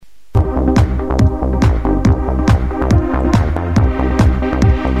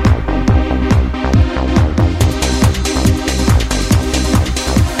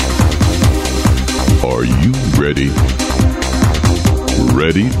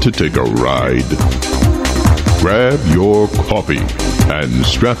to take a ride? Grab your coffee and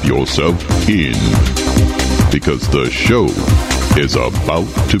strap yourself in, because the show is about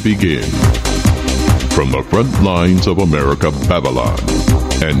to begin. From the front lines of America, Babylon,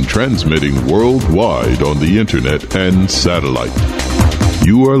 and transmitting worldwide on the internet and satellite,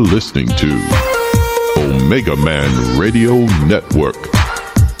 you are listening to Omegaman Radio Network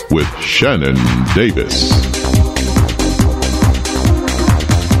with Shannon Davis.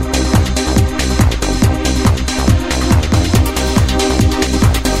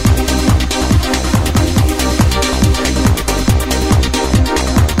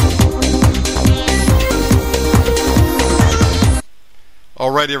 All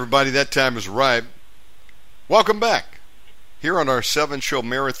right, everybody, that time is right. Welcome back here on our 7-show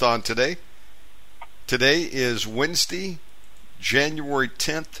marathon today. Today is Wednesday, January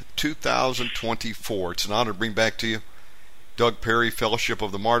 10th, 2024. It's an honor to bring back to you Doug Perry, Fellowship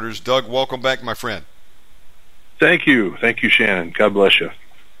of the Martyrs. Doug, welcome back, my friend. Thank you. Thank you, Shannon. God bless you.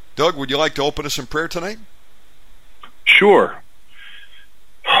 Doug, would you like to open us in prayer tonight? Sure.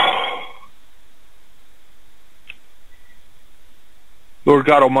 Lord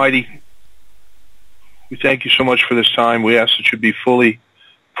God Almighty, we thank you so much for this time. We ask that you be fully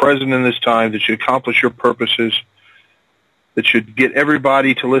present in this time, that you accomplish your purposes, that you'd get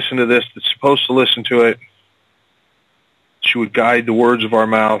everybody to listen to this that's supposed to listen to it, that you would guide the words of our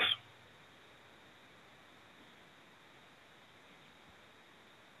mouth,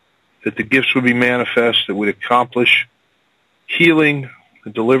 that the gifts would be manifest, that would accomplish healing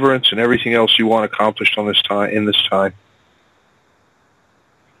and deliverance and everything else you want accomplished on this time, in this time.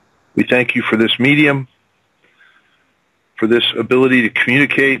 We thank you for this medium, for this ability to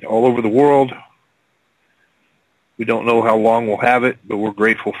communicate all over the world. We don't know how long we'll have it, but we're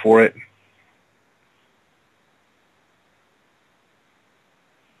grateful for it.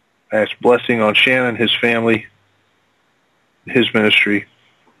 I ask blessing on Shannon, his family, his ministry,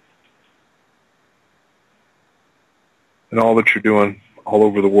 and all that you're doing all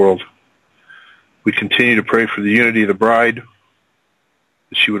over the world. We continue to pray for the unity of the bride,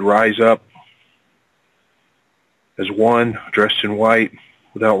 that she would rise up as one, dressed in white,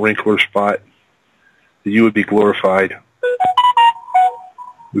 without wrinkle or spot, that you would be glorified.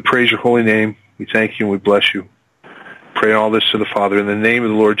 We praise your holy name. We thank you and we bless you. Pray all this to the Father in the name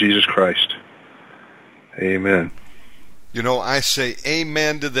of the Lord Jesus Christ. Amen. You know, I say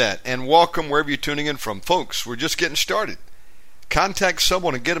amen to that. And welcome wherever you're tuning in from. Folks, we're just getting started. Contact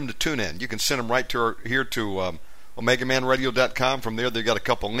someone and get them to tune in. You can send them right to OmegamanRadio.com. From there, they've got a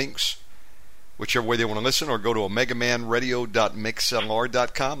couple links, whichever way they want to listen, or go to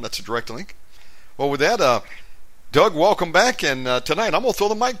OmegamanRadio.mixlr.com. That's a direct link. Well, with that, Doug, welcome back. And tonight, I'm going to throw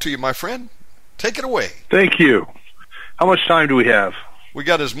the mic to you, my friend. Take it away. Thank you. How much time do we have? We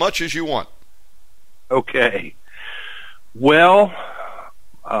got as much as you want. Okay. Well,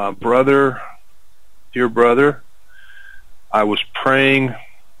 dear brother, I was praying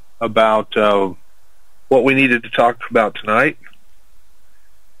about what we needed to talk about tonight,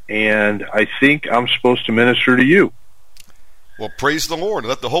 and I think I'm supposed to minister to you. Well, praise the Lord.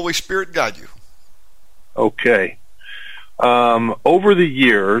 Let the Holy Spirit guide you. Okay. Over the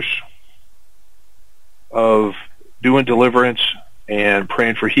years of doing deliverance and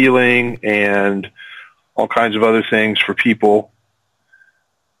praying for healing and all kinds of other things for people,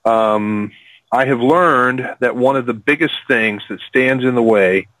 I have learned that one of the biggest things that stands in the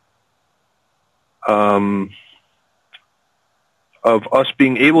way of us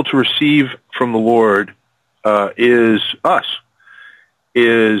being able to receive from the Lord is a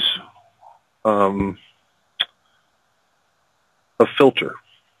filter.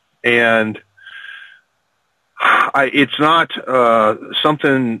 And it's not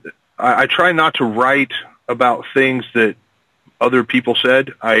something, I try not to write about things that other people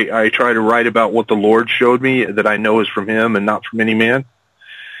said. I try to write about what the Lord showed me that I know is from him and not from any man.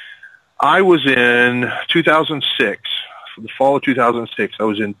 I was in 2006, the fall of 2006, I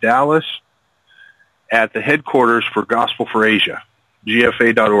was in Dallas at the headquarters for Gospel for Asia,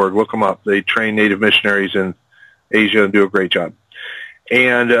 gfa.org. Look them up. They train native missionaries in Asia and do a great job.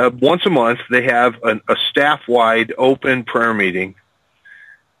 And once a month, they have a staff-wide open prayer meeting.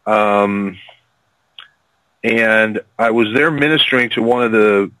 And I was there ministering to one of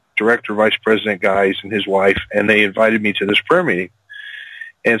the director, vice president guys and his wife, and they invited me to this prayer meeting.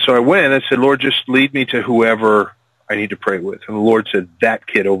 And so I went and said, Lord, just lead me to whoever I need to pray with. And the Lord said, that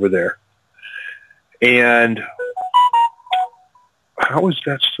kid over there. And how is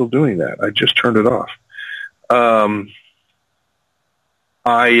that still doing that? I just turned it off. I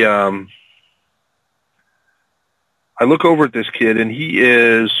I look over at this kid, and he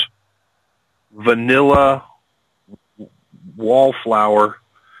is vanilla wallflower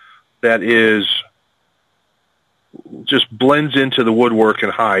that is just blends into the woodwork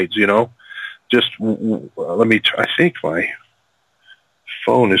and hides, Just let me try. I think my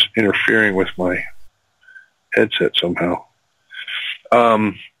phone is interfering with my headset somehow.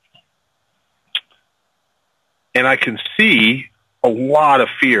 And I can see a lot of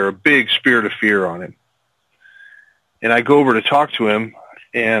fear, a big spirit of fear on him. And I go over to talk to him,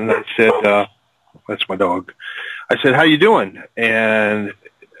 and I said, that's my dog. I said, how you doing? And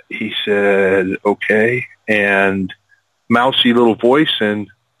he said, okay. And mousy little voice. And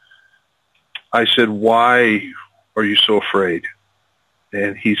I said, why are you so afraid?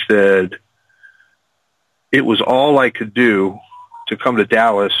 And he said, it was all I could do to come to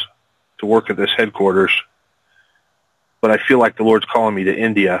Dallas to work at this headquarters, but I feel like the Lord's calling me to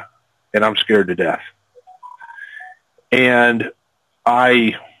India, and I'm scared to death. And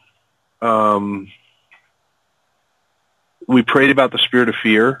we prayed about the spirit of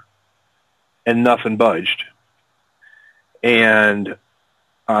fear, and nothing budged. And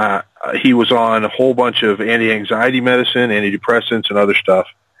he was on a whole bunch of anti-anxiety medicine, antidepressants, and other stuff.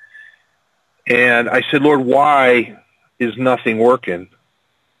 And I said, Lord, why is nothing working?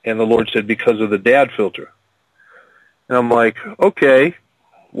 And the Lord said, because of the dad filter. And I'm like, okay,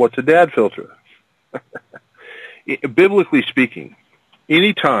 what's a dad filter? Biblically speaking,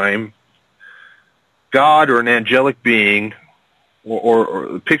 anytime God or an angelic being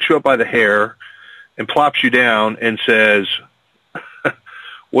or picks you up by the hair and plops you down and says,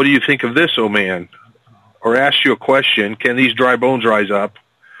 what do you think of this, oh man? Or asks you a question, can these dry bones rise up?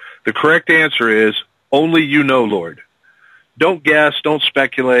 The correct answer is, only you know, Lord. Don't guess, don't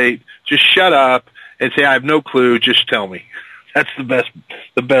speculate, just shut up and say, I have no clue, just tell me. That's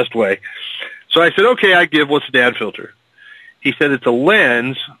the best way. So I said, okay, I give, what's a dad filter? He said, it's a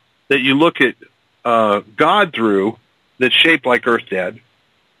lens that you look at God through that's shaped like Earth Dad.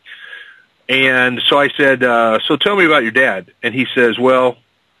 And so I said, so tell me about your dad. And he says, well,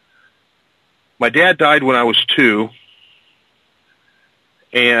 my dad died when I was 2,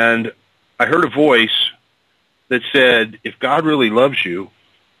 and I heard a voice that said, if God really loves you,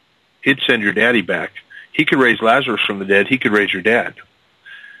 he'd send your daddy back. He could raise Lazarus from the dead. He could raise your dad.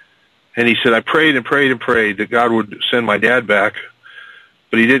 And he said, I prayed and prayed and prayed that God would send my dad back,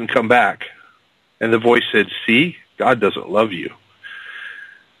 but he didn't come back. And the voice said, see, God doesn't love you,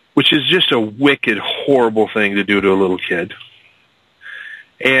 which is just a wicked, horrible thing to do to a little kid.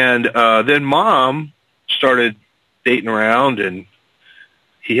 And then Mom started dating around, and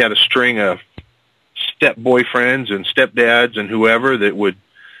he had a string of step-boyfriends and stepdads and whoever that would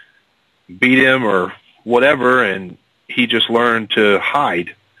beat him or whatever, and he just learned to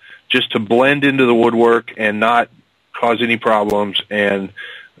hide, just to blend into the woodwork and not cause any problems and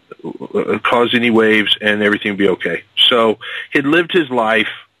cause any waves, and everything be okay. So he'd lived his life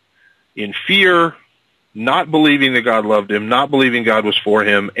in fear, not believing that God loved him, not believing God was for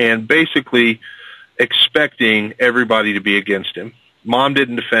him, and basically expecting everybody to be against him. Mom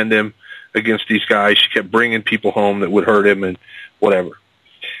didn't defend him against these guys. She kept bringing people home that would hurt him and whatever.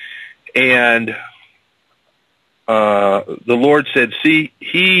 And the Lord said, see,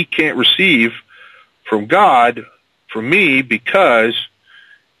 he can't receive from God, from me, because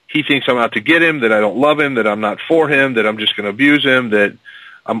he thinks I'm out to get him, that I don't love him, that I'm not for him, that I'm just going to abuse him, that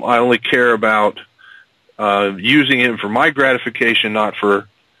I only care about using him for my gratification, not for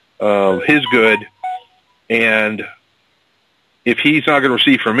his good. And if he's not going to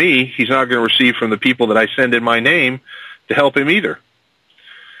receive from me, he's not going to receive from the people that I send in my name to help him either.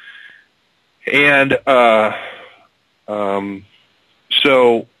 And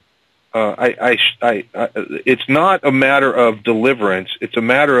so it's not a matter of deliverance. It's a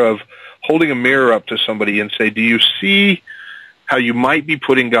matter of holding a mirror up to somebody and say, do you see how you might be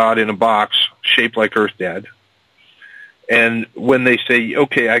putting God in a box shaped like Earth Dad? And when they say,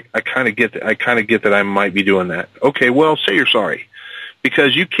 okay, I kind of get that I might be doing that. Okay, well, say you're sorry,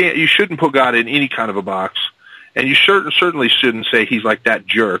 because you shouldn't put God in any kind of a box, and you certainly shouldn't say he's like that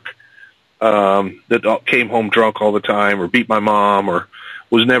jerk that came home drunk all the time, or beat my mom, or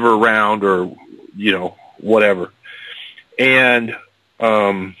was never around, or whatever. And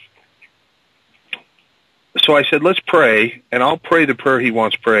so I said, let's pray, and I'll pray the prayer he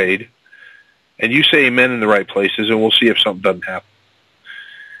wants prayed, and you say amen in the right places, and we'll see if something doesn't happen.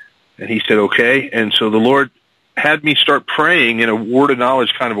 And he said, okay. And so the Lord had me start praying in a word of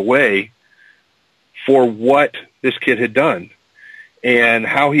knowledge kind of a way for what this kid had done, and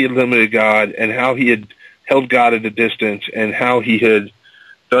how he had limited God, and how he had held God at a distance, and how he had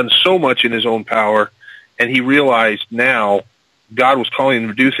done so much in his own power, and he realized now God was calling him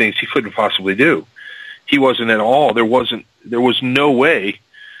to do things he couldn't possibly do. He wasn't at all. There was no way.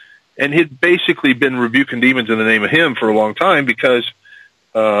 And he'd basically been rebuking demons in the name of him for a long time because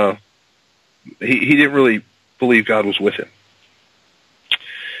he didn't really believe God was with him.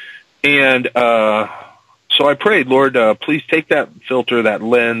 And so I prayed, Lord, please take that filter, that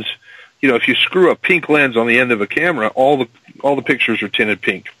lens. You know, if you screw a pink lens on the end of a camera, all the pictures are tinted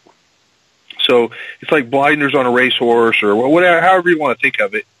pink. So it's like blinders on a racehorse or whatever, however you want to think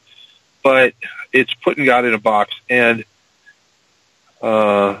of it. But it's putting God in a box. And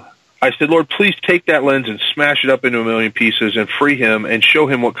I said, Lord, please take that lens and smash it up into a million pieces and free him and show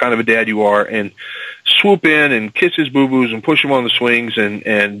him what kind of a dad you are, and swoop in and kiss his boo-boos and push him on the swings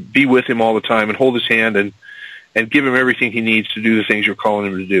and be with him all the time and hold his hand and give him everything he needs to do the things you're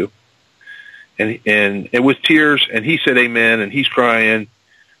calling him to do. And with tears, and he said amen, and he's crying.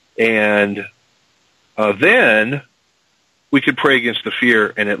 And then we could pray against the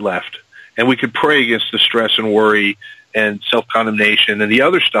fear, and it left. And we could pray against the stress and worry and self-condemnation and the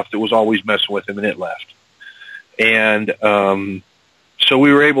other stuff that was always messing with him, and it left. And so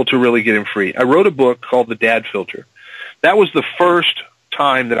we were able to really get him free. I wrote a book called The Dad Filter. That was the first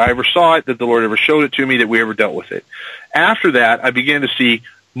time that I ever saw it, that the Lord ever showed it to me, that we ever dealt with it. After that, I began to see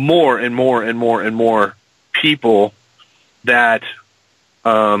more and more and more and more people that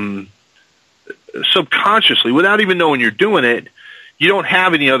subconsciously, without even knowing you're doing it, you don't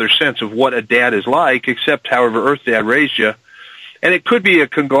have any other sense of what a dad is like except however Earth Dad raised you. And it could be a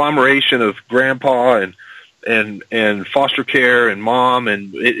conglomeration of grandpa and foster care and mom,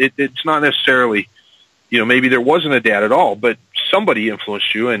 and it's not necessarily, you know, maybe there wasn't a dad at all, but somebody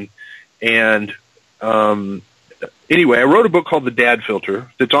influenced you. And anyway, I wrote a book called The Dad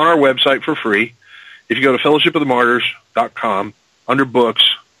Filter that's on our website for free. If you go to fellowshipofthemartyrs.com, under books,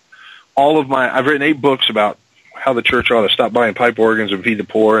 I've written 8 books about how the church ought to stop buying pipe organs and feed the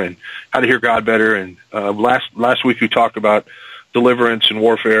poor, and how to hear God better. And last week we talked about deliverance and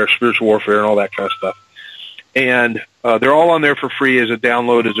warfare, spiritual warfare, and all that kind of stuff. And they're all on there for free as a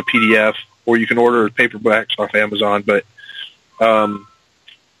download, as a PDF, or you can order paperbacks off Amazon. But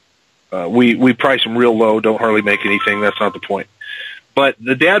we price them real low, don't hardly make anything. That's not the point. But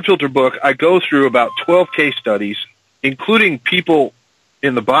the Dad Filter book, I go through about 12 case studies, including people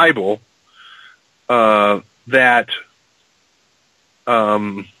in the Bible that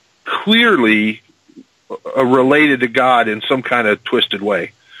clearly related to God in some kind of twisted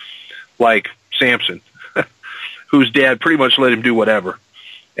way, like Samson, whose dad pretty much let him do whatever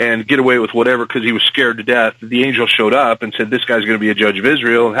and get away with whatever because he was scared to death. The angel showed up and said, this guy's going to be a judge of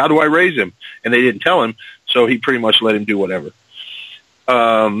Israel, and how do I raise him? And they didn't tell him, so he pretty much let him do whatever.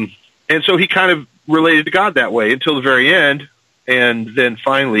 And so he kind of related to God that way until the very end, and then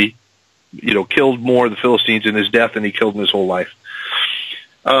finally, you know, killed more of the Philistines in his death than he killed in his whole life.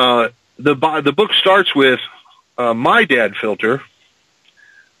 The book starts with my Dad Filter,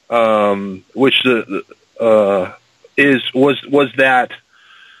 which was that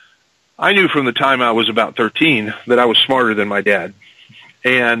I knew from the time I was about 13 that I was smarter than my dad,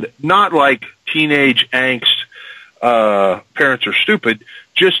 and not like teenage angst. Parents are stupid,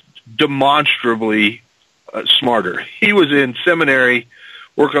 just demonstrably smarter. He was in seminary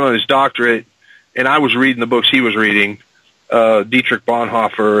working on his doctorate, and I was reading the books he was reading, Dietrich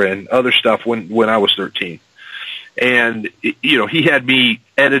Bonhoeffer and other stuff when I was 13. And, you know, he had me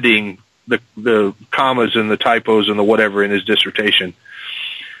editing the commas and the typos and the whatever in his dissertation.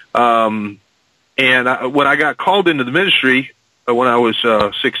 And when I got called into the ministry, when I was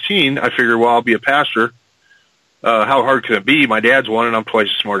 16, I figured, well, I'll be a pastor. How hard can it be? My dad's one, and I'm twice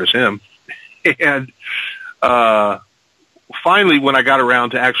as smart as him. And finally, when I got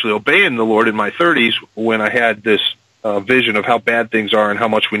around to actually obeying the Lord in my 30s, when I had this vision of how bad things are and how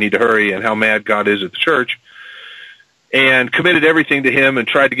much we need to hurry and how mad God is at the church, and committed everything to Him and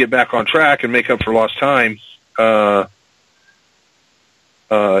tried to get back on track and make up for lost time,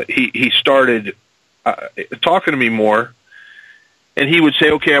 he started talking to me more. And he would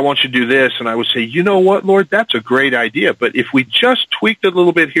say, okay, I want you to do this. And I would say, you know what, Lord, that's a great idea. But if we just tweaked it a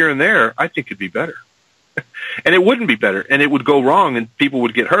little bit here and there, I think it'd be better. And it wouldn't be better. And it would go wrong and people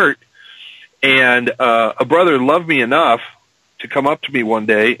would get hurt. And a brother loved me enough to come up to me one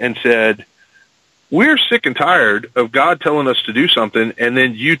day and said, we're sick and tired of God telling us to do something and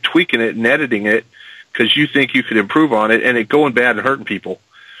then you tweaking it and editing it because you think you could improve on it and it going bad and hurting people.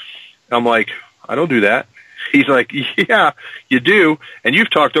 I'm like, I don't do that. He's like, yeah, you do, and you've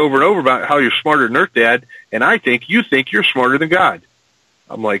talked over and over about how you're smarter than Earth Dad, and I think you think you're smarter than God.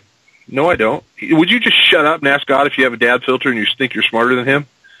 I'm like, no, I don't. Would you just shut up and ask God if you have a dad filter and you think you're smarter than Him?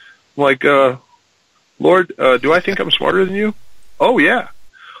 I'm like, Lord, do I think I'm smarter than you? Oh, yeah.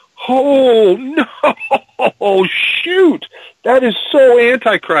 Oh, no. Oh, shoot. That is so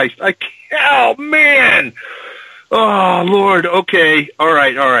Antichrist. I can't. Oh, man. Oh, Lord. Okay. All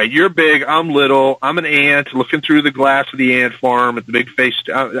right. You're big. I'm little. I'm an ant looking through the glass of the ant farm at the big face.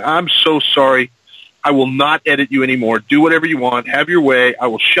 I'm so sorry. I will not edit you anymore. Do whatever you want. Have your way. I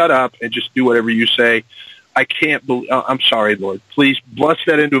will shut up and just do whatever you say. I can't believe. I'm sorry, Lord. Please bless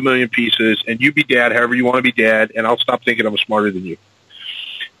that into a million pieces, and you be dad however you want to be dad, and I'll stop thinking I'm smarter than you.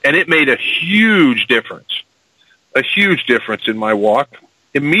 And it made a huge difference in my walk.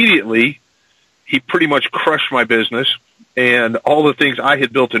 Immediately, he pretty much crushed my business and all the things I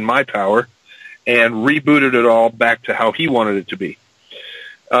had built in my power and rebooted it all back to how he wanted it to be.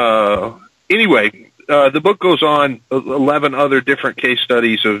 Anyway, the book goes on 11 other different case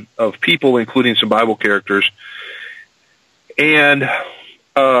studies of people, including some Bible characters. And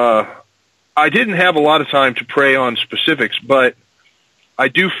I didn't have a lot of time to pray on specifics, but I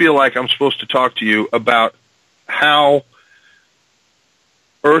do feel like I'm supposed to talk to you about how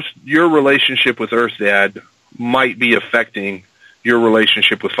your relationship with Earth Dad might be affecting your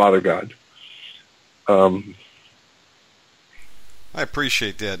relationship with Father God. I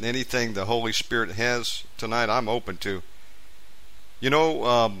appreciate that. And anything the Holy Spirit has tonight, I'm open to. You know,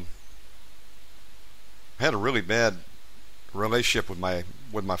 I had a really bad relationship with my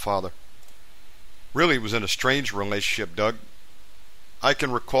father. Really, it was in a strange relationship, Doug. I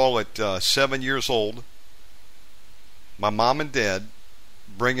can recall at 7 years old, my mom and dad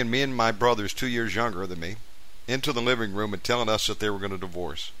bringing me and my brothers 2 years younger than me into the living room and telling us that they were going to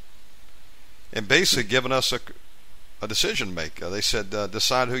divorce. And basically giving us a decision to make. They said,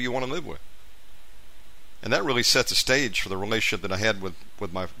 decide who you want to live with. And that really set the stage for the relationship that I had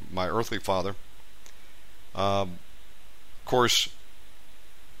with my earthly father. Of course,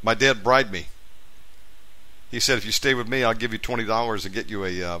 my dad bribed me. He said, if you stay with me, I'll give you $20 and get you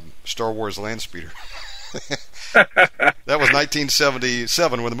a Star Wars land speeder. That was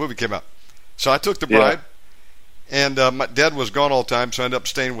 1977 when the movie came out. So I took the bribe, and my dad was gone all the time, so I ended up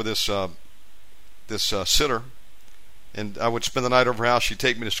staying with this sitter. And I would spend the night over her house. She'd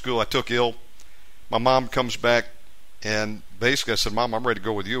take me to school. I took ill. My mom comes back, and basically I said, Mom, I'm ready to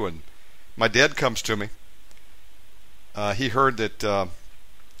go with you. And my dad comes to me. He heard that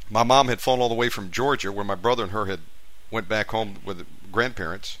my mom had flown all the way from Georgia, where my brother and her had went back home with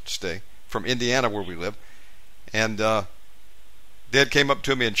grandparents to stay, from Indiana, where we live. And Dad came up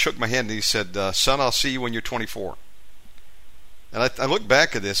to me and shook my hand, and he said, son, I'll see you when you're 24. And I look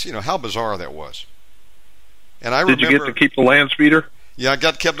back at this, how bizarre that was. And I remember, did you get to keep the land speeder? Yeah, I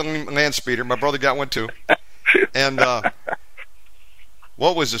kept the land speeder. My brother got one too. And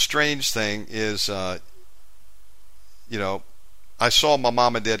what was a strange thing is, I saw my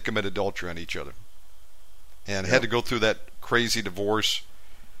mom and dad commit adultery on each other, and had to go through that crazy divorce.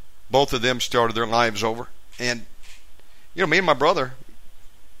 Both of them started their lives over, and me and my brother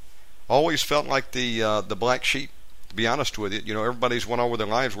always felt like the black sheep. To be honest with you, everybody's went on with their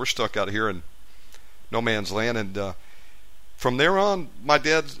lives. We're stuck out here in no man's land, and from there on, my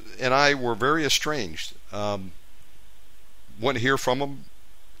dad and I were very estranged. Wouldn't hear from him,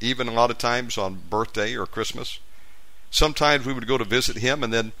 even a lot of times on birthday or Christmas. Sometimes we would go to visit him,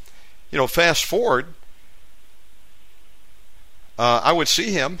 and then, fast forward, I would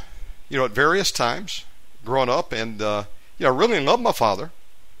see him, at various times growing up, and really loved my father.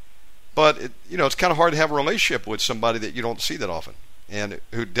 But it's kind of hard to have a relationship with somebody that you don't see that often, and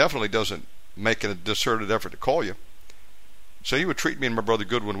who definitely doesn't make a concerted effort to call you. So he would treat me and my brother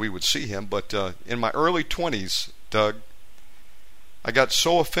good when we would see him. But in my early 20s, Doug, I got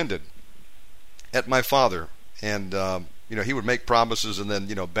so offended at my father, and he would make promises and then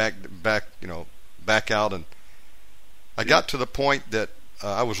back out, and I got to the point that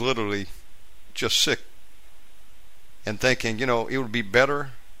I was literally just sick and thinking, it would be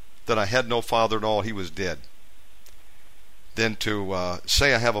better that I had no father at all, he was dead, than to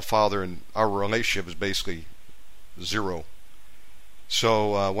say I have a father and our relationship is basically zero.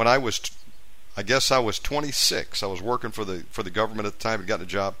 So when I was 26, I was working for the government at the time, had gotten a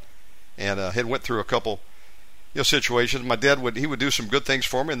job, and had went through a couple situations. My dad would do some good things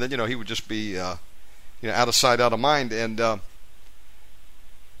for me, and then he would just be out of sight, out of mind, and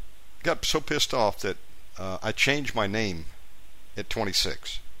got so pissed off that I changed my name at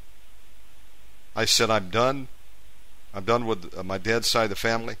 26. I said, I'm done with my dad's side of the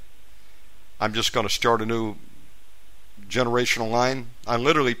family. I'm just going to start a new generational line. I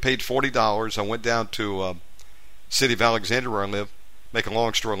literally paid $40. I went down to city of Alexandria, where I live, make a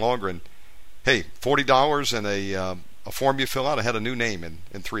long story longer, and hey, $40 and a form you fill out, I had a new name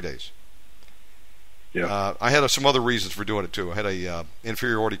in 3 days. Yeah. I had some other reasons for doing it too. I had a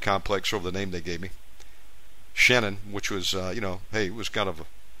inferiority complex over the name they gave me, Shannon, which was hey, it was kind of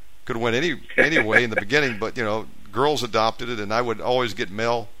could have went any way in the beginning, but girls adopted it, and I would always get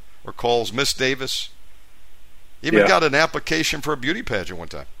mail or calls, Miss Davis. Even got an application for a beauty pageant one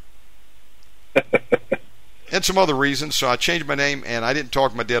time. And some other reasons, so I changed my name, and I didn't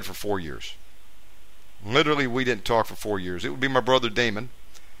talk to my dad for 4 years. Literally, we didn't talk for 4 years. It would be my brother Damon,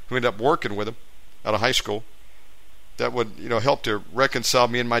 who ended up working with him out of high school, that would help to reconcile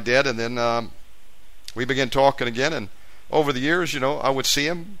me and my dad, and then we began talking again, and over the years, I would see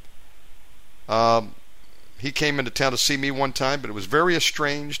him. He came into town to see me one time, but it was very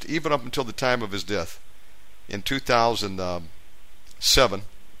estranged, even up until the time of his death in 2007.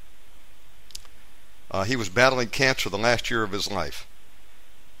 He was battling cancer the last year of his life.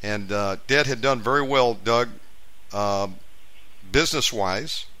 And Dad had done very well, Doug,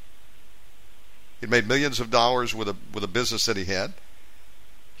 business-wise. He'd made millions of dollars with a business that he had.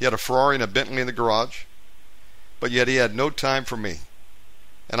 He had a Ferrari and a Bentley in the garage. But yet he had no time for me.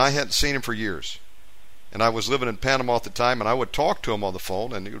 And I hadn't seen him for years. And I was living in Panama at the time, and I would talk to him on the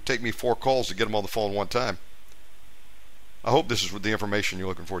phone, and it would take me 4 calls to get him on the phone one time. I hope this is the information you're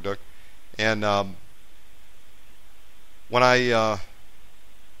looking for, Doug. And when I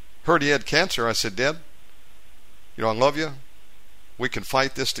heard he had cancer, I said, Dad, I love you. We can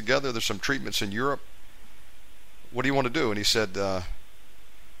fight this together. There's some treatments in Europe. What do you want to do? And he said,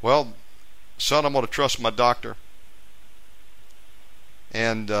 well, son, I'm going to trust my doctor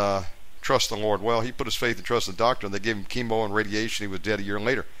and trust the Lord. Well, he put his faith and trust in the doctor, and they gave him chemo and radiation. He was dead a year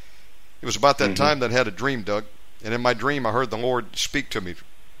later. It was about that time that I had a dream, Doug. And in my dream, I heard the Lord speak to me.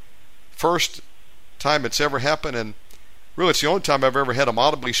 First time it's ever happened, and really it's the only time I've ever had him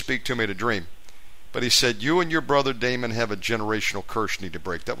audibly speak to me in a dream. But he said, you and your brother Damon have a generational curse you need to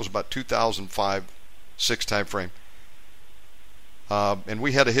break. That was about 2005-06 time frame. And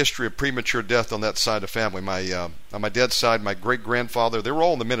we had a history of premature death on that side of the family. On my dad's side, my great-grandfather, they were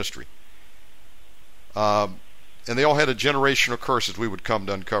all in the ministry. And they all had a generational curse as we would come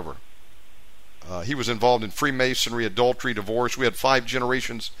to uncover. He was involved in Freemasonry, adultery, divorce. We had 5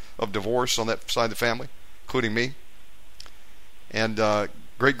 generations of divorce on that side of the family, including me. And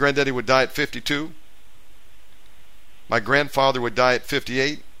great-granddaddy would die at 52. My grandfather would die at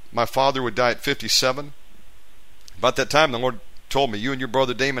 58. My father would die at 57. About that time, the Lord told me, you and your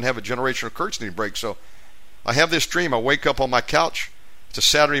brother Damon have a generational curse you need to break. So I have this dream. I wake up on my couch. It's a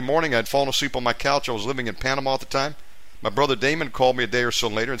Saturday morning. I'd fallen asleep on my couch. I was living in Panama at the time. My brother Damon called me a day or so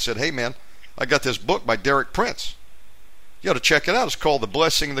later and said, hey, man, I got this book by Derek Prince. You ought to check it out. It's called The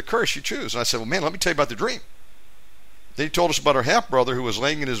Blessing and the Curse You Choose. And I said, well, man, let me tell you about the dream. Then he told us about our half-brother who was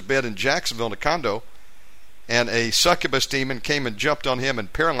laying in his bed in Jacksonville in a condo, and a succubus demon came and jumped on him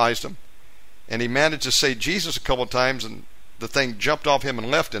and paralyzed him. And he managed to say Jesus a couple of times, and the thing jumped off him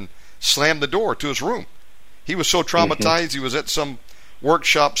and left and slammed the door to his room. He was so traumatized, he was at some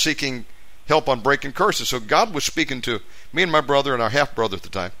workshop seeking help on breaking curses. So God was speaking to me and my brother and our half-brother at the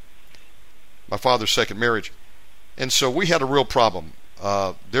time, my father's second marriage. And so we had a real problem.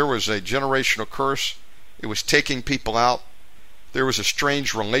 There was a generational curse. It was taking people out. There was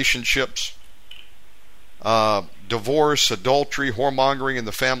estranged relationships, divorce, adultery, whoremongering in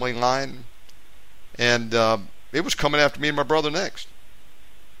the family line. And it was coming after me and my brother next.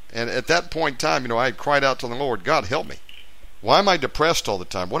 And at that point in time, I had cried out to the Lord, God, help me. Why am I depressed all the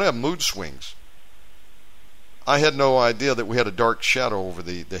time? Why do I have mood swings? I had no idea that we had a dark shadow over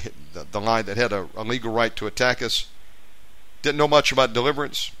the line that had a legal right to attack us. Didn't know much about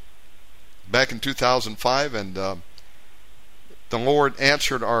deliverance back in 2005, and the Lord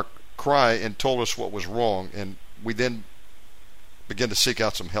answered our cry and told us what was wrong, and we then began to seek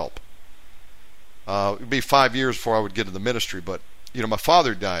out some help. It would be 5 years before I would get to the ministry, but my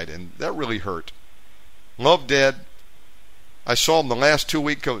father died, and that really hurt. Loved Dad. I saw him the last 2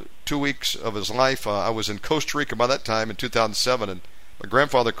 weeks of his life. I was in Costa Rica by that time in 2007, and my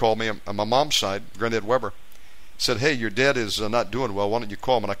grandfather called me on my mom's side, Granddad Weber, said, hey, your dad is not doing well. Why don't you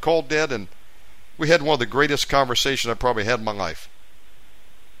call him? And I called Dad, and we had one of the greatest conversations I probably had in my life.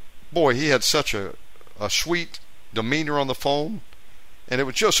 Boy, he had such a sweet demeanor on the phone, and it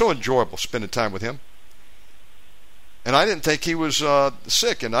was just so enjoyable spending time with him. And I didn't think he was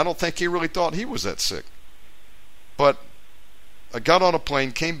sick, and I don't think he really thought he was that sick. But I got on a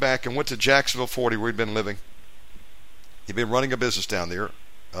plane, came back, and went to Jacksonville, Florida, where he'd been living. He'd been running a business down there,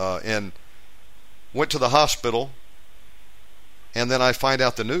 and went to the hospital, and then I find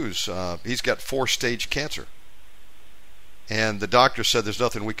out the news. He's got 4-stage cancer. And the doctor said there's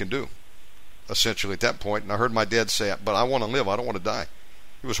nothing we can do, essentially, at that point. And I heard my dad say, but I want to live. I don't want to die.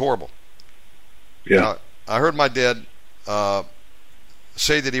 It was horrible. Yeah. I heard my dad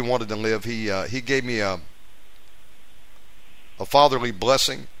say that he wanted to live. He gave me a fatherly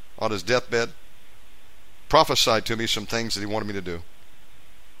blessing on his deathbed, prophesied to me some things that he wanted me to do.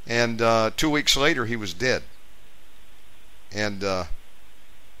 And 2 weeks later, he was dead. And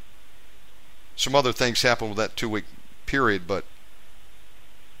some other things happened with that 2-week period, but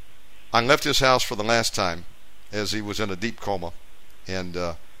I left his house for the last time as he was in a deep coma, and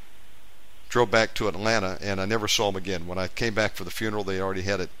drove back to Atlanta, and I never saw him again. When I came back for the funeral, they already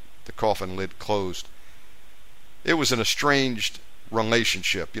had the coffin lid closed. It was an estranged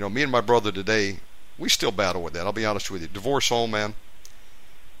relationship. Me and my brother today, we still battle with that. I'll be honest with you. Divorce home, man.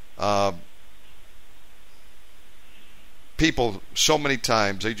 People, so many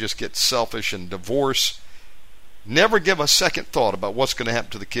times, they just get selfish and divorce. Never give a second thought about what's going to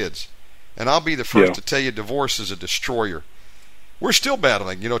happen to the kids. And I'll be the first to tell you, divorce is a destroyer. We're still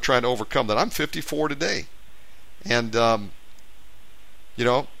battling, trying to overcome that. I'm 54 today. And, some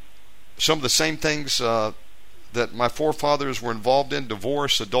of the same things that my forefathers were involved in,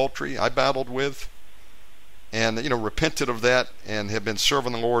 divorce, adultery, I battled with. And, repented of that and have been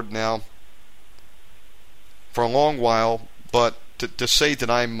serving the Lord now for a long while. But to say that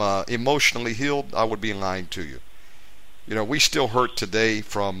I'm emotionally healed, I would be lying to you. We still hurt today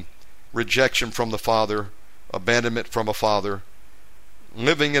from rejection from the father, abandonment from a father,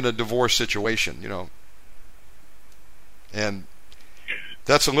 living in a divorce situation, And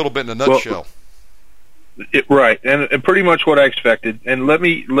that's a little bit in a nutshell. Right, and pretty much what I expected. And let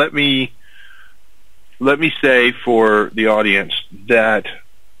me say for the audience that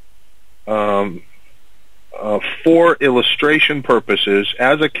for illustration purposes,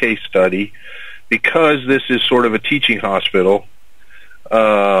 as a case study, because this is sort of a teaching hospital,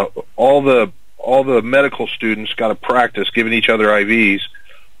 all the medical students got to practice giving each other IVs,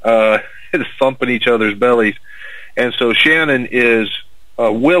 and thumping each other's bellies, and so Shannon is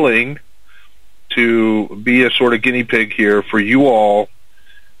willing to be a sort of guinea pig here for you all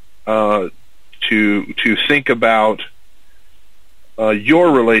to think about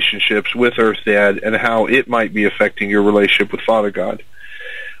your relationships with Earth Dad and how it might be affecting your relationship with Father God.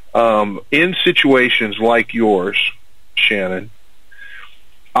 In situations like yours, Shannon,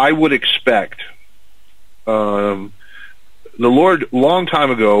 I would expect the Lord, long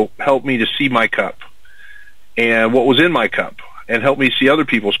time ago, helped me to see my cup and what was in my cup, and helped me see other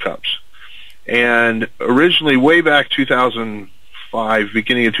people's cups. And originally, way back 2005,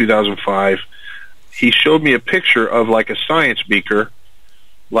 beginning of 2005, he showed me a picture of like a science beaker,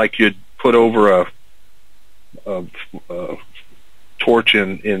 like you'd put over a torch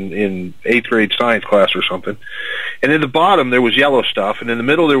in 8th grade science class or something. And in the bottom there was yellow stuff, and in the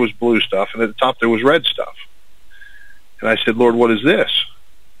middle there was blue stuff, and at the top there was red stuff. And I said, Lord, what is this?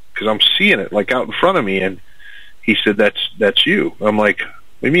 Because I'm seeing it like out in front of me. And he said, that's you. I'm like,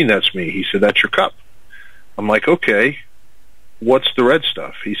 what do you mean that's me? He said, that's your cup. I'm like, okay, what's the red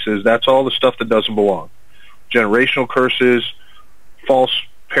stuff? He says, that's all the stuff that doesn't belong. Generational curses, false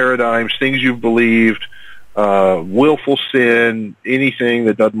paradigms, things you've believed, willful sin, anything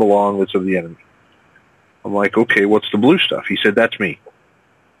that doesn't belong that's of the enemy. I'm like, okay, what's the blue stuff? He said, that's me.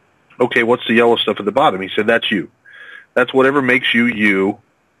 Okay, what's the yellow stuff at the bottom? He said, that's you. That's whatever makes you you,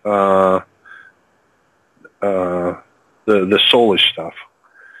 the soulish stuff.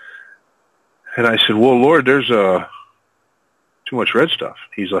 And I said, well, Lord, there's too much red stuff.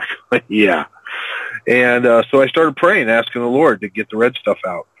 He's like, yeah. And so I started praying, asking the Lord to get the red stuff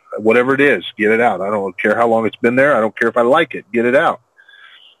out. Whatever it is, get it out. I don't care how long it's been there. I don't care if I like it. Get it out.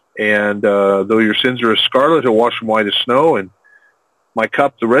 And though your sins are as scarlet, he'll wash them white as snow. And my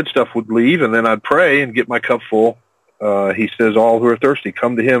cup, the red stuff would leave, and then I'd pray and get my cup full. He says, all who are thirsty,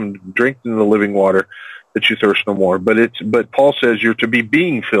 come to him, drink in the living water, that you thirst no more. But Paul says you're to be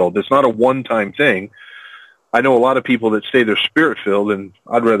being filled. It's not a one-time thing. I know a lot of people that say they're spirit-filled, and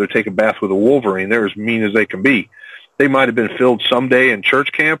I'd rather take a bath with a Wolverine. They're as mean as they can be. They might have been filled someday in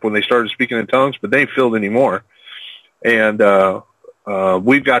church camp when they started speaking in tongues, but they ain't filled anymore. And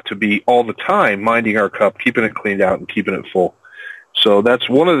we've got to be all the time minding our cup, keeping it cleaned out, and keeping it full. So that's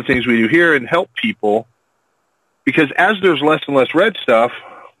one of the things we do here and help people, because as there's less and less red stuff,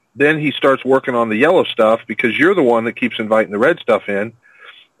 then he starts working on the yellow stuff, because you're the one that keeps inviting the red stuff in,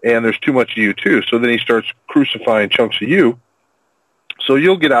 and there's too much of you too. So then he starts crucifying chunks of you, so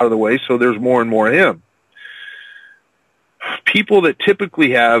you'll get out of the way, so there's more and more of him. People that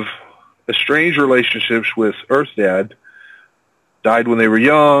typically have estranged relationships with Earth Dad died when they were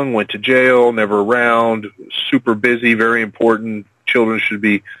young, went to jail, never around, super busy, very important, children should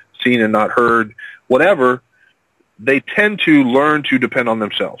be seen and not heard, whatever. They tend to learn to depend on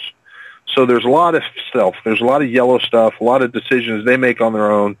themselves. So there's a lot of stuff. There's a lot of yellow stuff, a lot of decisions they make on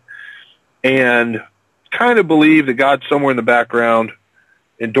their own, and kind of believe that God's somewhere in the background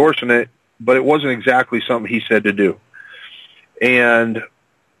endorsing it, but it wasn't exactly something he said to do. And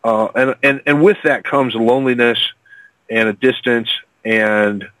with that comes a loneliness and a distance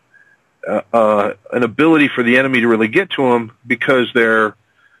and an ability for the enemy to really get to them because they're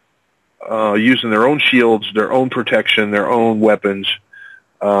using their own shields, their own protection, their own weapons,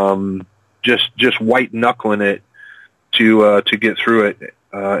 just white knuckling it to get through it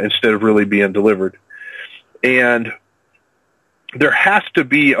instead of really being delivered. And there has to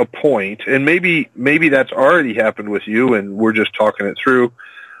be a point, and maybe that's already happened with you, and we're just talking it through,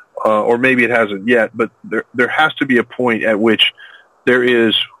 or maybe it hasn't yet. But there has to be a point at which there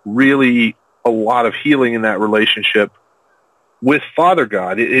is really a lot of healing in that relationship with Father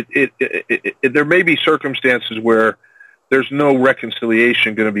God. There may be circumstances where there's no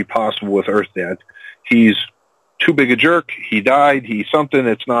reconciliation going to be possible with Earth Dad. He's too big a jerk. He died. He's something.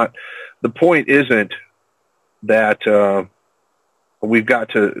 It's not. The point isn't that we've got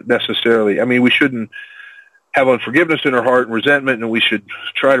to necessarily. I mean, we shouldn't have unforgiveness in our heart and resentment, and we should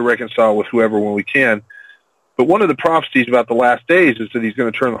try to reconcile with whoever when we can. But one of the prophecies about the last days is that he's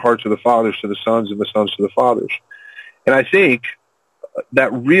going to turn the hearts of the fathers to the sons and the sons to the fathers. And I think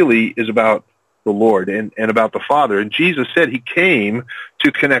that really is about the Lord and about the Father. And Jesus said he came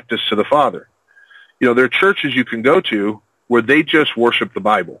to connect us to the Father. You know, there are churches you can go to where they just worship the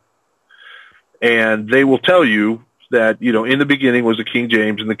Bible. And they will tell you that, you know, in the beginning was the King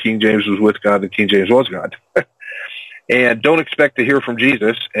James, and the King James was with God, and the King James was God. And don't expect to hear from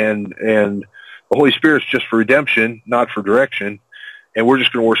Jesus, and the Holy Spirit's just for redemption, not for direction, and we're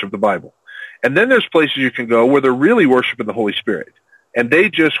just going to worship the Bible. And then there's places you can go where they're really worshiping the Holy Spirit, and they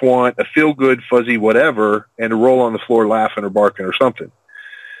just want a feel-good, fuzzy whatever, and to roll on the floor laughing or barking or something.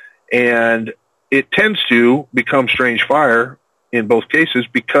 And it tends to become strange fire in both cases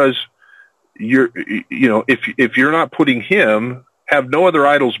because if you're not putting him, have no other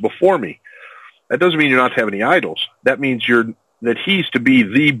idols before me. That doesn't mean you're not to have any idols. That means that he's to be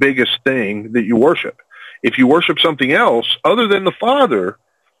the biggest thing that you worship. If you worship something else other than the Father,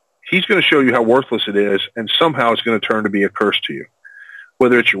 he's going to show you how worthless it is, and somehow it's going to turn to be a curse to you,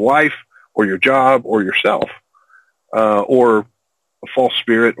 whether it's your wife or your job or yourself, or a false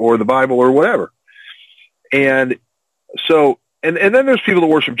spirit or the Bible or whatever. And so, and then there's people that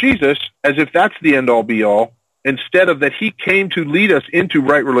worship Jesus as if that's the end-all, be-all, instead of that he came to lead us into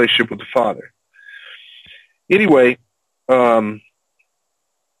right relationship with the Father. Anyway, so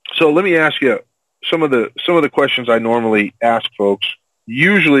let me ask you some of the questions I normally ask folks,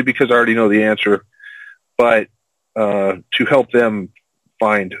 usually because I already know the answer, but to help them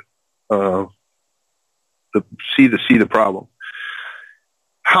find see the problem.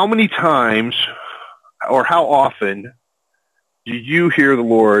 How many times or how often do you hear the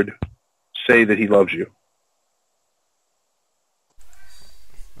Lord say that he loves you?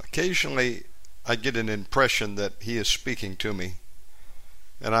 Occasionally, I get an impression that he is speaking to me.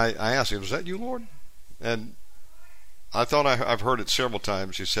 And I ask him, is that you, Lord? And I thought I've heard it several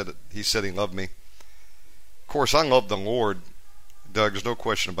times. He said he loved me. Of course, I love the Lord, Doug. There's no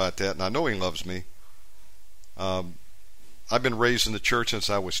question about that. And I know he loves me. I've been raised in the church since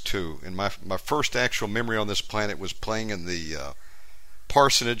I was 2, and my first actual memory on this planet was playing in the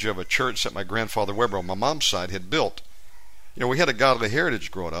parsonage of a church that my grandfather Weber on my mom's side had built. You know, we had a godly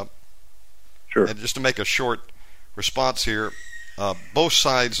heritage growing up. Sure. And just to make a short response here, both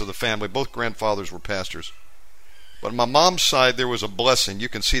sides of the family, both grandfathers were pastors. But on my mom's side, there was a blessing. You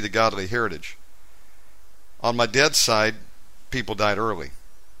can see the godly heritage. On my dad's side, people died early.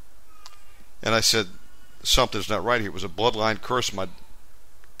 And I said, something's not right here. It was a bloodline curse on my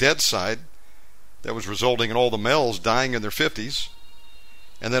dad's side that was resulting in all the males dying in their 50s.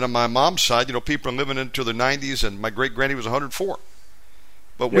 And then on my mom's side, you know, people are living into their 90s, and my great-granny was 104.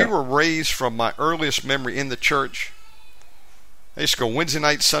 But we were raised from my earliest memory in the church. I used to go Wednesday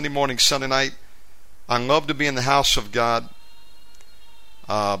night, Sunday morning, Sunday night. I love to be in the house of God.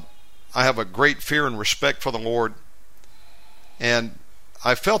 I have a great fear and respect for the Lord. And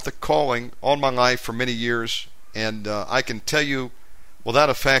I felt the calling on my life for many years, and I can tell you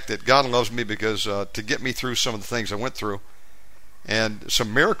without a fact that God loves me because to get me through some of the things I went through and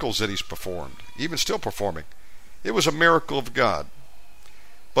some miracles that he's performed, even still performing. It was a miracle of God.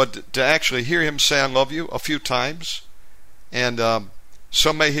 But to actually hear him say I love you a few times, and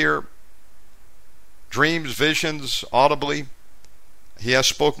some may hear dreams, visions, audibly. He has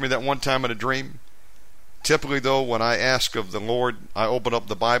spoken to me that one time in a dream. Typically, though, when I ask of the Lord, I open up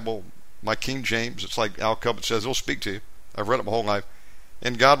the Bible, my King James. It's like Al Cubbett says, he'll speak to you. I've read it my whole life.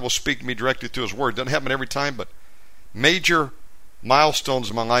 and God will speak to me directly through His Word. Doesn't happen every time, but major milestones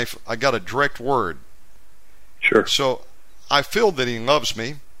in my life, I got a direct word. Sure. So I feel that He loves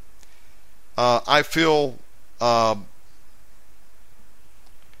me. I feel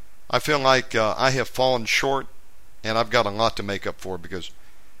like I have fallen short, and I've got a lot to make up for, because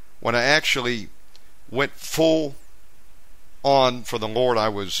when I actually went full on for the Lord,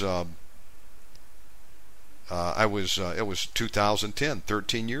 it was 2010,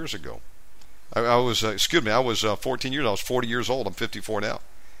 13 years ago. I was 14 years. I was 40 years old. I'm 54 now.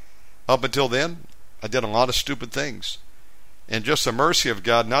 Up until then, I did a lot of stupid things, and just the mercy of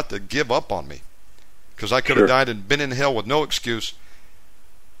God not to give up on me, because I could have died and been in hell with no excuse.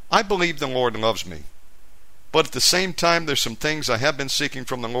 I believe the Lord loves me, but at the same time, there's some things I have been seeking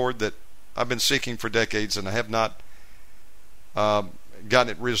from the Lord that I've been seeking for decades, and I have not gotten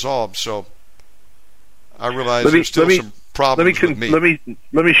it resolved. So I realize there's still some problems with me.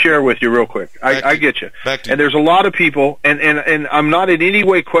 Let me share with you real quick. I get you. And there's a lot of people, and I'm not in any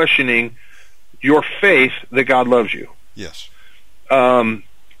way questioning your faith that God loves you. Yes. I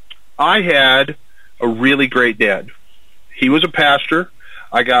had a really great dad. He was a pastor.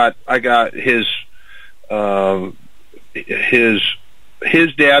 I got his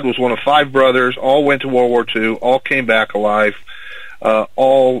dad was one of 5 brothers. All went to World War II. All came back alive.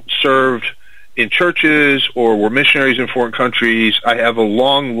 All served in churches or were missionaries in foreign countries. I have a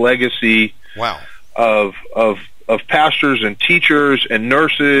long legacy. Wow. of pastors and teachers and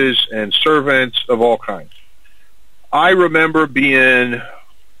nurses and servants of all kinds. I remember being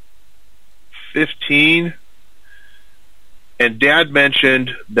 15, and Dad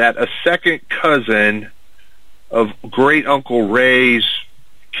mentioned that a second cousin of great Uncle Ray's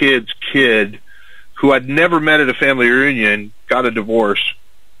kid's kid, who I'd never met at a family reunion, got a divorce,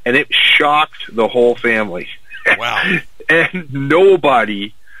 and it shocked the whole family. Wow. And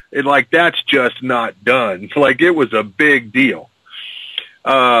nobody, that's just not done. It was a big deal.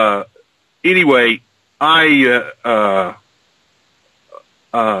 Anyway, my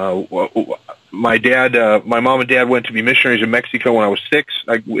mom and dad went to be missionaries in Mexico when I was 6.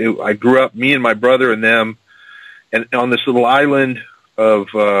 I grew up, me and my brother and them, and on this little island of,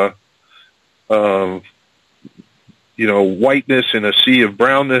 whiteness in a sea of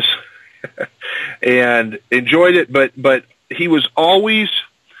brownness, and enjoyed it. But he was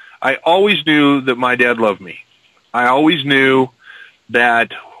I always knew that my dad loved me. I always knew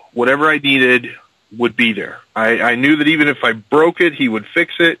that whatever I needed would be there. I knew that even if I broke it, he would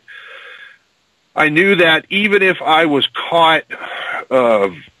fix it. I knew that even if I was caught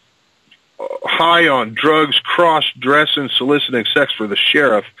high on drugs, cross-dressing, soliciting sex for the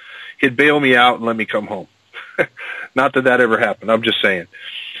sheriff, he'd bail me out and let me come home. Not that ever happened. I'm just saying.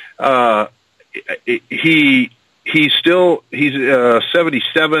 He's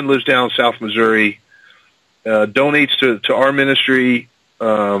 77, lives down in South Missouri, donates to our ministry,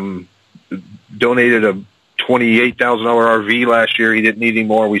 donated a $28,000 RV last year. He didn't need any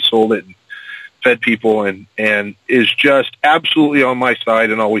more. We sold it and fed people, and is just absolutely on my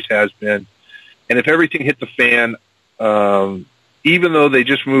side and always has been. And if everything hit the fan, even though they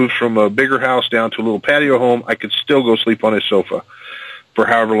just moved from a bigger house down to a little patio home, I could still go sleep on his sofa for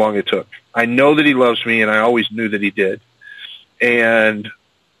however long it took. I know that he loves me, and I always knew that he did. And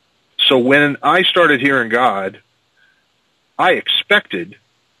so when I started hearing God, I expected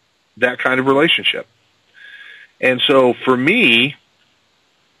that kind of relationship. And so for me,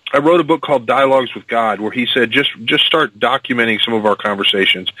 I wrote a book called Dialogues with God, where he said, just start documenting some of our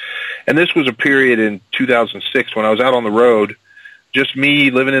conversations. And this was a period in 2006 when I was out on the road, just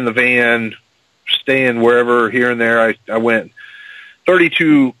me living in the van, staying wherever here and there. I went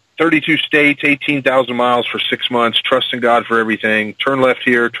 32 states, 18,000 miles for 6 months, trusting God for everything. Turn left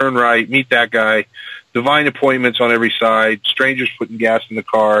here, turn right, meet that guy, divine appointments on every side, strangers putting gas in the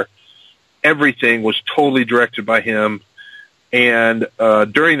car. Everything was totally directed by him. And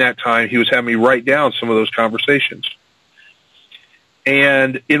during that time, he was having me write down some of those conversations.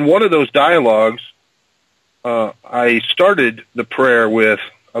 And in one of those dialogues, I started the prayer with,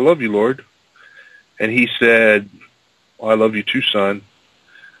 "I love you, Lord." And he said, "Well, I love you too, son.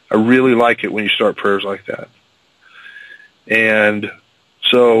 I really like it when you start prayers like that." And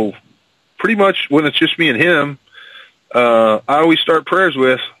so pretty much when it's just me and him, I always start prayers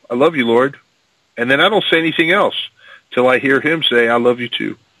with, "I love you, Lord." And then I don't say anything else till I hear him say, "I love you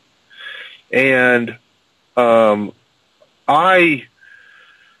too." And I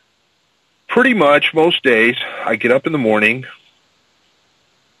pretty much most days, I get up in the morning,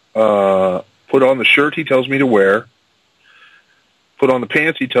 put on the shirt he tells me to wear, put on the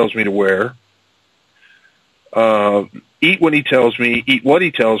pants he tells me to wear, eat when he tells me, eat what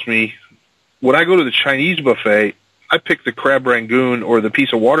he tells me. When I go to the Chinese buffet, I pick the crab rangoon or the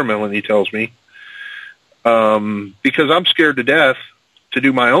piece of watermelon he tells me, because I'm scared to death to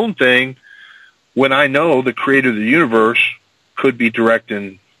do my own thing when I know the creator of the universe could be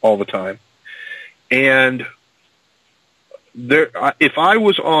directing all the time. And if I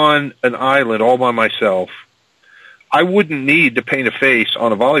was on an island all by myself, I wouldn't need to paint a face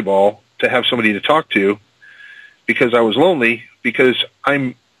on a volleyball to have somebody to talk to because I was lonely, because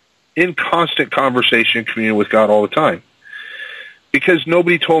I'm in constant conversation and communion with God all the time. Because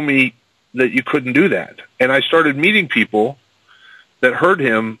nobody told me that you couldn't do that. And I started meeting people that heard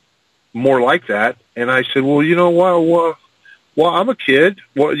him more like that. And I said, well, you know, well, I'm a kid.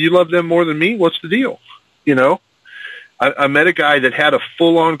 Well, you love them more than me? What's the deal? You know? I met a guy that had a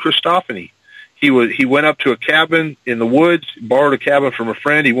full-on Christophany. He went up to a cabin in the woods, borrowed a cabin from a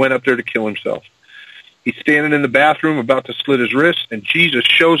friend. He went up there to kill himself. He's standing in the bathroom about to slit his wrist, and Jesus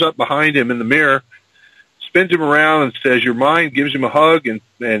shows up behind him in the mirror, spins him around and says, "You're mine," gives him a hug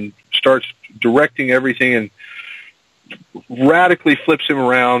and starts directing everything and radically flips him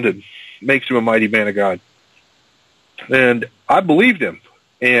around and makes him a mighty man of God. And I believed him.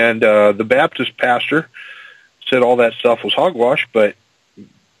 And the Baptist pastor said all that stuff was hogwash, but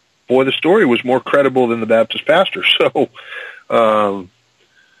boy, the story was more credible than the Baptist pastor.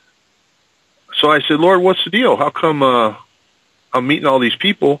 So I said, Lord, what's the deal? How come I'm meeting all these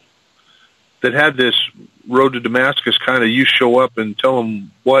people that had this road to Damascus kind of you show up and tell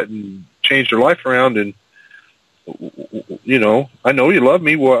them what and change their life around, and, you know, I know you love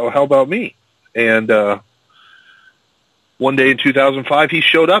me. Well, how about me? And one day in 2005, he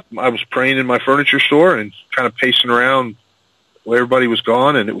showed up. I was praying in my furniture store and kind of pacing around where everybody was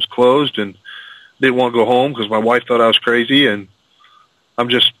gone, and it was closed, and didn't want to go home because my wife thought I was crazy. And I'm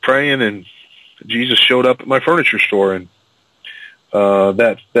just praying, and Jesus showed up at my furniture store, and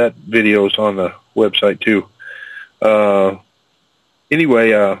that video is on the website too.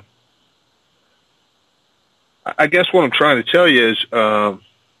 Anyway, I guess what I'm trying to tell you is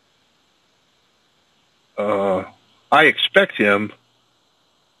I expect him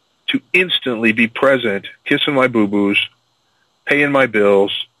to instantly be present, kissing my boo-boos, paying my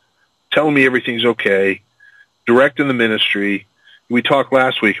bills, telling me everything's okay, directing the ministry. We talked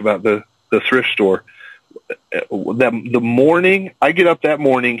last week about the thrift store. The morning, I get up that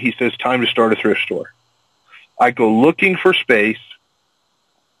morning, he says, time to start a thrift store. I go looking for space,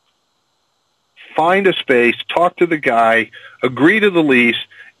 find a space, talk to the guy, agree to the lease,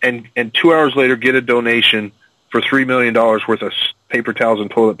 and 2 hours later get a donation for $3 million worth of paper towels and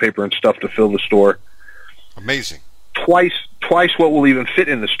toilet paper and stuff to fill the store. Amazing. Twice what will even fit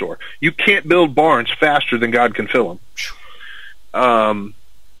in the store. You can't build barns faster than God can fill them.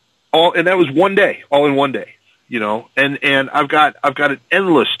 And that was one day, all in one day, you know. And I've got an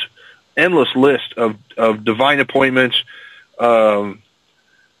endless list of divine appointments,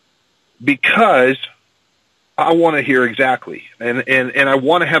 because I want to hear exactly, and I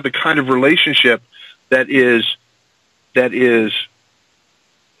want to have the kind of relationship that is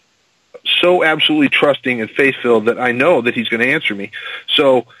so absolutely trusting and faith-filled that I know that he's going to answer me.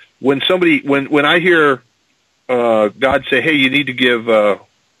 So when I hear God say, hey, you need to give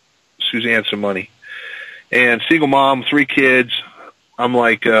Suzanne some money, and single mom, 3 kids, I'm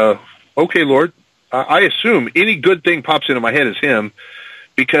like, okay, Lord. I assume any good thing pops into my head is him,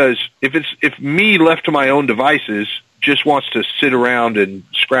 because if me left to my own devices just wants to sit around and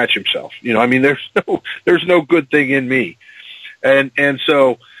scratch himself, you know, I mean, there's no good thing in me. And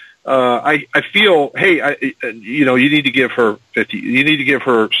so, I feel, hey, you know, you need to give her 50, you need to give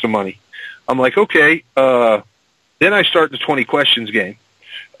her some money. I'm like, okay. Then I start the 20 questions game.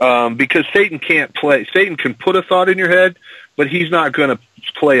 Because Satan can't play. Satan can put a thought in your head, but he's not going to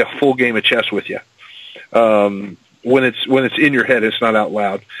play a full game of chess with you. When it's in your head, it's not out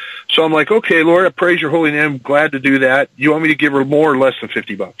loud. So I'm like, okay, Lord, I praise your holy name. Glad to do that. You want me to give her more or less than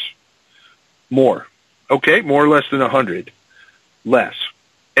 $50? More. Okay, more or less than 100? Less.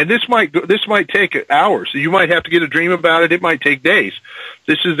 And this might take hours. You might have to get a dream about it. It might take days.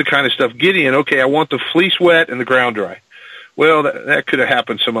 This is the kind of stuff. Gideon, okay, I want the fleece wet and the ground dry. Well, that could have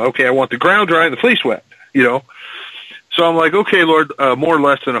happened some. Okay, I want the ground dry and the fleece wet, you know. So I'm like, okay, Lord, more or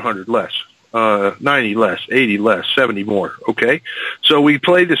less than 100, less. 90 less, 80 less, 70 more. Okay. So we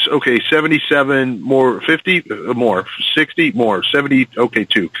play this, okay, 77 more, 50 more, 60 more, 70, okay,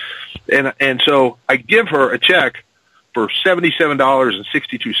 2. And so I give her a check for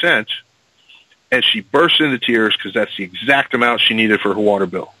 $77.62, and she bursts into tears because that's the exact amount she needed for her water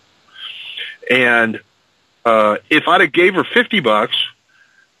bill. And if I'd have gave her $50,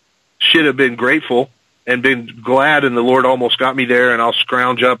 she'd have been grateful and been glad, and the Lord almost got me there, and I'll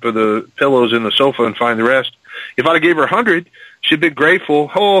scrounge up the pillows in the sofa and find the rest. If I'd have gave her 100, she'd been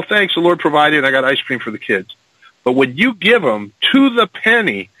grateful. Oh, thanks, the Lord provided, and I got ice cream for the kids. But when you give them to the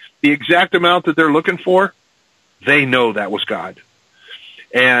penny the exact amount that they're looking for, they know that was God.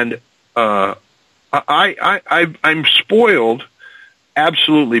 And I'm spoiled,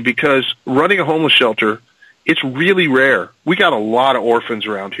 absolutely, because running a homeless shelter, it's really rare. We got a lot of orphans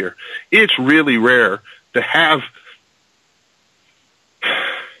around here. It's really rare to have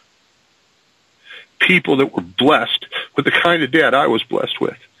people that were blessed with the kind of dad I was blessed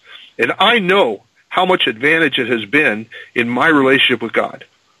with. And I know how much advantage it has been in my relationship with God.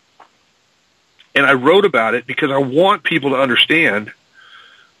 And I wrote about it because I want people to understand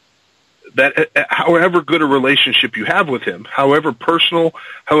that however good a relationship you have with him, however personal,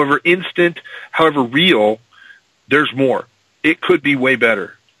 however instant, however real, there's more. It could be way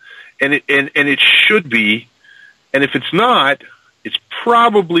better. And it should be. And if it's not, it's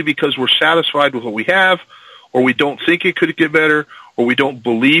probably because we're satisfied with what we have, or we don't think it could get better, or we don't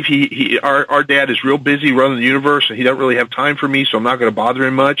believe our dad is real busy running the universe and he doesn't really have time for me, so I'm not going to bother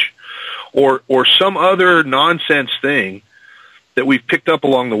him much, or some other nonsense thing that we've picked up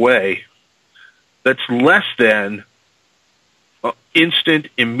along the way that's less than instant,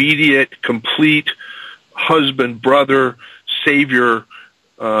 immediate, complete husband, brother, savior,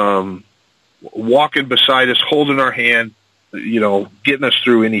 walking beside us, holding our hand, getting us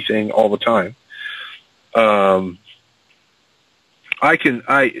through anything all the time.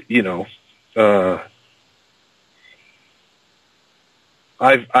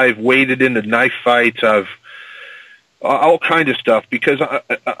 I've waded into knife fights. I've all kind of stuff because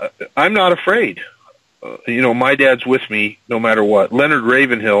I'm not afraid. My dad's with me no matter what. Leonard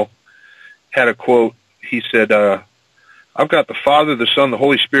Ravenhill had a quote. He said, I've got the Father, the Son, the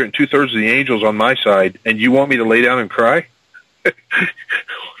Holy Spirit, and 2/3 of the angels on my side, and you want me to lay down and cry?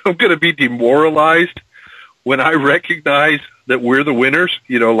 I'm going to be demoralized when I recognize that we're the winners.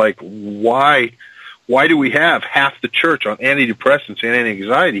 Why do we have half the church on antidepressants and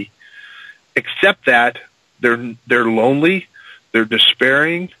anti-anxiety? Except that they're lonely, they're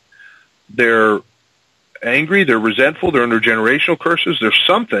despairing, they're angry, they're resentful, they're under generational curses. There's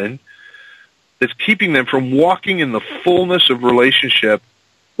something that's keeping them from walking in the fullness of relationship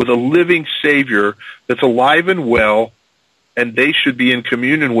with a living Savior that's alive and well, and they should be in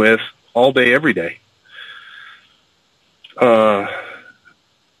communion with all day, every day.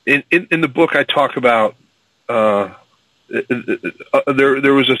 In the book, I talk about there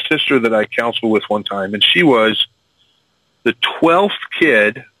was a sister that I counseled with one time, and she was the 12th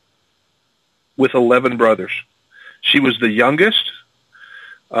kid with 11 brothers. She was the youngest.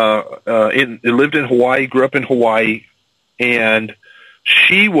 Lived in Hawaii, grew up in Hawaii, and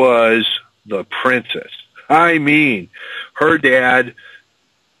she was the princess. I mean, her dad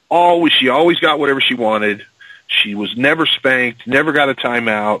she always got whatever she wanted. She was never spanked, never got a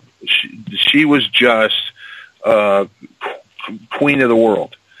timeout. She was just queen of the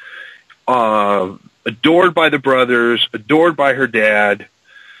world. Adored by the brothers, adored by her dad.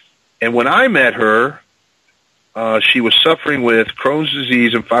 And when I met her, she was suffering with Crohn's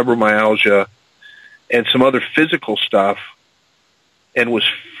disease and fibromyalgia and some other physical stuff, and was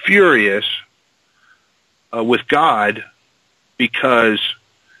furious with God because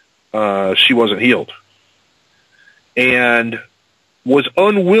she wasn't healed, and was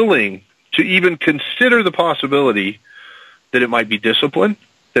unwilling to even consider the possibility that it might be discipline,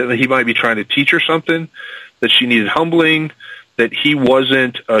 that he might be trying to teach her something, that she needed humbling, that he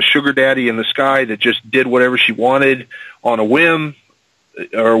wasn't a sugar daddy in the sky that just did whatever she wanted on a whim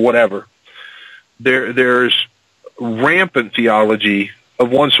or whatever. There's rampant theology of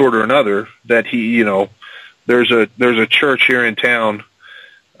one sort or another that there's a church here in town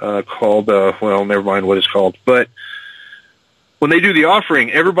called, never mind what it's called, but when they do the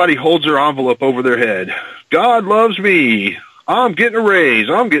offering, everybody holds their envelope over their head. God loves me. I'm getting a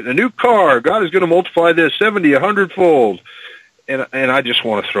raise. I'm getting a new car. God is going to multiply this 70, 100-fold. And I just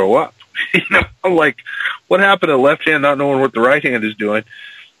want to throw up. I'm like, what happened to the left hand not knowing what the right hand is doing?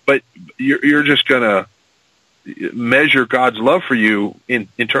 But you're just going to measure God's love for you in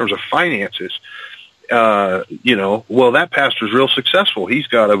terms of finances. That pastor's real successful. He's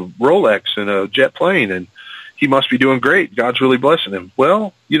got a Rolex and a jet plane, and he must be doing great. God's really blessing him.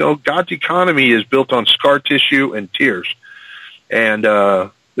 Well, God's economy is built on scar tissue and tears. And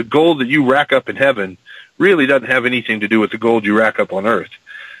the gold that you rack up in heaven really doesn't have anything to do with the gold you rack up on earth,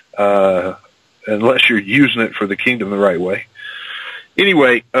 unless you're using it for the kingdom the right way.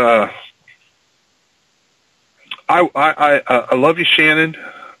 Anyway, I love you, Shannon.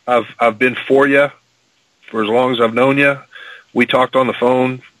 I've been for you for as long as I've known you. We talked on the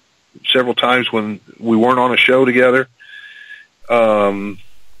phone several times when we weren't on a show together. And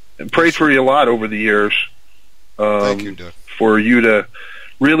prayed for you a lot over the years. Thank you, Doug. For you to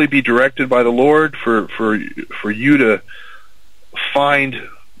really be directed by the Lord, for you to find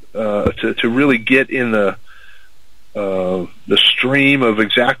to really get in the stream of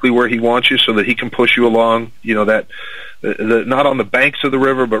exactly where He wants you, so that He can push you along. You know, that not on the banks of the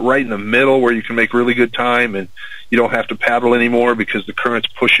river, but right in the middle, where you can make really good time, and you don't have to paddle anymore because the current's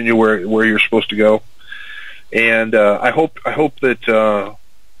pushing you where you're supposed to go. And I hope that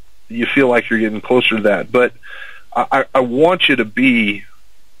you feel like you're getting closer to that. But I want you to be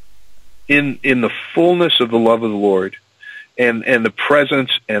in the fullness of the love of the Lord, and the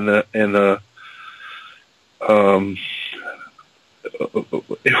presence and the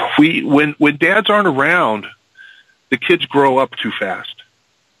when dads aren't around, the kids grow up too fast,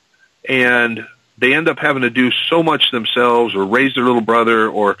 and they end up having to do so much themselves, or raise their little brother,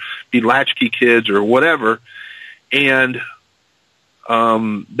 or be latchkey kids, or whatever, and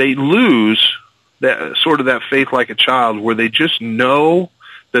they lose that faith like a child, where they just know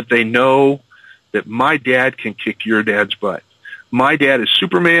that my dad can kick your dad's butt. My dad is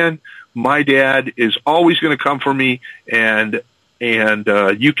Superman. My dad is always going to come for me, and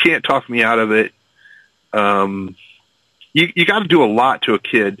you can't talk me out of it. You got to do a lot to a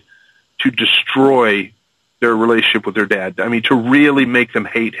kid to destroy their relationship with their dad. I mean, to really make them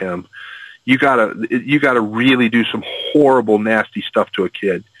hate him, you gotta really do some horrible, nasty stuff to a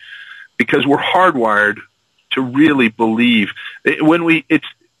kid, because we're hardwired to really believe when we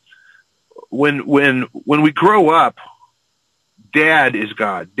grow up, Dad is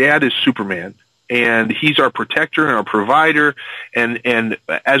God. Dad is Superman, and He's our protector and our provider. And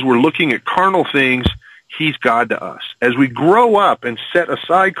as we're looking at carnal things, He's God to us. As we grow up and set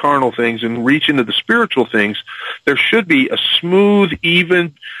aside carnal things and reach into the spiritual things, there should be a smooth,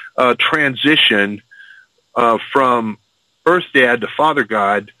 even transition from Earth Dad to Father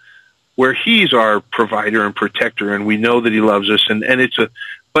God, where He's our provider and protector, and we know that He loves us. And it's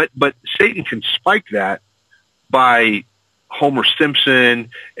but Satan can spike that by Homer Simpson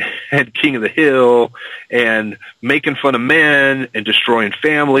and King of the Hill and making fun of men and destroying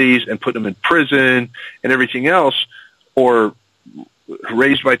families and putting them in prison and everything else, or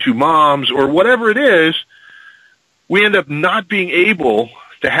raised by two moms, or whatever it is. We end up not being able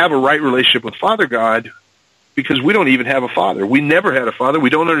to have a right relationship with Father God, because we don't even have a father. We never had a father. We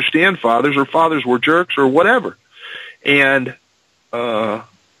don't understand fathers, or fathers were jerks, or whatever. And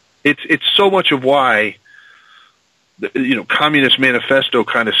it's so much of why Communist Manifesto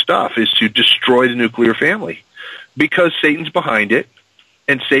kind of stuff is to destroy the nuclear family, because Satan's behind it,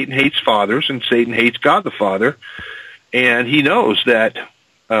 and Satan hates fathers, and Satan hates God the Father, and he knows that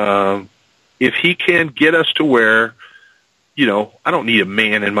if he can get us to where, I don't need a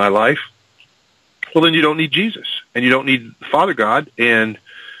man in my life, well, then you don't need Jesus, and you don't need Father God, and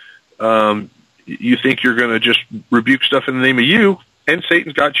you think you're going to just rebuke stuff in the name of you, and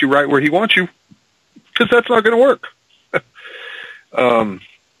Satan's got you right where he wants you, because that's not going to work.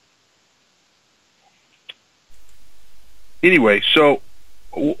 Anyway, so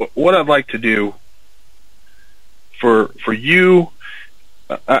what I'd like to do for you,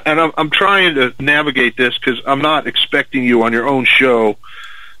 and I'm trying to navigate this, because I'm not expecting you on your own show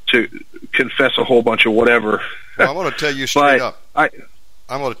to confess a whole bunch of whatever. Well, I want to tell you straight up. I'm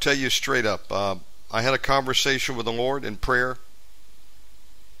going to tell you straight up. I had a conversation with the Lord in prayer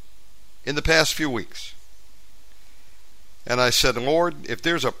in the past few weeks. And I said, Lord, if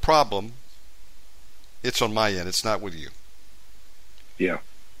there's a problem, it's on my end. It's not with you. Yeah.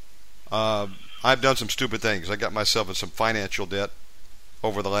 I've done some stupid things. I got myself in some financial debt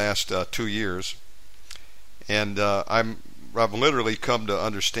over the last 2 years. And I've literally come to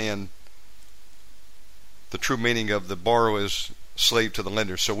understand the true meaning of the borrower is slave to the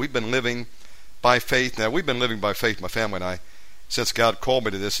lender. So we've been living by faith. Now, we've been living by faith, my family and I, since God called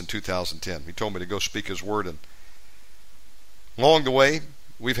me to this in 2010. He told me to go speak His word, and along the way,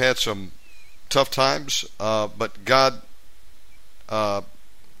 we've had some tough times, but God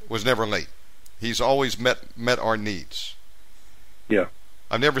was never late. He's always met our needs. Yeah.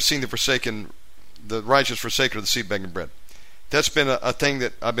 I've never seen the righteous forsaken, or the seed begging bread. That's been a thing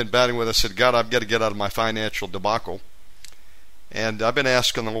that I've been battling with. I said, God, I've got to get out of my financial debacle. And I've been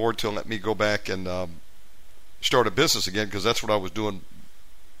asking the Lord to let me go back and start a business again, because that's what I was doing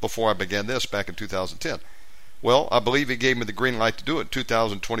before I began this back in 2010. Well, I believe He gave me the green light to do it in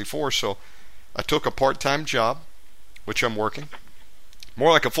 2024, so I took a part-time job, which I'm working,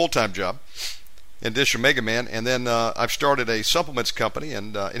 more like a full-time job, in addition to Omegaman, and then I've started a supplements company,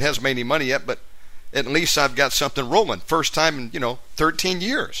 and it hasn't made any money yet, but at least I've got something rolling. First time in, 13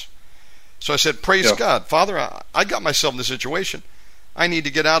 years. So I said, praise God. Father, I got myself in this situation. I need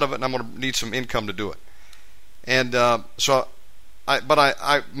to get out of it, and I'm going to need some income to do it. And my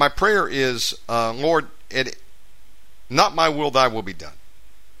prayer is, Lord, not my will, thy will be done.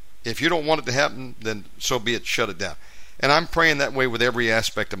 If you don't want it to happen, then so be it, shut it down. And I'm praying that way with every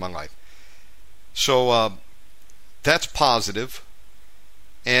aspect of my life. So that's positive.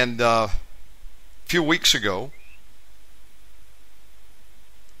 And a few weeks ago,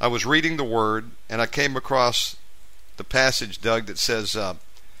 I was reading the Word, and I came across the passage, Doug, that says,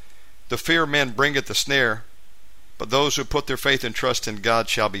 the fear of men bringeth the snare, but those who put their faith and trust in God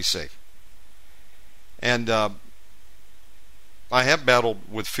shall be safe. And I have battled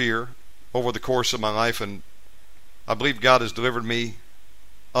with fear over the course of my life, and I believe God has delivered me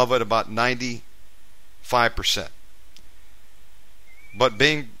of it about 95%. But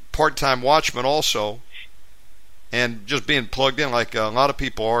being part-time watchman also, and just being plugged in like a lot of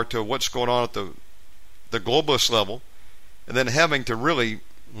people are to what's going on at the globalist level, and then having to really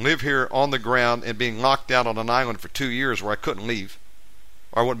live here on the ground and being locked down on an island for 2 years where I couldn't leave,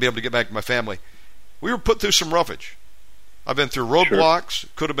 or I wouldn't be able to get back to my family. We were put through some roughage. I've been through roadblocks,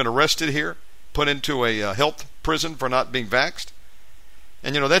 could have been arrested here, put into a health prison for not being vaxxed.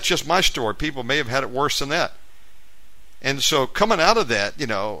 And, that's just my story. People may have had it worse than that. And so coming out of that,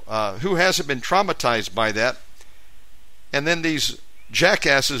 who hasn't been traumatized by that? And then these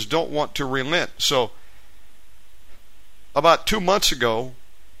jackasses don't want to relent. So about 2 months ago,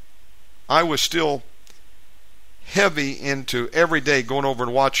 I was still heavy into every day going over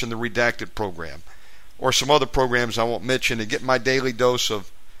and watching the Redacted program, or some other programs I won't mention, to get my daily dose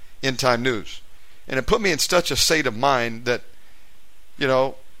of end-time news. And it put me in such a state of mind that,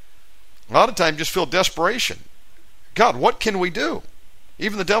 a lot of times just feel desperation. God, what can we do?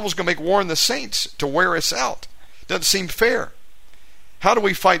 Even the devil's going to make war on the saints to wear us out. Doesn't seem fair. How do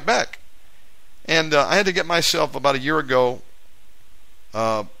we fight back? And I had to get myself about a year ago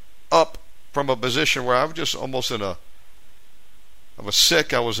up from a position where I was just almost I was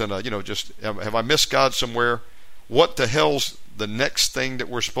sick. I was in have I missed God somewhere? What the hell's the next thing that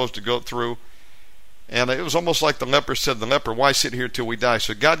we're supposed to go through? And it was almost like the leper said, the leper, why sit here till we die?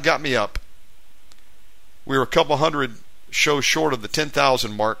 So God got me up. We were a couple hundred shows short of the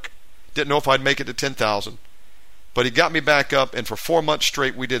 10,000 mark. Didn't know if I'd make it to 10,000. But he got me back up, and for 4 months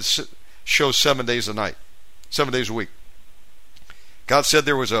straight, we did shows 7 days a night, 7 days a week. God said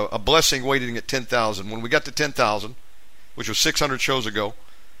there was a blessing waiting at 10,000. When we got to 10,000, which was 600 shows ago,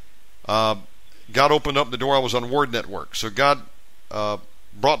 God opened up the door. I was on Word Network. So God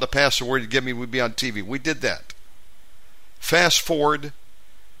brought to pass the word He'd give me, we'd be on TV. We did that. Fast forward,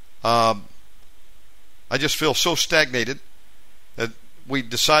 I just feel so stagnated that we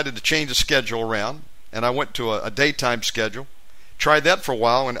decided to change the schedule around, and I went to a daytime schedule. Tried that for a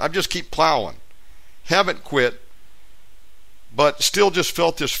while, and I just keep plowing. Haven't quit, but still just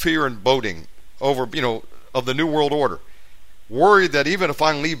felt this fear and boding over, of the New World Order. Worried that even if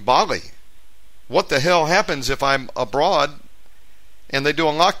I leave Bali, what the hell happens if I'm abroad and they do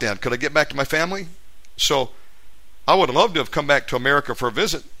a lockdown? Could I get back to my family? So I would love to have come back to America for a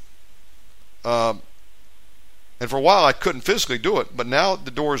visit. And for a while I couldn't physically do it, but now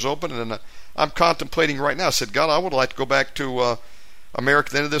the door is open, and I'm contemplating right now. I said, God, I would like to go back to America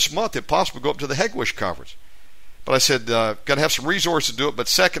at the end of this month, if possible, go up to the Hegwish conference. But I said, got to have some resources to do it. But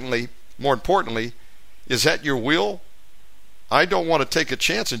secondly, more importantly, is that your will? I don't want to take a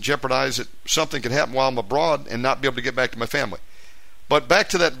chance and jeopardize that something could happen while I'm abroad and not be able to get back to my family. But back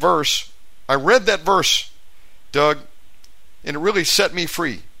to that verse, I read that verse, Doug, and it really set me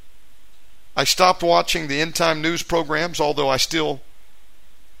free. I stopped watching the end time news programs, although I still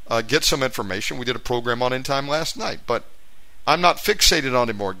get some information. We did a program on end time last night, but I'm not fixated on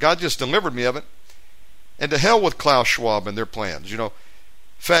it anymore. God just delivered me of it. And to hell with Klaus Schwab and their plans.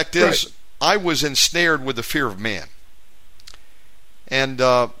 Fact is, right, I was ensnared with the fear of man. And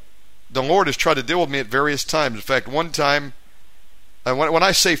the Lord has tried to deal with me at various times. In fact, one time, when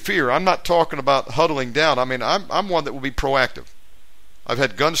I say fear, I'm not talking about huddling down. I mean, I'm one that will be proactive. I've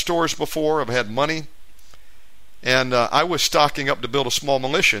had gun stores before. I've had money. And I was stocking up to build a small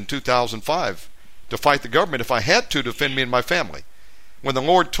militia in 2005 to fight the government if I had to defend me and my family. When the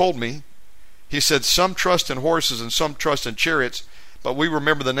Lord told me, He said, some trust in horses and some trust in chariots, but we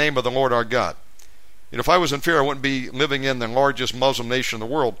remember the name of the Lord our God. If I was in fear, I wouldn't be living in the largest Muslim nation in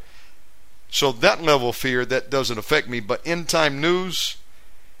the world. So that level of fear, that doesn't affect me. But end time news,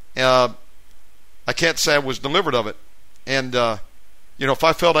 I can't say I was delivered of it. And, if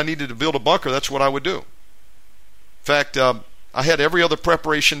I felt I needed to build a bunker, that's what I would do. In fact, I had every other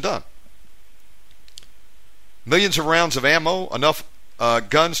preparation done. millions of rounds of ammo, enough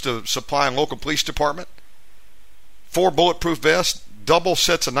guns to supply a local police department, 4 bulletproof vests, double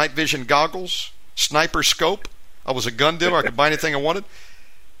sets of night vision goggles, sniper scope. I was a gun dealer. I could buy anything I wanted.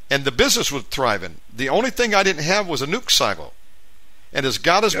 And the business was thriving. The only thing I didn't have was a nuke silo. And as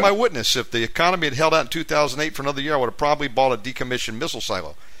God is my witness, if the economy had held out in 2008 for another year, I would have probably bought a decommissioned missile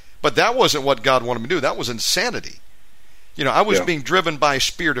silo. But that wasn't what God wanted me to do. That was insanity. I was being driven by a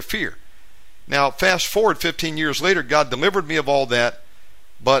spirit of fear. Now, fast forward 15 years later, God delivered me of all that.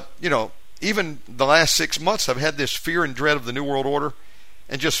 But, even the last 6 months, I've had this fear and dread of the New World Order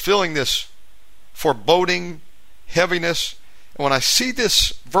and just feeling this foreboding, heaviness. And when I see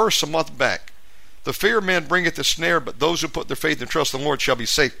this verse a month back, the fear of man bringeth the snare, but those who put their faith and trust in the Lord shall be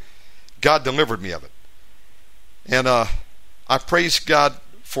safe. God delivered me of it. And I praise God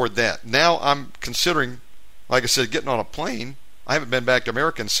for that. Now I'm considering, like I said, getting on a plane. I haven't been back to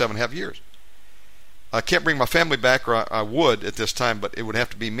America in 7.5 years. I can't bring my family back, or I would at this time, but it would have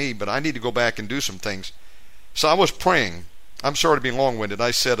to be me. But I need to go back and do some things. So I was praying. I'm sorry to be long-winded.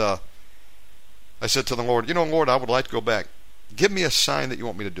 I said to the Lord, Lord, I would like to go back. Give me a sign that you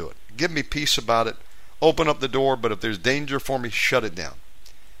want me to do it. Give me peace about it. Open up the door, but if there's danger for me, shut it down.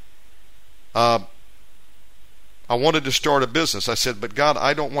 I wanted to start a business. I said, but God,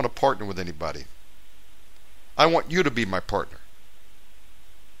 I don't want to partner with anybody. I want you to be my partner.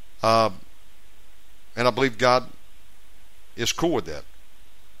 And I believe God is cool with that.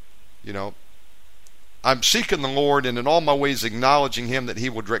 I'm seeking the Lord, and in all my ways acknowledging Him that He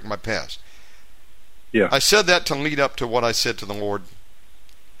will direct my path. Yeah. I said that to lead up to what I said to the Lord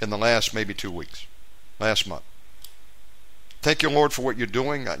in the last maybe 2 weeks, last month. Thank you, Lord, for what you're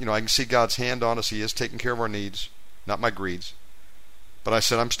doing. I can see God's hand on us. He is taking care of our needs, not my greeds. But I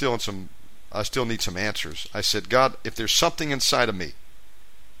said, I still need some answers. I said, God, if there's something inside of me,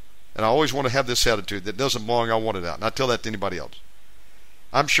 and I always want to have this attitude that doesn't belong, I want it out. And I tell that to anybody else.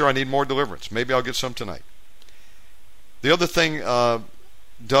 I'm sure I need more deliverance. Maybe I'll get some tonight. The other thing,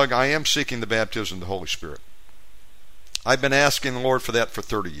 Doug, I am seeking the baptism of the Holy Spirit. I've been asking the Lord for that for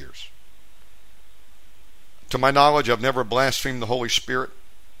 30 years. To my knowledge, I've never blasphemed the Holy Spirit,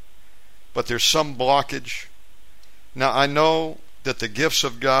 but there's some blockage. Now, I know that the gifts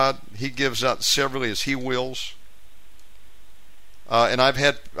of God, He gives out severally as He wills. And I've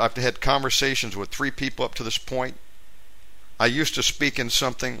had conversations with 3 people up to this point. I used to speak in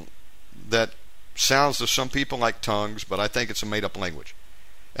something that sounds to some people like tongues, but I think it's a made-up language.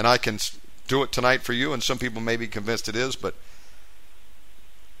 And I can do it tonight for you, and some people may be convinced it is, but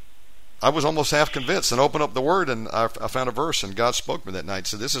I was almost half convinced, and opened up the Word, and I found a verse, and God spoke to me that night and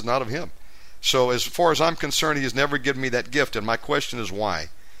said, this is not of Him. So as far as I'm concerned, He has never given me that gift, and my question is why?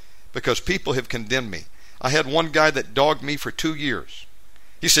 Because people have condemned me. I had one guy that dogged me for 2 years.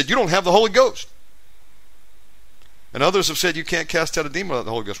 He said, you don't have the Holy Ghost. And others have said you can't cast out a demon without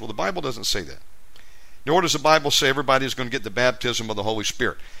the Holy Ghost. Well, the Bible doesn't say that. Nor does the Bible say everybody is going to get the baptism of the Holy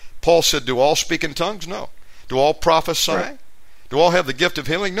Spirit. Paul said, do all speak in tongues? No. Do all prophesy? Right. Do all have the gift of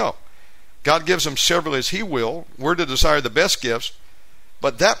healing? No. God gives them several as He will. We're to desire the best gifts.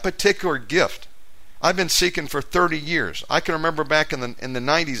 But that particular gift, I've been seeking for 30 years. I can remember back in the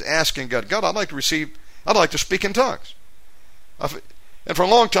 90s asking God, I'd like to speak in tongues. And for a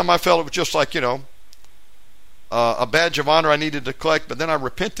long time I felt it was just like, a badge of honor I needed to collect. But then I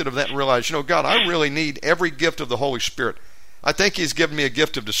repented of that and realized, God, I really need every gift of the Holy Spirit. I think He's given me a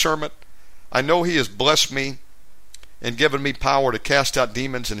gift of discernment. I know He has blessed me and given me power to cast out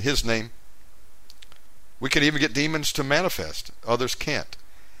demons in His name. We can even get demons to manifest. Others can't.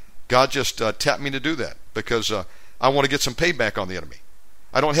 God just tapped me to do that because I want to get some payback on the enemy.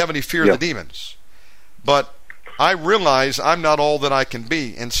 I don't have any fear of the demons. But I realize I'm not all that I can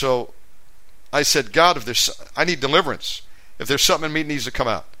be. And so I said, God, I need deliverance. If there's something in me that needs to come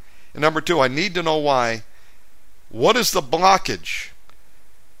out. And number 2, I need to know why. What is the blockage?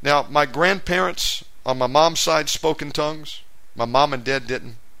 Now, my grandparents on my mom's side spoke in tongues. My mom and dad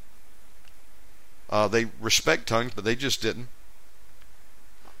didn't. They respect tongues, but they just didn't.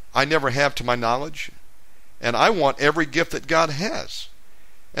 I never have to my knowledge. And I want every gift that God has.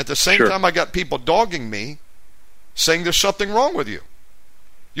 At the same time, I got people dogging me, saying there's something wrong with you.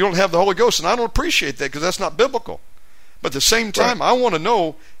 You don't have the Holy Ghost, and I don't appreciate that because that's not biblical. But at the same time, I want to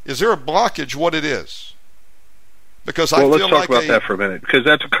know, is there a blockage, what it is? Because let's talk about that for a minute, because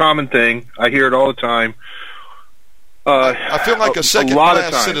that's a common thing. I hear it all the time. I feel like a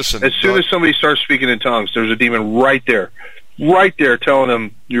second-class citizen. As soon as somebody starts speaking in tongues, there's a demon right there telling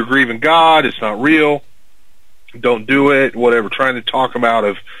them, you're grieving God, it's not real, don't do it, whatever, trying to talk them out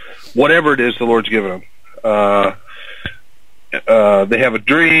of whatever it is the Lord's given them. they have a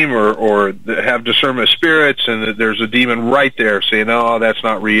dream or they have discernment of spirits, and there's a demon right there saying, "Oh, that's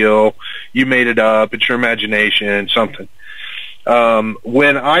not real. You made it up. It's your imagination." Something.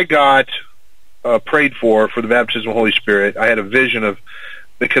 When I got prayed for the baptism of the Holy Spirit, I had a vision of,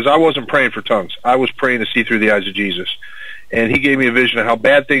 because I wasn't praying for tongues. I was praying to see through the eyes of Jesus. And he gave me a vision of how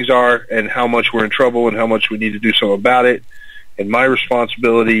bad things are and how much we're in trouble and how much we need to do something about it, and my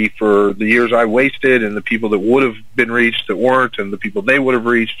responsibility for the years I wasted and the people that would have been reached that weren't, and the people they would have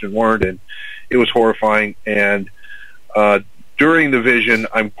reached and weren't. And it was horrifying. And during the vision,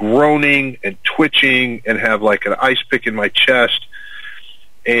 I'm groaning and twitching and have like an ice pick in my chest.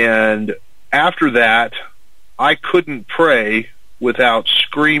 And after that, I couldn't pray without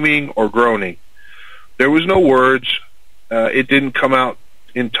screaming or groaning. There was no words. It didn't come out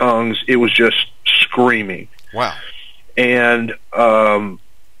in tongues. It was just screaming. Wow. And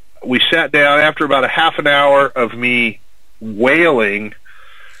we sat down after about a half an hour of me wailing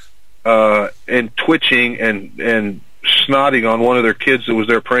and twitching and snotting on one of their kids that was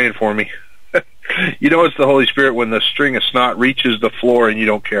there praying for me. You know, it's the Holy Spirit when the string of snot reaches the floor and you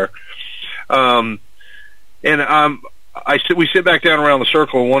don't care. We sit back down around the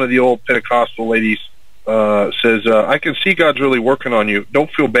circle, and one of the old Pentecostal ladies says, "I can see God's really working on you. Don't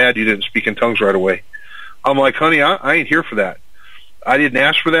feel bad you didn't speak in tongues right away." I'm like, "Honey, I ain't here for that. I didn't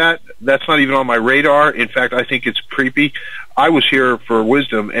ask for that. That's not even on my radar. In fact, I think it's creepy. I was here for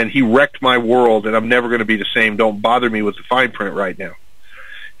wisdom, and he wrecked my world, and I'm never going to be the same. Don't bother me with the fine print right now."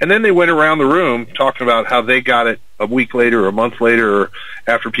 And then they went around the room talking about how they got it a week later or a month later or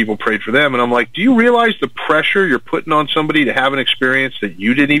after people prayed for them. And I'm like, do you realize the pressure you're putting on somebody to have an experience that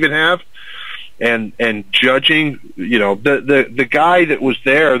you didn't even have? And judging, you know, the guy that was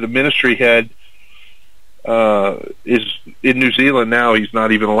there, the ministry head, is in New Zealand now. He's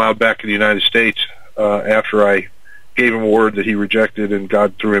not even allowed back in the United States after I gave him a word that he rejected and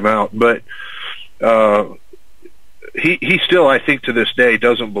God threw him out. But he still, I think to this day,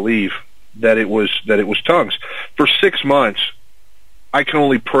 doesn't believe that it was tongues. For 6 months, I can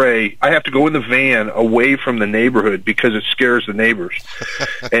only pray. I have to go in the van away from the neighborhood because it scares the neighbors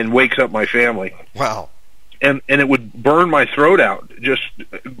and wakes up my family. Wow. And it would burn my throat out, just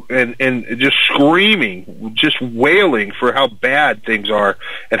screaming, just wailing for how bad things are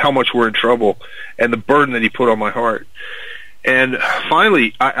and how much we're in trouble and the burden that he put on my heart. And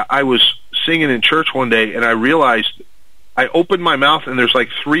finally, I was singing in church one day, and I realized I opened my mouth and there's like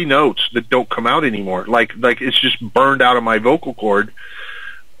 3 notes that don't come out anymore. Like it's just burned out of my vocal cord.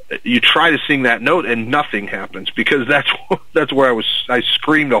 You try to sing that note and nothing happens because that's where I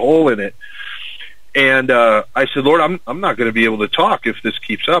screamed a hole in it. And I said, "Lord, I'm not going to be able to talk if this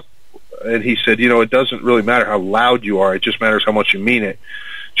keeps up." And he said, "You know, it doesn't really matter how loud you are. It just matters how much you mean it.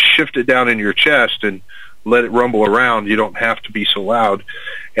 Shift it down into your chest and let it rumble around. You don't have to be so loud."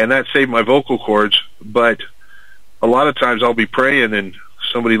 And that saved my vocal cords. But a lot of times I'll be praying and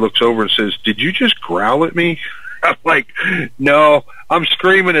somebody looks over and says, "Did you just growl at me?" I'm like, "No, I'm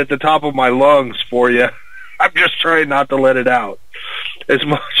screaming at the top of my lungs for you. I'm just trying not to let it out as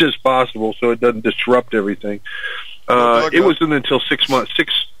much as possible so it doesn't disrupt everything." It wasn't until 6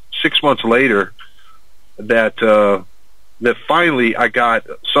 months later that finally I got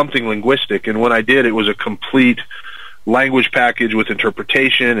something linguistic, and when I did, it was a complete language package with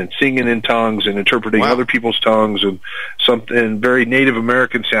interpretation and singing in tongues and interpreting other people's tongues and something very Native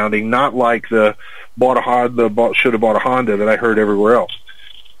American sounding, not like the should have bought a Honda that I heard everywhere else.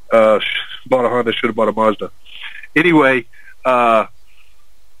 Bought a Honda, should have bought a Mazda. Anyway, so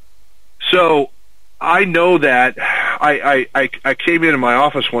I know that I came into my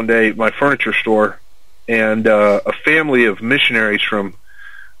office one day, my furniture store, and a family of missionaries from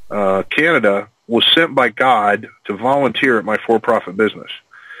Canada was sent by God to volunteer at my for-profit business.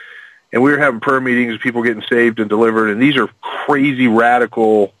 And we were having prayer meetings, people getting saved and delivered, and these are crazy,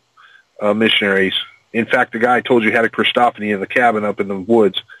 radical missionaries. In fact, the guy I told you had a Christophany in the cabin up in the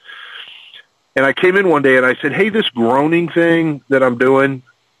woods. And I came in one day and I said, "Hey, this groaning thing that I'm doing,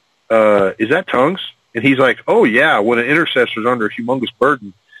 is that tongues?" And he's like, "Oh, yeah, when an intercessor's under a humongous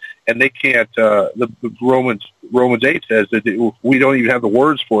burden, and they can't, the Romans 8 says that we don't even have the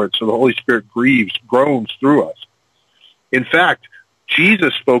words for it, so the Holy Spirit groans through us." In fact,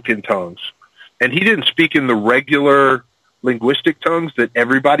 Jesus spoke in tongues, and he didn't speak in the regular linguistic tongues that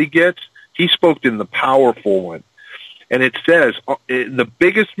everybody gets. He spoke in the powerful one. And it says, the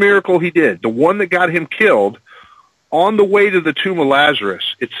biggest miracle he did, the one that got him killed, on the way to the tomb of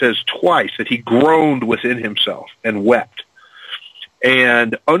Lazarus, it says twice that he groaned within himself and wept.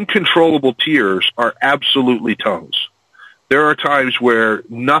 And uncontrollable tears are absolutely tongues. There are times where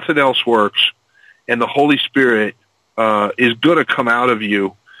nothing else works, and the Holy Spirit is going to come out of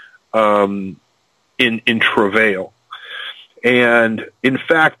you in travail. And in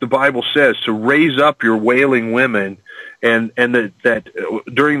fact, the Bible says to raise up your wailing women, and that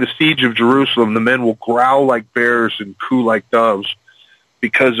during the siege of Jerusalem, the men will growl like bears and coo like doves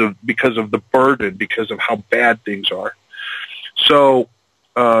because of the burden, because of how bad things are. So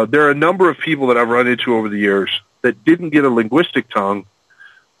there are a number of people that I've run into over the years that didn't get a linguistic tongue,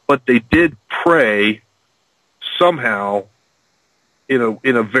 but they did pray somehow in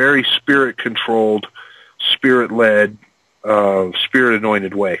a very spirit-controlled, spirit-led,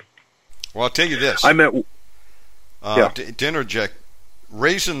 spirit-anointed way. Well, I'll tell you this. I met... To interject,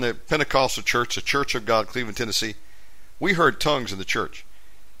 raised in the Pentecostal church, the Church of God, Cleveland, Tennessee, we heard tongues in the church.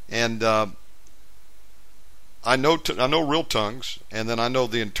 And I know real tongues, and then I know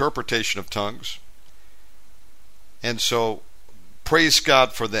the interpretation of tongues. And so, praise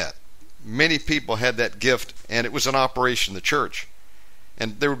God for that. Many people had that gift, and it was an operation in the church.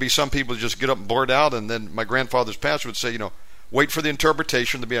 And there would be some people who just get up and blurt out, and then my grandfather's pastor would say, wait for the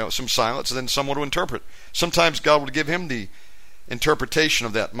interpretation to be some silence, and then someone would interpret. Sometimes God would give him the interpretation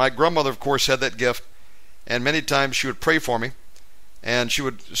of that. My grandmother, of course, had that gift, and many times she would pray for me, and she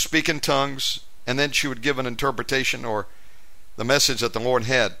would speak in tongues, and then she would give an interpretation or the message that the Lord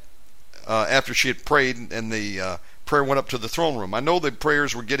had after she had prayed, and the prayer went up to the throne room. I know the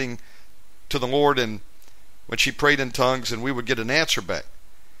prayers were getting to the Lord, and when she prayed in tongues, and we would get an answer back.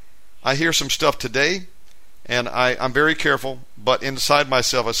 I hear some stuff today, and I'm very careful, but inside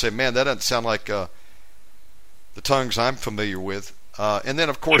myself I say, man, that doesn't sound like the tongues I'm familiar with. And then,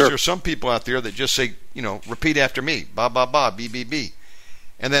 of course, Sure. There's some people out there that just say, repeat after me, ba, ba, ba, b, b, b.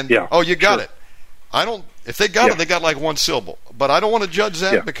 And then, Yeah, oh, you got sure. it. If they got it, they got like one syllable. But I don't want to judge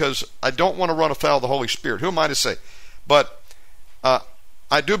that because I don't want to run afoul of the Holy Spirit. Who am I to say? But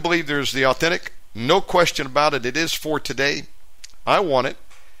I do believe there's the authentic, no question about it. It is for today. I want it.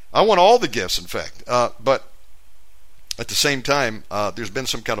 I want all the gifts, in fact. But at the same time, there's been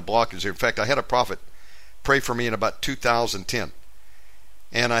some kind of blockage here. In fact, I had a prophet pray for me in about 2010.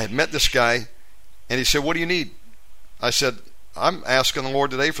 And I had met this guy, and he said, what do you need? I said, I'm asking the Lord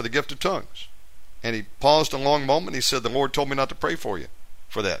today for the gift of tongues. And he paused a long moment, and he said, the Lord told me not to pray for you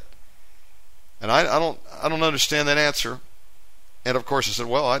for that. And I don't understand that answer. And of course I said,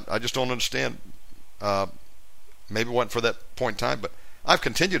 well, I just don't understand. Maybe it wasn't for that point in time, but I've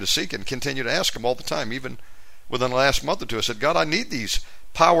continued to seek and continue to ask him all the time, even within the last month or two. I said, God, I need these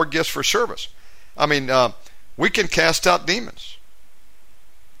power gifts for service. I mean, we can cast out demons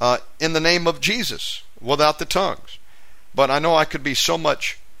in the name of Jesus without the tongues. But I know I could be so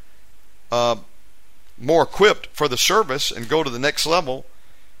much more equipped for the service and go to the next level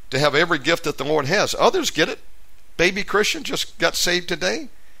to have every gift that the Lord has. Others get it. Baby Christian just got saved today,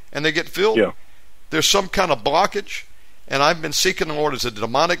 and they get filled. Yeah. There's some kind of blockage, and I've been seeking the Lord. Is it a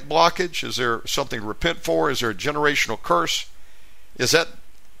demonic blockage? Is there something to repent for? Is there a generational curse? Is that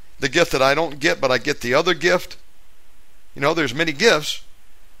the gift that I don't get, but I get the other gift? There's many gifts,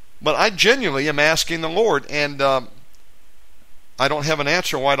 but I genuinely am asking the Lord, and I don't have an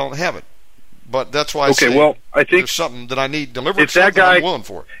answer why I don't have it. But that's why I say I think there's something that I need delivered. If that guy, I'm willing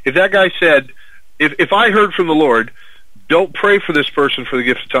for it. If that guy said, if I heard from the Lord, don't pray for this person for the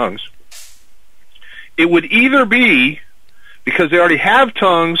gift of tongues, it would either be because they already have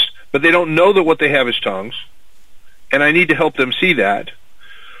tongues, but they don't know that what they have is tongues, and I need to help them see that,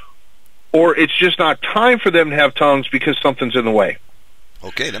 or it's just not time for them to have tongues because something's in the way.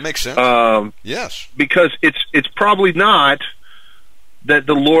 Okay, that makes sense. Yes. Because it's probably not that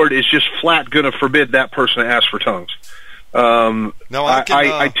the Lord is just flat going to forbid that person to ask for tongues. No,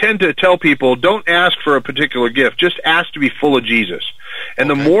 I tend to tell people, don't ask for a particular gift. Just ask to be full of Jesus. And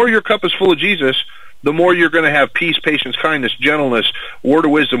the more your cup is full of Jesus, the more you're going to have peace, patience, kindness, gentleness, word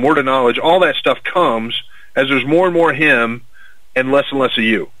of wisdom, word of knowledge. All that stuff comes as there's more and more Him and less of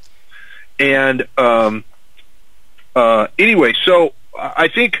you. And anyway, so I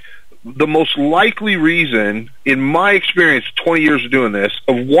think the most likely reason, in my experience, 20 years of doing this,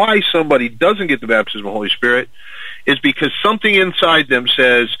 of why somebody doesn't get the baptism of the Holy Spirit is because something inside them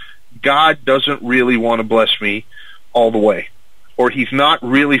says, God doesn't really want to bless me all the way, or He's not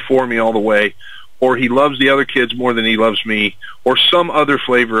really for me all the way, or He loves the other kids more than He loves me, or some other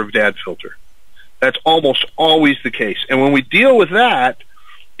flavor of dad filter. That's almost always the case. And when we deal with that,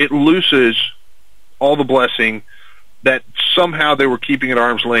 it looses all the blessing that somehow they were keeping at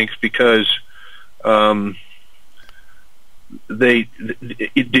arm's length because they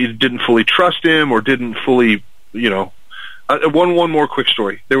didn't fully trust Him or didn't fully, One more quick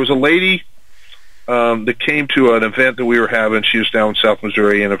story. There was a lady that came to an event that we were having. She was down in South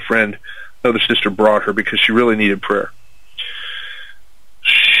Missouri, and a friend another sister brought her because she really needed prayer.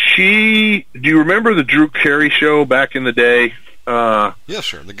 Do you remember the Drew Carey show back in the day? Yes,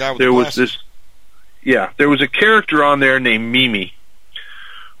 sir. The guy with the glasses. There was a character on there named Mimi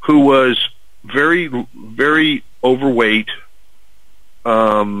who was very, very overweight,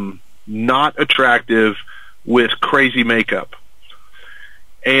 not attractive, with crazy makeup.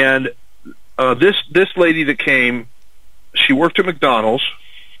 And this lady that came, she worked at McDonald's,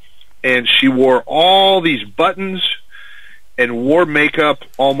 and she wore all these buttons and wore makeup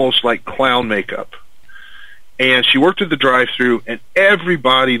almost like clown makeup. And she worked at the drive-thru, and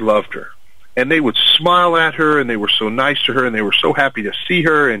everybody loved her. And they would smile at her, and they were so nice to her, and they were so happy to see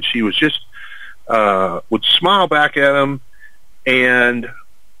her, and she was just would smile back at them. And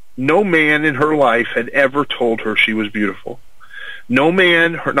no man in her life had ever told her she was beautiful. No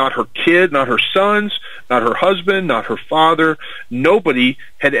man, not her kid, not her sons, not her husband, not her father, nobody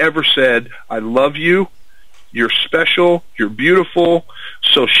had ever said, I love you, you're special, you're beautiful.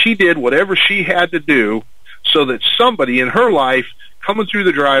 So she did whatever she had to do so that somebody in her life coming through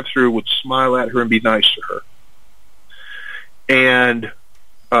the drive-thru would smile at her and be nice to her. And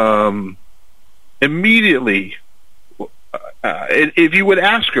immediately, if you would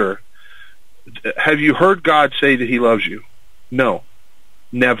ask her, have you heard God say that he loves you? No,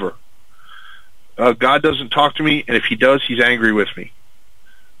 never. God doesn't talk to me, and if he does, he's angry with me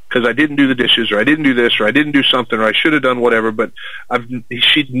because I didn't do the dishes, or I didn't do this, or I didn't do something, or I should have done whatever, but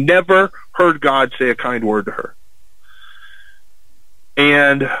she'd never heard God say a kind word to her.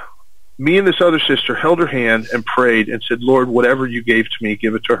 And me and this other sister held her hand and prayed and said, Lord, whatever you gave to me,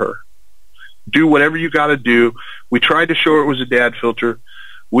 give it to her. Do whatever you got to do. We tried to show her it was a dad filter.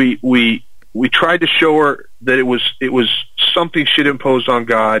 We tried to show her that it was something she'd imposed on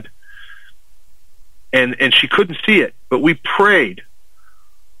God, and she couldn't see it. But we prayed,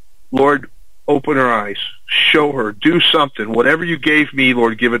 Lord, open her eyes, show her, do something. Whatever you gave me,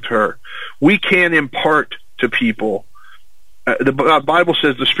 Lord, give it to her. We can impart to people. The Bible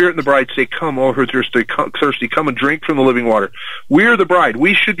says the Spirit and the bride say, come, all who are thirsty, come and drink from the living water. We're the bride.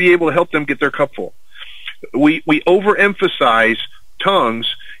 We should be able to help them get their cup full. We overemphasize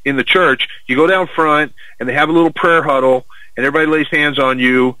tongues in the church. You go down front, and they have a little prayer huddle, and everybody lays hands on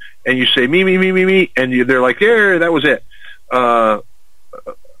you, and you say, me, me, me, me, me, and they're like, there, that was it.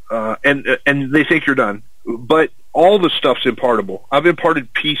 And they think you're done. But all the stuff's impartable. I've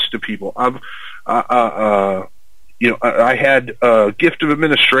imparted peace to people. I had a gift of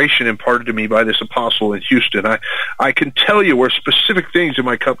administration imparted to me by this apostle in Houston. I can tell you where specific things in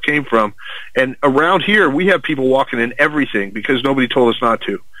my cup came from. And around here, we have people walking in everything because nobody told us not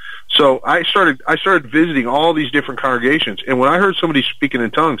to. So I started visiting all these different congregations. And when I heard somebody speaking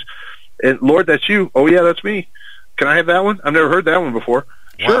in tongues, and Lord, that's you. Oh, yeah, that's me. Can I have that one? I've never heard that one before.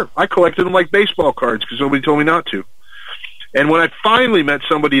 Wow. Sure. I collected them like baseball cards because nobody told me not to. And when I finally met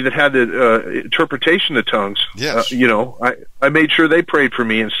somebody that had the interpretation of tongues, yes. I made sure they prayed for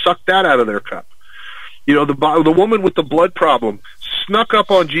me and sucked that out of their cup. The woman with the blood problem snuck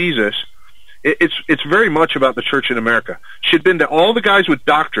up on Jesus. It's very much about the church in America. She'd been to all the guys with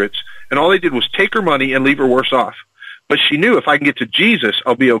doctorates, and all they did was take her money and leave her worse off. But she knew if I can get to Jesus,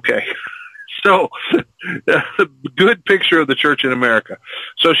 I'll be okay. So, a good picture of the church in America.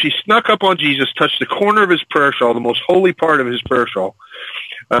 So she snuck up on Jesus, touched the corner of his prayer shawl, the most holy part of his prayer shawl,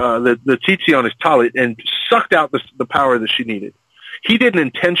 the tzitzi on his tallit, and sucked out the power that she needed. He didn't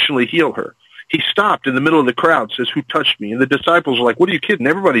intentionally heal her. He stopped in the middle of the crowd, says, who touched me? And the disciples were like, what are you kidding?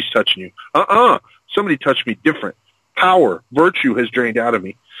 Everybody's touching you. Somebody touched me different. Power, virtue has drained out of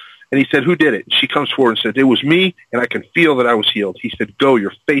me. And he said, who did it? She comes forward and said, it was me, and I can feel that I was healed. He said, go,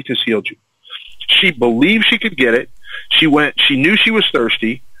 your faith has healed you. She believed she could get it. She went. She knew she was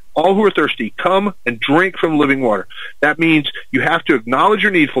thirsty. All who are thirsty, come and drink from living water. That means you have to acknowledge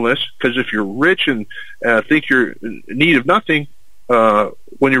your needfulness, because if you're rich and think you're in need of nothing,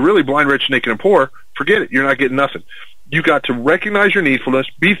 when you're really blind, rich, naked, and poor, forget it. You're not getting nothing. You got to recognize your needfulness,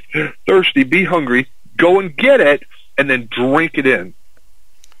 be thirsty, be hungry, go and get it, and then drink it in.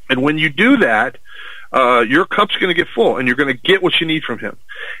 And when you do that, your cup's going to get full, and you're going to get what you need from him.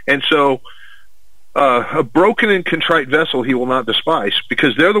 And so a broken and contrite vessel he will not despise,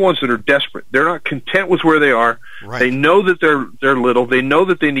 because they're the ones that are desperate. They're not content with where they are. Right. They know that they're little. They know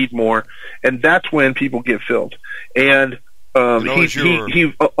that they need more, and that's when people get filled. And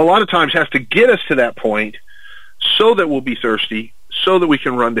he a lot of times has to get us to that point so that we'll be thirsty, so that we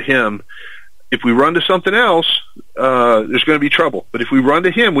can run to him. If we run to something else, there's going to be trouble. But if we run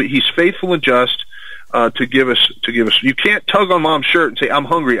to him, he's faithful and just to give us. You can't tug on mom's shirt and say, I'm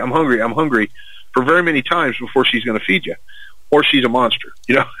hungry, I'm hungry, I'm hungry, for very many times before she's going to feed you. or she's a monster.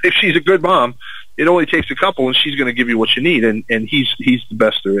 You know, if she's a good mom, it only takes a couple, and she's going to give you what you need, and he's the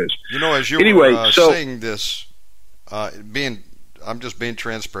best there is. You know, as you were saying this, I'm just being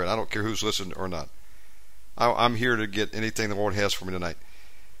transparent. I don't care who's listening or not. I'm here to get anything the Lord has for me tonight.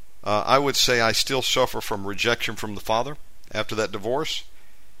 I would say I still suffer from rejection from the father after that divorce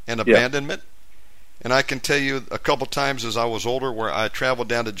and abandonment. And I can tell you a couple times as I was older where I traveled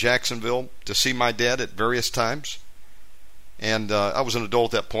down to Jacksonville to see my dad at various times. And I was an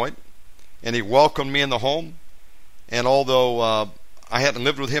adult at that point. And he welcomed me in the home. And although I hadn't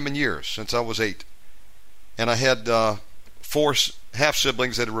lived with him in years, since I was 8, and I had 4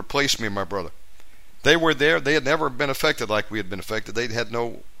 half-siblings that had replaced me and my brother. They were there. They had never been affected like we had been affected. They had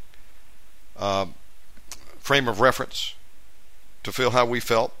no frame of reference to feel how we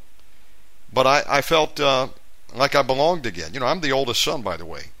felt. But I felt like I belonged again. You know, I'm the oldest son, by the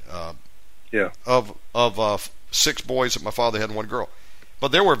way. Of 6 boys that my father had and 1 girl.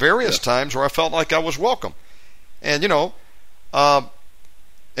 But there were various times where I felt like I was welcome. And, you know, I'm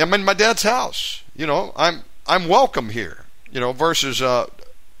in my dad's house. You know, I'm welcome here. You know, versus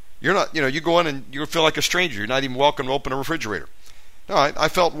you're not, you know, you go in and you feel like a stranger. You're not even welcome to open a refrigerator. No, I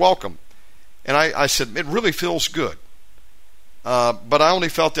felt welcome. And I said, it really feels good. But I only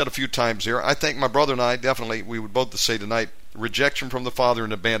felt that a few times here. I think my brother and I definitely, we would both say tonight, rejection from the father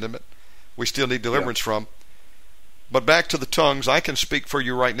and abandonment. We still need deliverance from. But back to the tongues, I can speak for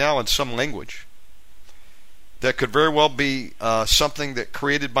you right now in some language. That could very well be something that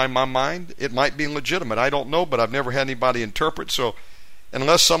created by my mind. It might be legitimate. I don't know, but I've never had anybody interpret. So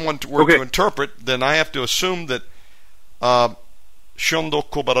unless someone were to interpret, then I have to assume that now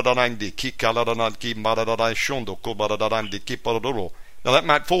that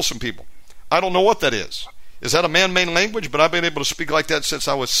might fool some people. I don't know what that is. Is that a man-made language? But I've been able to speak like that since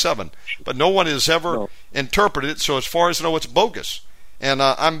I was 7. But no one has ever interpreted it. So as far as I know, it's bogus. And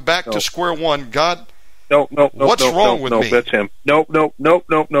I'm back to square one. God, what's wrong with me? That's him. Nope.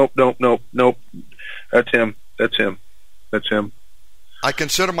 That's him. I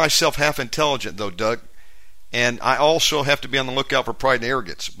consider myself half intelligent, though, Doug. And I also have to be on the lookout for pride and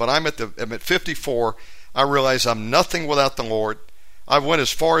arrogance. But I'm at 54. I realize I'm nothing without the Lord. I went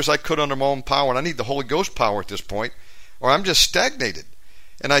as far as I could under my own power, and I need the Holy Ghost power at this point, or I'm just stagnated.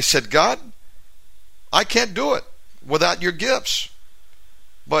 And I said, God, I can't do it without your gifts.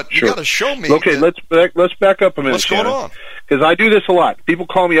 But you got to show me. Okay, let's back up a minute. What's going on? Because I do this a lot. People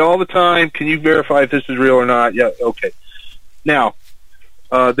call me all the time. Can you verify if this is real or not? Yeah, okay. Now,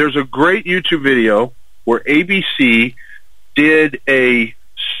 there's a great YouTube video where ABC did a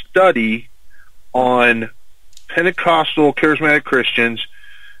study on Pentecostal charismatic Christians,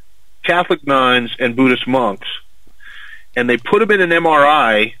 Catholic nuns, and Buddhist monks. And they put them in an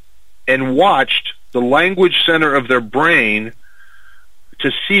MRI and watched the language center of their brain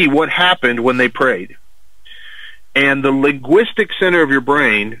to see what happened when they prayed. And the linguistic center of your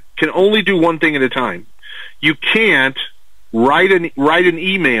brain can only do one thing at a time. You can't write an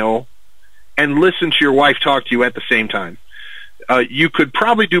email and listen to your wife talk to you at the same time. You could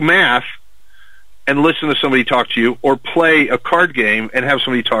probably do math and listen to somebody talk to you, or play a card game and have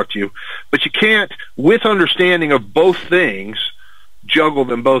somebody talk to you. But you can't, with understanding of both things, juggle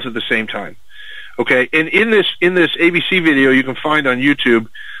them both at the same time. Okay, and in this ABC video you can find on YouTube,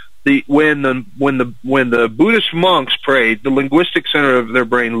 when the Buddhist monks prayed, the linguistic center of their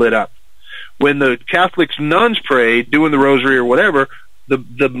brain lit up. When the Catholic nuns prayed, doing the rosary or whatever, the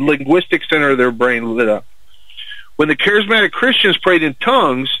linguistic center of their brain lit up. When the charismatic Christians prayed in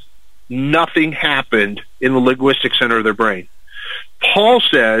tongues, nothing happened in the linguistic center of their brain. Paul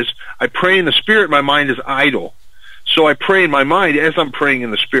says, I pray in the Spirit, my mind is idle. So I pray in my mind as I'm praying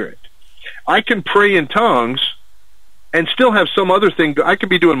in the Spirit. I can pray in tongues and still have some other thing. I could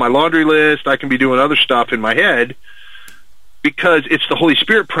be doing my laundry list. I can be doing other stuff in my head because it's the Holy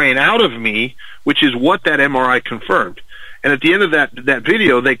Spirit praying out of me, which is what that MRI confirmed. And at the end of that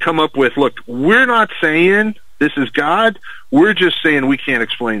video, they come up with, look, we're not saying this is God. We're just saying we can't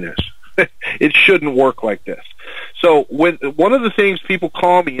explain this. It shouldn't work like this. So when one of the things people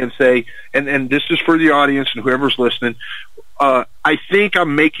call me and say, and this is for the audience and whoever's listening, I think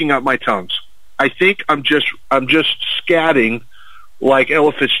I'm making up my tongues. I think I'm just scatting like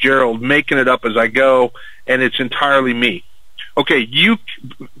Ella Fitzgerald, making it up as I go, and it's entirely me. Okay, you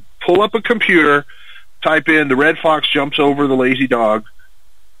pull up a computer, type in the red fox jumps over the lazy dog,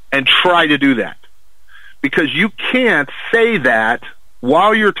 and try to do that. Because you can't say that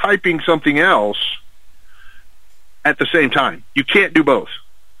while you're typing something else at the same time. You can't do both.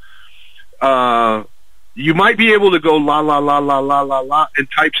 You might be able to go la la la la la la la and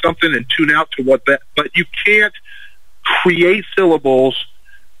type something and tune out to what that, but you can't create syllables,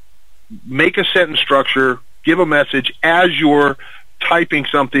 make a sentence structure, give a message as you're typing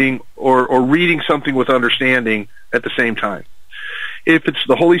something or reading something with understanding at the same time. If it's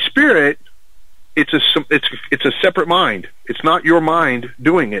the Holy Spirit, it's a separate mind. It's not your mind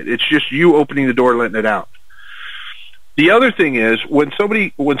doing it. It's just you opening the door, letting it out. The other thing is when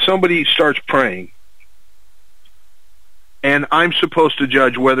somebody starts praying, and I'm supposed to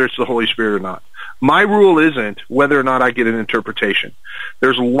judge whether it's the Holy Spirit or not. My rule isn't whether or not I get an interpretation.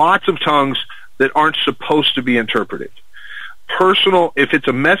 There's lots of tongues that aren't supposed to be interpreted. If it's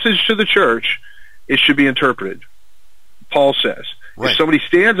a message to the church, it should be interpreted. Paul says. Right. If somebody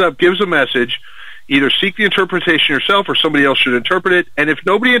stands up, gives a message, either seek the interpretation yourself or somebody else should interpret it. And if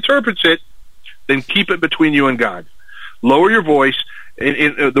nobody interprets it, then keep it between you and God. Lower your voice.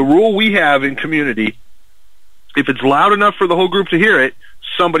 The rule we have in community, if it's loud enough for the whole group to hear it,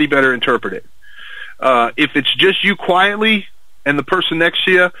 somebody better interpret it. If it's just you quietly and the person next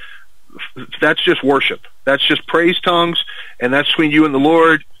to you, that's just worship. That's just praise tongues, and that's between you and the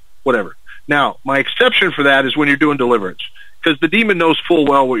Lord, whatever. Now, my exception for that is when you're doing deliverance, because the demon knows full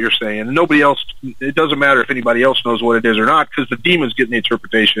well what you're saying, and nobody else, it doesn't matter if anybody else knows what it is or not, because the demon's getting the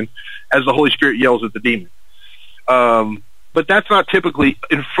interpretation as the Holy Spirit yells at the demon. But that's not typically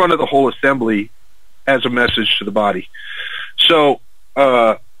in front of the whole assembly as a message to the body. So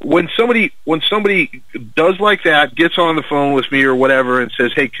when somebody does like that, gets on the phone with me or whatever and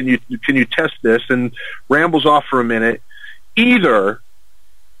says, "Hey, can you test this?" and rambles off for a minute, either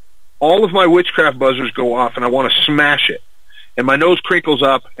all of my witchcraft buzzers go off and I want to smash it, and my nose crinkles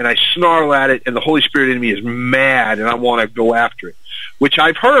up and I snarl at it, and the Holy Spirit in me is mad and I want to go after it, which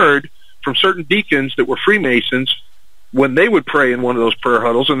I've heard from certain deacons that were Freemasons when they would pray in one of those prayer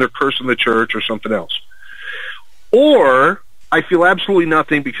huddles and they're cursing the church or something else. Or I feel absolutely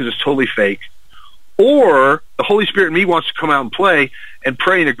nothing because it's totally fake. Or the Holy Spirit in me wants to come out and play and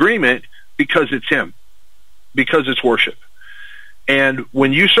pray in agreement because it's Him, because it's worship. And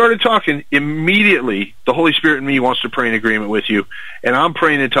when you started talking, immediately the Holy Spirit in me wants to pray in agreement with you, and I'm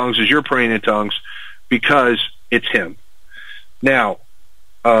praying in tongues as you're praying in tongues because it's Him. Now,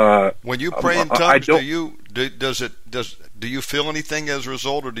 when you pray in tongues, do you feel anything as a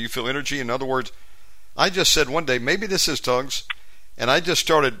result, or do you feel energy? In other words, I just said one day, maybe this is tongues, and I just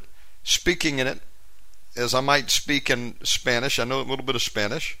started speaking in it as I might speak in Spanish. I know a little bit of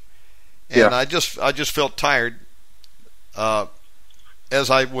Spanish, and I just felt tired, as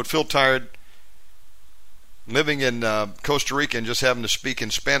I would feel tired living in Costa Rica and just having to speak in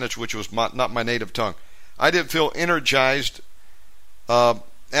Spanish, which was not my native tongue. I didn't feel energized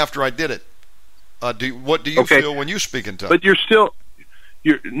after I did it. What do you feel when you speak in tongues? But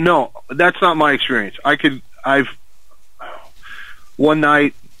no, that's not my experience. One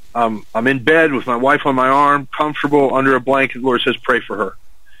night, I'm in bed with my wife on my arm, comfortable under a blanket. The Lord says, pray for her.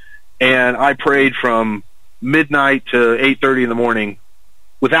 And I prayed from midnight to 8:30 in the morning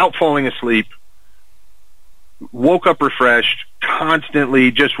without falling asleep. Woke up refreshed, constantly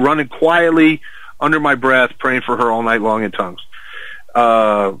just running quietly under my breath, praying for her all night long in tongues.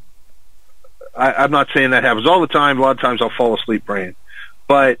 I'm not saying that happens all the time. A lot of times I'll fall asleep praying.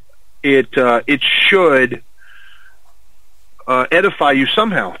 But it should edify you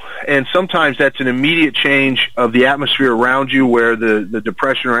somehow. And sometimes that's an immediate change of the atmosphere around you where the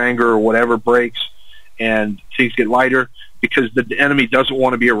depression or anger or whatever breaks and things get lighter because the enemy doesn't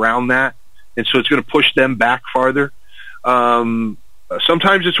want to be around that. And so it's going to push them back farther.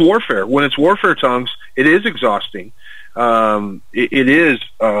 Sometimes it's warfare. When it's warfare tongues, it is exhausting. It is...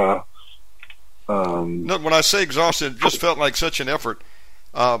 No, when I say exhausted, it just felt like such an effort.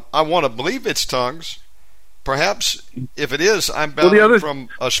 I want to believe it's tongues. Perhaps if it is, I'm bound from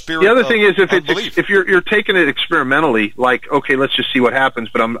a spirit. The other thing is unbelief. if you're taking it experimentally, like, okay, let's just see what happens,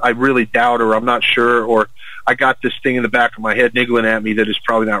 but I really doubt, or I'm not sure, or I got this thing in the back of my head niggling at me that is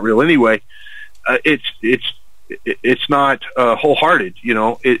probably not real anyway. It's not wholehearted, you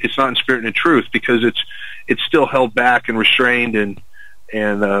know. It's not in spirit and in truth because it's still held back and restrained and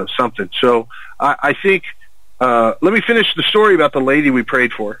something. So I think let me finish the story about the lady we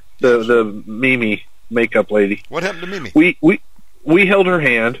prayed for, the Mimi makeup lady. What happened to Mimi? We held her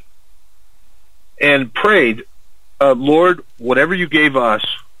hand and prayed, Lord, whatever you gave us,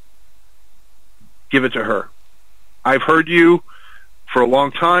 give it to her. I've heard you for a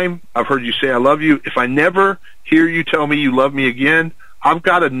long time. I've heard you say I love you. If I never hear you tell me you love me again, I've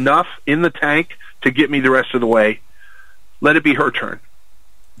got enough in the tank to get me the rest of the way. Let it be her turn.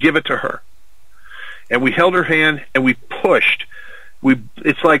 Give it to her. And we held her hand and we pushed.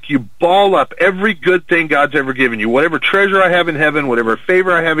 It's like you ball up every good thing God's ever given you. Whatever treasure I have in heaven, whatever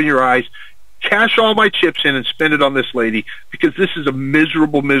favor I have in your eyes, cash all my chips in and spend it on this lady, because this is a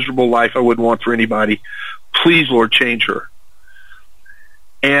miserable, miserable life I wouldn't want for anybody. Please, Lord, change her.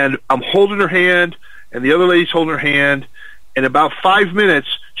 And I'm holding her hand, and the other lady's holding her hand, and about 5 minutes,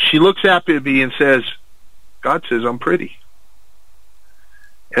 she looks at me and says, God says I'm pretty.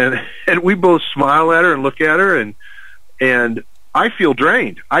 And we both smile at her and look at her, and I feel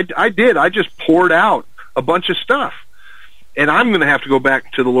drained. I did. I just poured out a bunch of stuff. And I'm going to have to go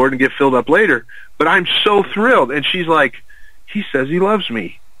back to the Lord and get filled up later. But I'm so thrilled. And she's like, he says he loves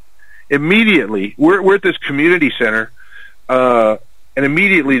me. Immediately, we're at this community center, and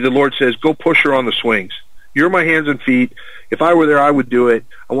immediately the Lord says, go push her on the swings. You're my hands and feet. If I were there, I would do it.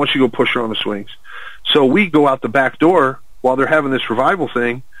 I want you to go push her on the swings. So we go out the back door while they're having this revival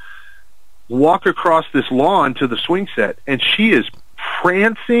thing, walk across this lawn to the swing set, and she is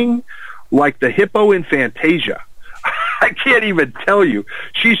prancing like the hippo in Fantasia. I can't even tell you.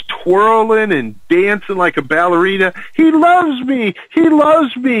 She's twirling and dancing like a ballerina. He loves me. He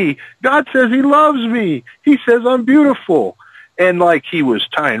loves me. God says he loves me. He says I'm beautiful. And like he was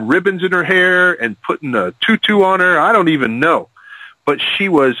tying ribbons in her hair and putting a tutu on her. I don't even know. But she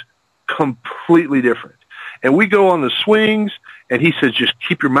was completely different. And we go on the swings, and he says, just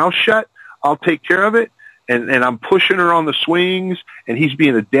keep your mouth shut. I'll take care of it. And I'm pushing her on the swings, and he's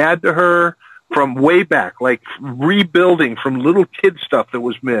being a dad to her from way back, like rebuilding from little kid stuff that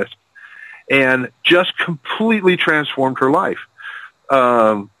was missed, and just completely transformed her life.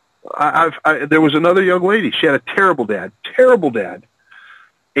 There was another young lady. She had a terrible dad,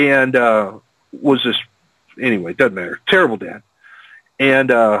 and was this, anyway, doesn't matter, terrible dad.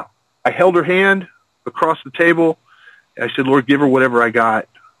 And I held her hand across the table. I said, Lord, give her whatever I got,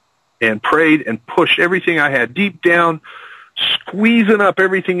 and prayed and pushed everything I had deep down, squeezing up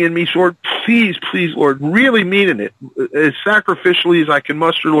everything in me. Lord, please, please, Lord, really meaning it, as sacrificially as I can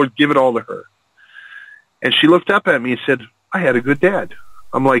muster, Lord, give it all to her. And she looked up at me and said, I had a good dad.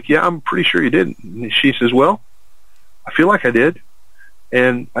 I'm like, yeah, I'm pretty sure you didn't. And she says, well, I feel like I did,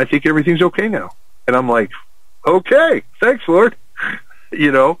 and I think everything's okay now. And I'm like, okay, thanks, Lord.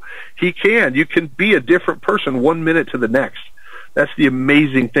 You know, he can. You can be a different person 1 minute to the next. That's the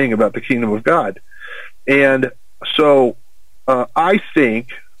amazing thing about the kingdom of God. And so I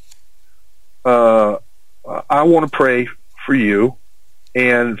think I want to pray for you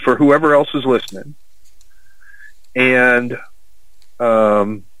and for whoever else is listening. And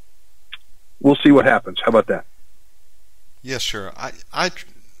we'll see what happens. How about that? Yes, sir. I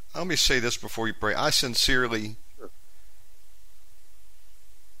let me say this before you pray. I sincerely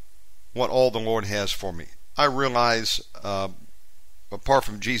want all the Lord has for me. I realize apart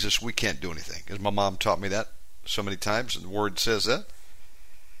from Jesus, we can't do anything, as my mom taught me that so many times, and the Word says that.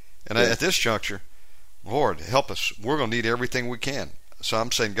 And at this juncture, Lord, help us. We're going to need everything we can. So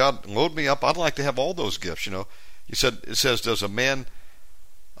I'm saying, God, load me up. I'd like to have all those gifts. You know, it says, does a man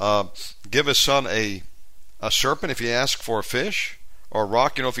give his son a serpent if he asks for a fish, or a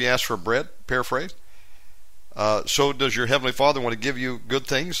rock, if he asks for bread? Paraphrase. So does your Heavenly Father want to give you good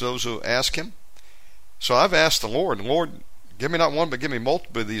things, those who ask Him? So I've asked the Lord, give me not one, but give me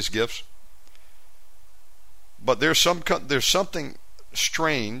multiple of these gifts. But there's something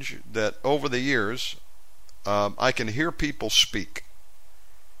strange that over the years I can hear people speak,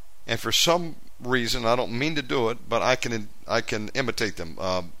 and for some reason, I don't mean to do it, but I can imitate them.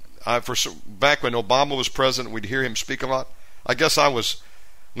 Back when Obama was president, we'd hear him speak a lot. I guess I was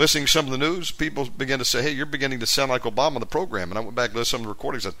listening to some of the news. People began to say, hey, you're beginning to sound like Obama on the program. And I went back and listened to some of the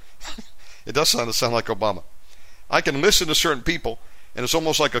recordings and said, it does sound like Obama. I can listen to certain people, and it's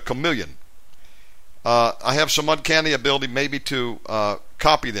almost like a chameleon. I have some uncanny ability maybe to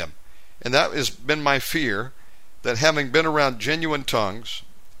copy them. And that has been my fear, that having been around genuine tongues,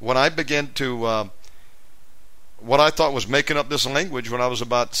 when I began to what I thought was making up this language when I was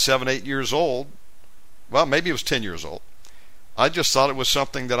about 7, 8 years old, well, maybe it was 10 years old, I just thought it was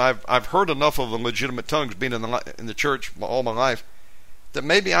something that I've heard enough of the legitimate tongues, being in the church all my life, that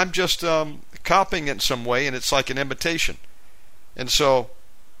maybe I'm just copying it in some way, and it's like an imitation. And so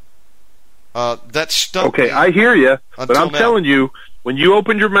that stuck me. Okay, I hear you, but I'm telling you, when you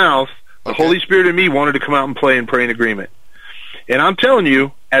opened your mouth, the Holy Spirit in me wanted to come out and pray in agreement. And I'm telling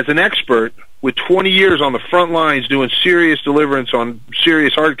you, as an expert with 20 years on the front lines doing serious deliverance on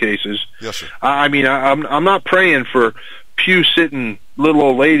serious heart cases, yes, sir. I mean, I'm not praying for pew-sitting little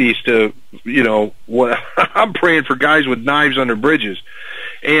old ladies to, what I'm praying for guys with knives under bridges.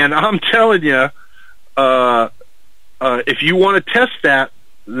 And I'm telling you, if you want to test that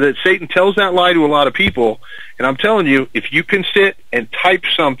Satan tells that lie to a lot of people, and I'm telling you, if you can sit and type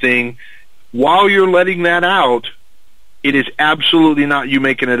something while you're letting that out, it is absolutely not you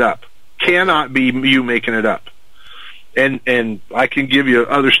making it up. Cannot be you making it up. And I can give you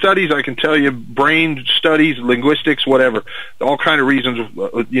other studies. I can tell you brain studies, linguistics, whatever, all kind of reasons,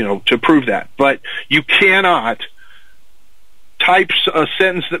 to prove that. But you cannot type a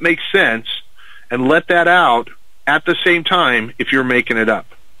sentence that makes sense and let that out at the same time if you're making it up.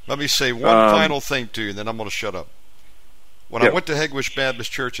 Let me say one final thing to you, and then I'm going to shut up. When I went to Hegwish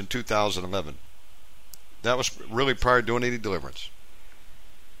Baptist Church in 2011, that was really prior to doing any deliverance.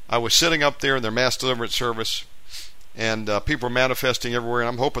 I was sitting up there in their mass deliverance service, and people were manifesting everywhere, and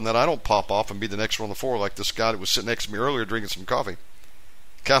I'm hoping that I don't pop off and be the next one on the floor like this guy that was sitting next to me earlier drinking some coffee,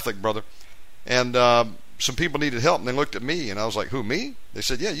 Catholic brother. And some people needed help, and they looked at me, and I was like, who, me? They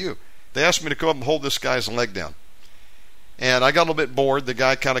said, yeah, you. They asked me to come up and hold this guy's leg down. And I got a little bit bored. The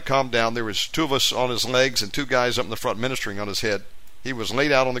guy kind of calmed down. There was two of us on his legs and two guys up in the front ministering on his head. He was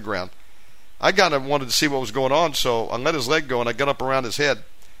laid out on the ground. I kind of wanted to see what was going on, so I let his leg go, and I got up around his head.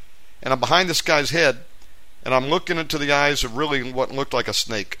 And I'm behind this guy's head, and I'm looking into the eyes of really what looked like a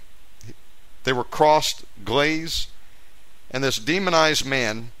snake. They were crossed, glazed, and this demonized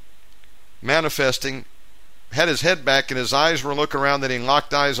man manifesting had his head back, and his eyes were looking around, then he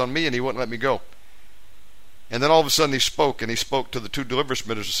locked eyes on me, and he wouldn't let me go. And then all of a sudden he spoke, and he spoke to the two deliverance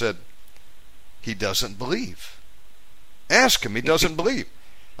ministers and said, he doesn't believe. Ask him, he doesn't believe.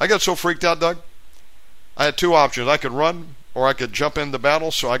 I got so freaked out, Doug. I had two options. I could run, or I could jump into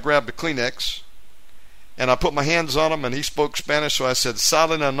battle, so I grabbed a Kleenex, and I put my hands on him, and he spoke Spanish, so I said,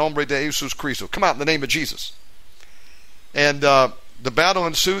 Sal en el nombre de Jesus Cristo. Come out in the name of Jesus. And the battle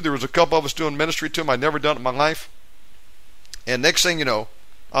ensued. There was a couple of us doing ministry to him. I'd never done it in my life. And next thing you know,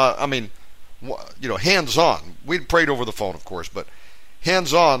 hands on. We'd prayed over the phone, of course, but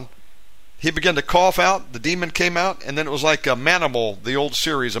hands on, he began to cough out. The demon came out, and then it was like a Manimal, the old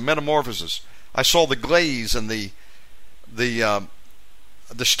series, a Metamorphosis. I saw the glaze and the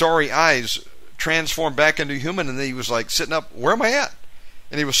starry eyes transformed back into human, and then he was like sitting up, where am I at?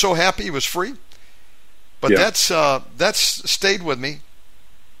 And he was so happy he was free. But that's stayed with me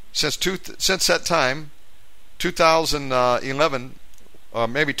since that time, 2011,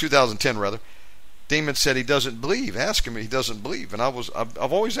 maybe 2010 rather. Demon said he doesn't believe. Ask him, he doesn't believe. And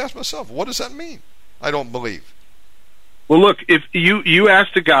I've always asked myself, what does that mean? I don't believe. Well, look, if you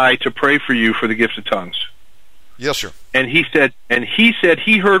asked a guy to pray for you for the gift of tongues. Yes, sir. And he said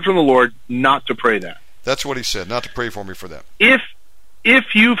he heard from the Lord not to pray that. That's what he said, not to pray for me for that.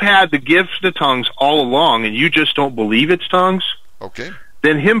 If you've had the gift of tongues all along and you just don't believe it's tongues, okay,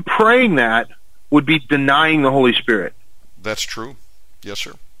 then him praying that would be denying the Holy Spirit. That's true. Yes,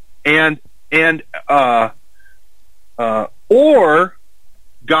 sir. Or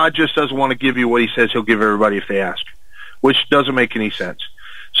God just doesn't want to give you what he says he'll give everybody if they ask, which doesn't make any sense.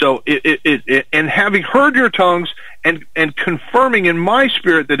 So and having heard your tongues and confirming in my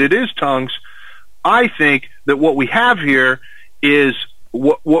spirit that it is tongues, I think that what we have here is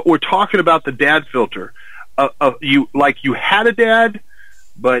what we're talking about, the dad filter. You had a dad,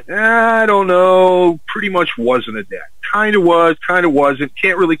 but I don't know, pretty much wasn't a dad. Kind of was, kind of wasn't.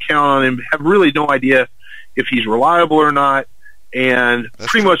 Can't really count on him. Have really no idea if he's reliable or not. And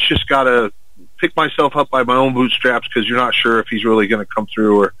That's pretty true. much just got to pick myself up by my own bootstraps because you're not sure if he's really going to come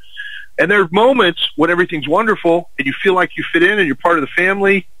through. And there are moments when everything's wonderful and you feel like you fit in and you're part of the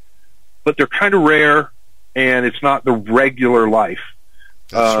family, but they're kind of rare and it's not the regular life.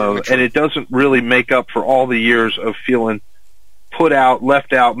 And it doesn't really make up for all the years of feeling put out,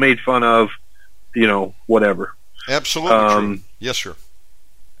 left out, made fun of, whatever. Absolutely true. Yes, sir.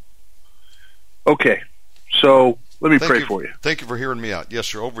 Okay, so let me pray for you. Thank you for hearing me out. Yes,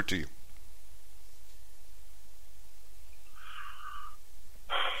 sir. Over to you.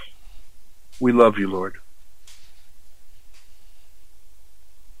 We love you, Lord.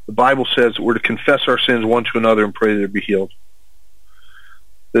 The Bible says that we're to confess our sins one to another and pray that they be healed.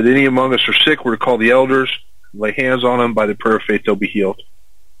 That any among us are sick, we're to call the elders, lay hands on them, by the prayer of faith they'll be healed.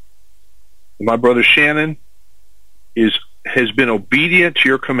 And my brother Shannon has been obedient to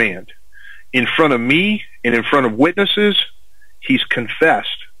your command. In front of me and in front of witnesses, he's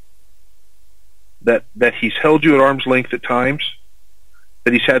confessed that he's held you at arm's length at times,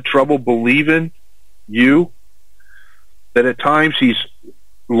 that he's had trouble believing you, that at times he's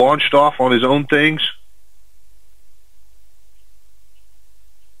launched off on his own things.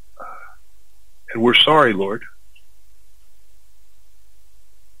 And we're sorry, Lord.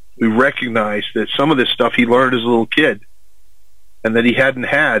 We recognize that some of this stuff he learned as a little kid and that he hadn't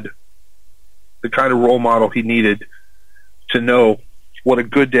had the kind of role model he needed to know what a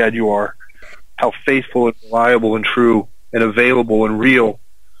good dad you are, how faithful and reliable and true and available and real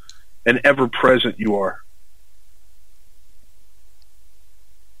and ever present you are.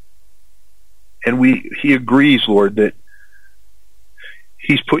 And he agrees, Lord, that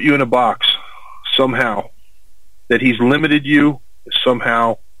he's put you in a box somehow, that he's limited you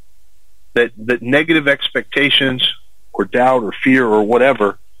somehow, that negative expectations or doubt or fear or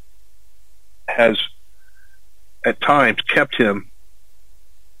whatever has at times kept him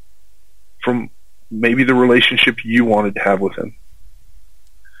from maybe the relationship you wanted to have with him.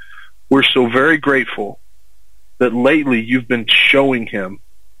 We're so very grateful that lately you've been showing him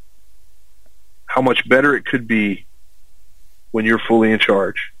how much better it could be when you're fully in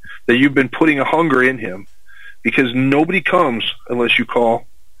charge. That you've been putting a hunger in him, because nobody comes unless you call.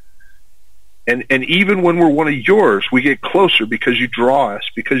 And even when we're one of yours, we get closer because you draw us,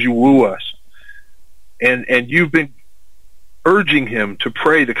 because you woo us. And you've been urging him to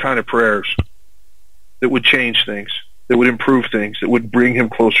pray the kind of prayers that would change things, that would improve things, that would bring him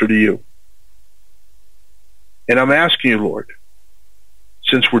closer to you. And I'm asking you, Lord,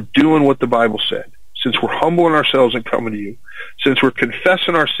 since we're doing what the Bible said, since we're humbling ourselves and coming to you, since we're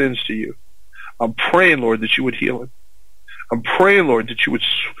confessing our sins to you, I'm praying, Lord, that you would heal him. I'm praying, Lord, that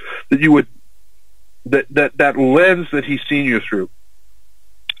you would that lens that he's seen you through,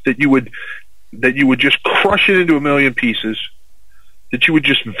 that you would just crush it into a million pieces, that you would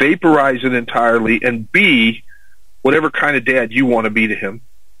just vaporize it entirely and be whatever kind of dad you want to be to him,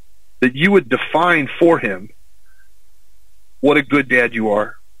 that you would define for him what a good dad you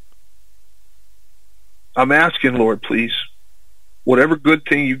are. I'm asking, Lord, please, whatever good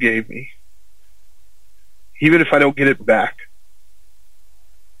thing you gave me, even if I don't get it back,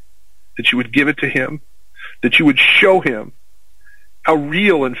 that you would give it to him, that you would show him how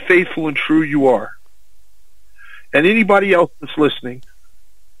real and faithful and true you are. And anybody else that's listening,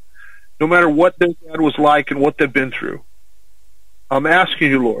 no matter what their dad was like and what they've been through, I'm asking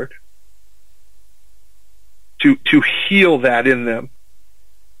you, Lord, to heal that in them,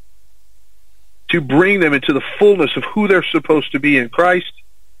 to bring them into the fullness of who they're supposed to be in Christ,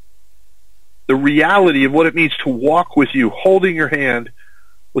 the reality of what it means to walk with you, holding your hand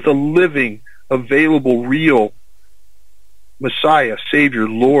with a living, available, real Messiah, Savior,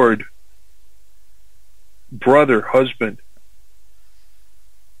 Lord, brother, husband,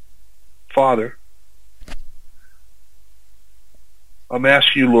 Father. I'm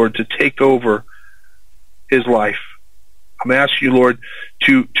asking you, Lord, to take over his life. I'm asking you, Lord,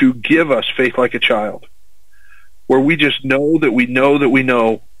 to give us faith like a child, where we just know that we know that we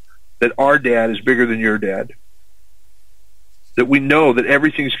know that our dad is bigger than your dad, that we know that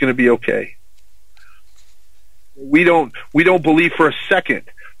everything's going to be okay. We don't believe for a second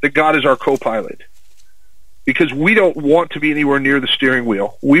that God is our co-pilot, because we don't want to be anywhere near the steering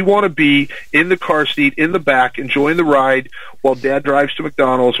wheel. We want to be in the car seat, in the back, enjoying the ride while Dad drives to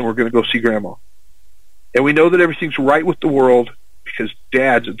McDonald's and we're going to go see Grandma. And we know that everything's right with the world because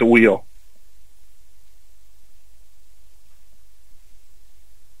Dad's at the wheel.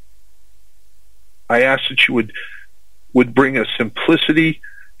 I ask that you would bring a simplicity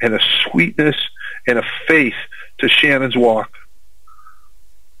and a sweetness and a faith to Shannon's walk,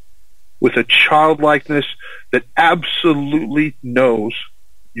 with a childlikeness that absolutely knows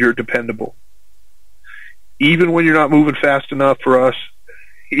you're dependable. Even when you're not moving fast enough for us,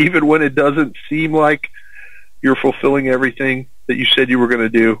 even when it doesn't seem like you're fulfilling everything that you said you were going to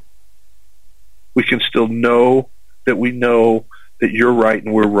do, we can still know that you're right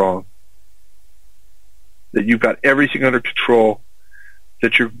and we're wrong, that you've got everything under control,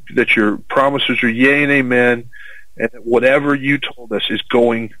 that your promises are yea and amen, and that whatever you told us is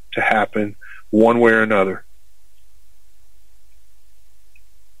going to happen one way or another.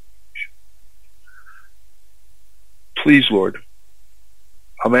 Please, Lord,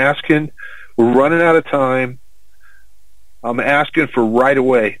 I'm asking, we're running out of time. I'm asking for right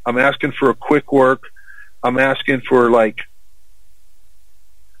away. I'm asking for a quick work. I'm asking for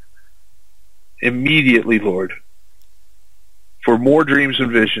immediately, Lord, for more dreams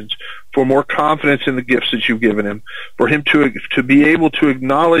and visions, for more confidence in the gifts that you've given him, for him to be able to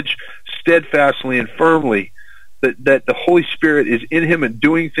acknowledge steadfastly and firmly that the Holy Spirit is in him and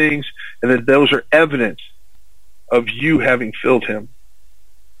doing things, and that those are evidence of you having filled him.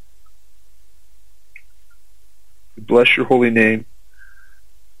 We bless your holy name.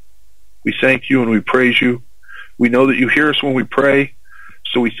 We thank you and we praise you. We know that you hear us when we pray,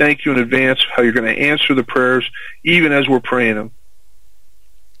 so we thank you in advance how you're going to answer the prayers even as we're praying them.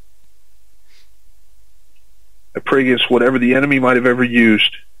 I pray against whatever the enemy might have ever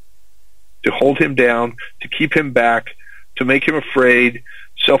used to hold him down, to keep him back, to make him afraid,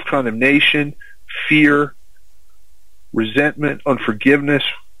 self-condemnation, fear, resentment, unforgiveness,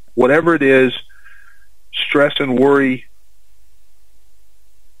 whatever it is, stress and worry.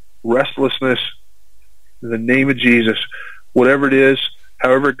 restlessness, in the name of Jesus. Whatever it is,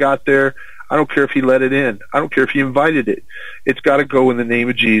 however it got there, I don't care if he let it in. I don't care if he invited it. It's got to go in the name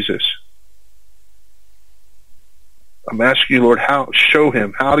of Jesus. I'm asking you, Lord, show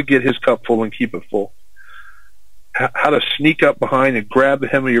him how to get his cup full and keep it full. How to sneak up behind and grab the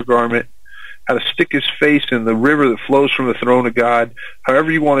hem of your garment. How to stick his face in the river that flows from the throne of God.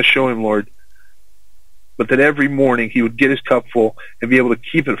 However you want to show him, Lord. But that every morning he would get his cup full and be able to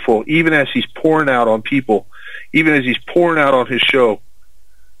keep it full, even as he's pouring out on people, even as he's pouring out on his show,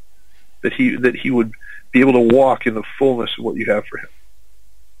 that he would be able to walk in the fullness of what you have for him.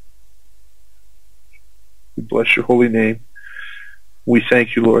 We bless your holy name. We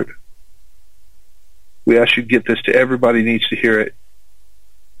thank you, Lord. We ask you to get this to everybody who needs to hear it.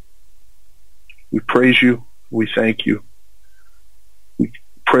 We praise you. We thank you. We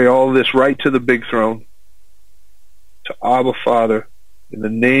pray all of this right to the big throne, to Abba Father, in the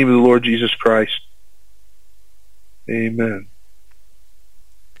name of the Lord Jesus Christ. Amen.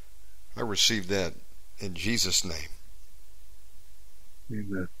 I receive that in Jesus' name.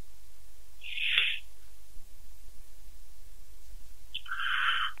 Amen.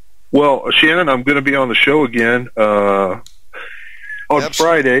 Well, Shannon, I'm going to be on the show again on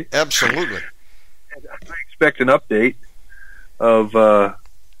Friday. Absolutely. I expect an update of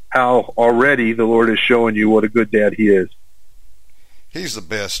how already the Lord is showing you what a good dad he is. He's the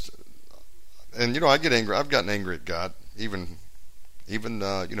best. And, I get angry. I've gotten angry at God, even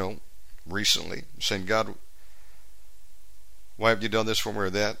recently, saying, God, why have you done this for me or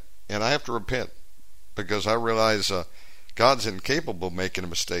that? And I have to repent because I realize God's incapable of making a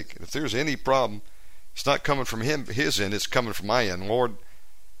mistake. If there's any problem, it's not coming from his end, it's coming from my end. Lord,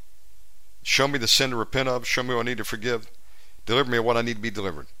 show me the sin to repent of, show me what I need to forgive, deliver me of what I need to be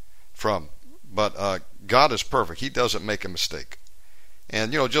delivered from. But God is perfect. He doesn't make a mistake.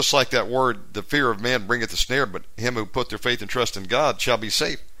 And, just like that word, the fear of man bringeth a snare, but him who put their faith and trust in God shall be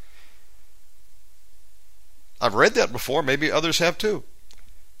safe. I've read that before. Maybe others have too.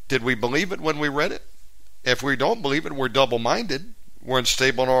 Did we believe it when we read it? If we don't believe it, we're double-minded. We're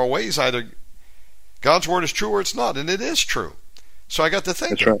unstable in our ways. Either God's word is true or it's not, and it is true. So I got to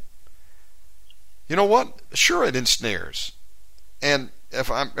think. That's right. You know what? Sure, it ensnares. And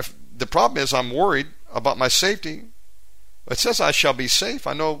if the problem is I'm worried about my safety, it says I shall be safe.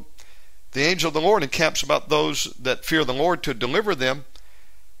 I know the angel of the Lord encamps about those that fear the Lord to deliver them,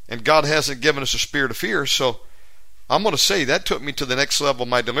 and God hasn't given us a spirit of fear. So I'm going to say that took me to the next level of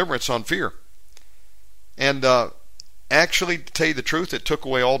my deliverance on fear. And actually, to tell you the truth, it took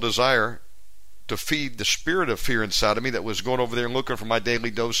away all desire to feed the spirit of fear inside of me that was going over there and looking for my daily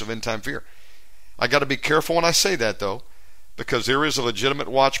dose of end-time fear. I got to be careful when I say that, though, because there is a legitimate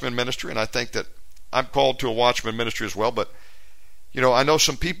watchman ministry, and I think that I'm called to a watchman ministry as well. But I know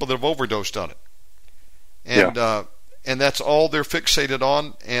some people that have overdosed on it, and and that's all they're fixated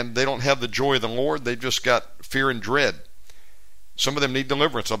on, and they don't have the joy of the Lord. They've just got fear and dread. Some of them need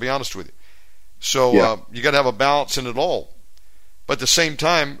deliverance. I'll be honest with you. So you got to have a balance in it all. But at the same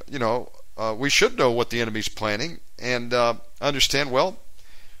time, we should know what the enemy's planning and understand, well,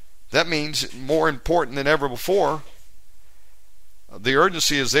 that means more important than ever before, the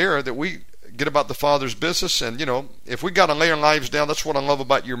urgency is there that we get about the Father's business. And, if we got to lay our lives down, that's what I love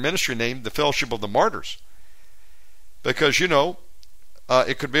about your ministry name, the Fellowship of the Martyrs. Because,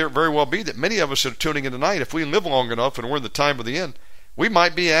 it could very well be that many of us that are tuning in tonight, if we live long enough and we're in the time of the end, we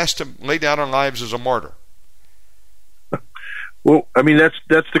might be asked to lay down our lives as a martyr. Well, I mean, that's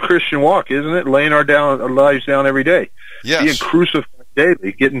the Christian walk, isn't it? Laying our lives down every day. Yes. Being crucified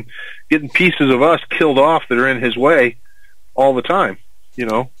daily, getting pieces of us killed off that are in his way all the time,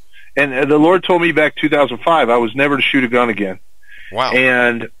 And the Lord told me back 2005 I was never to shoot a gun again. Wow.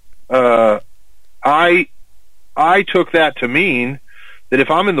 And I took that to mean that if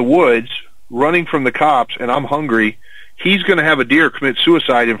I'm in the woods running from the cops and I'm hungry, he's going to have a deer commit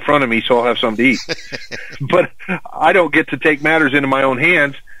suicide in front of me, so I'll have something to eat. But I don't get to take matters into my own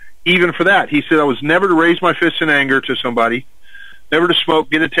hands, even for that. He said I was never to raise my fist in anger to somebody, never to smoke,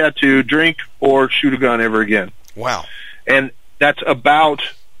 get a tattoo, drink, or shoot a gun ever again. Wow. And that's about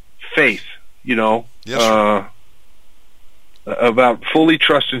faith, Yes, sir. About fully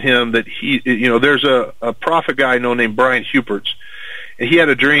trusting him that he, there's a prophet guy I know named Brian Hupertz, and he had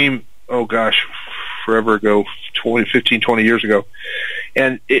a dream, forever ago, 15, 20 years ago.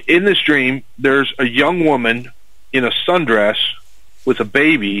 And in this dream, there's a young woman in a sundress with a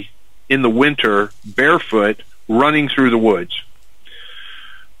baby in the winter, barefoot, running through the woods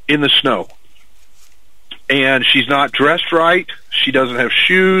in the snow. And she's not dressed right. She doesn't have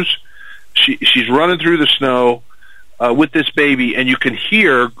shoes. She's running through the snow. with this baby, and you can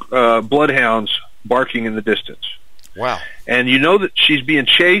hear bloodhounds barking in the distance. Wow. And you know that she's being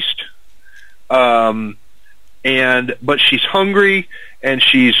chased, but she's hungry, and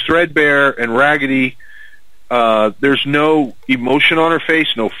she's threadbare and raggedy. There's no emotion on her face,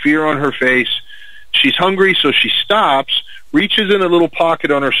 no fear on her face. She's hungry, so she stops, reaches in a little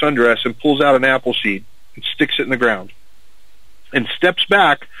pocket on her sundress, and pulls out an apple seed and sticks it in the ground, and steps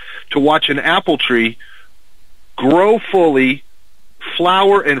back to watch an apple tree grow fully,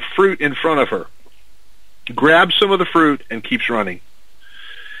 flower and fruit in front of her. Grabs some of the fruit and keeps running.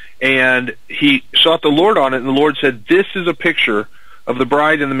 And he sought the Lord on it, and the Lord said, this is a picture of the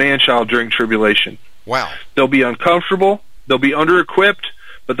bride and the man-child during tribulation. Wow. They'll be uncomfortable, they'll be under-equipped,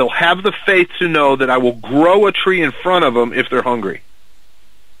 but they'll have the faith to know that I will grow a tree in front of them if they're hungry.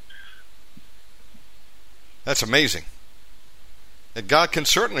 That's amazing. And God can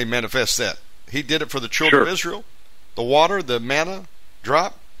certainly manifest that. He did it for the children of Israel. The water, the manna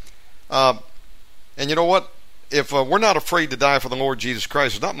drop. And you know what? If we're not afraid to die for the Lord Jesus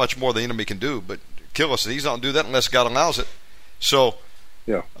Christ, there's not much more the enemy can do but kill us. He's not going to do that unless God allows it. So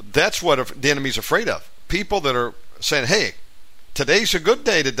that's what the enemy's afraid of. People that are saying, hey, today's a good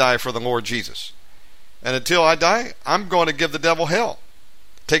day to die for the Lord Jesus. And until I die, I'm going to give the devil hell.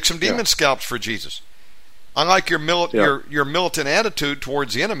 Take some demon scalps for Jesus. I like your militant attitude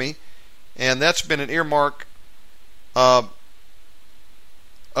towards the enemy, and that's been an earmark of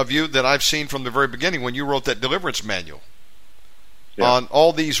you that I've seen from the very beginning when you wrote that deliverance manual on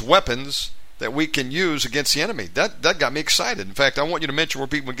all these weapons that we can use against the enemy. That got me excited. In fact, I want you to mention where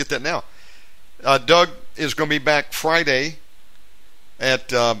people can get that now. Doug is going to be back Friday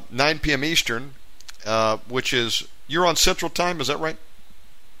at 9 p.m. Eastern, which is, you're on Central Time, is that right?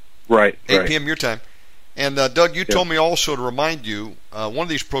 Right. 8 p.m. your time. And Doug, you told me also to remind you, one of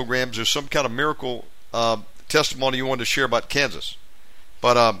these programs, there's some kind of miracle testimony you wanted to share about Kansas.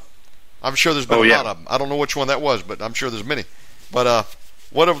 But I'm sure there's been a lot of them. I don't know which one that was, but I'm sure there's many. But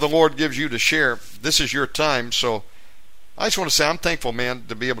whatever the Lord gives you to share, this is your time. So I just want to say I'm thankful, man,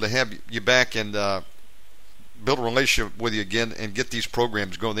 to be able to have you back and build a relationship with you again and get these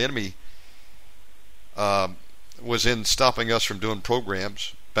programs going. The enemy was in stopping us from doing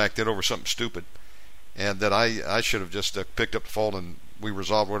programs back then over something stupid. And that I should have just picked up the fault and we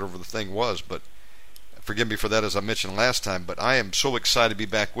resolved whatever the thing was. But forgive me for that, as I mentioned last time. But I am so excited to be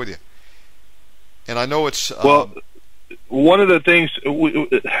back with you. And I know it's... well, one of the things...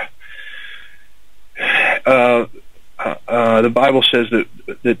 the Bible says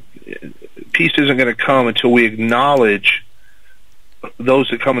that peace isn't going to come until we acknowledge those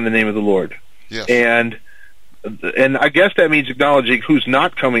that come in the name of the Lord. Yes. And I guess that means acknowledging who's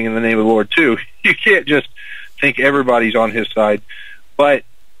not coming in the name of the Lord, too. You can't just think everybody's on his side. But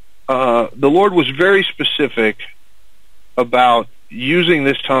the Lord was very specific about using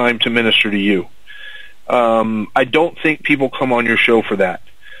this time to minister to you. I don't think people come on your show for that.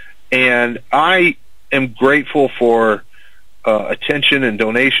 And I am grateful for attention and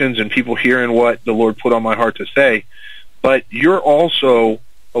donations and people hearing what the Lord put on my heart to say. But you're also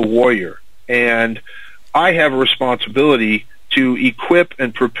a warrior. And I have a responsibility to equip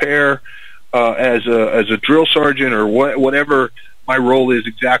and prepare as a drill sergeant or whatever my role is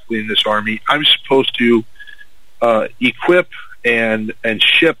exactly in this Army. I'm supposed to equip and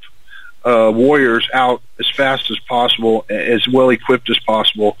ship warriors out as fast as possible, as well equipped as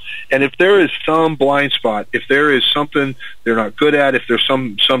possible. And if there is some blind spot, if there is something they're not good at, if there's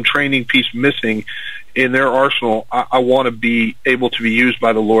some training piece missing in their arsenal, I want to be able to be used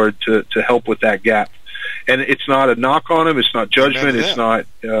by the Lord to help with that gap. And it's not a knock on them. It's not judgment. It's not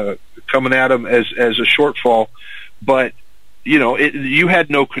coming at them as a shortfall. But, you had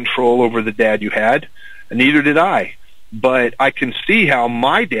no control over the dad you had, and neither did I. But I can see how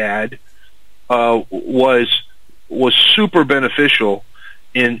my dad was super beneficial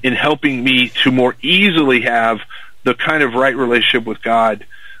in helping me to more easily have the kind of right relationship with God.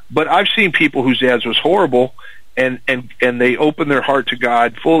 But I've seen people whose dads was horrible, and they opened their heart to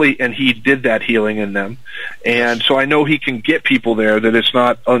God fully, and He did that healing in them. And so I know He can get people there, that it's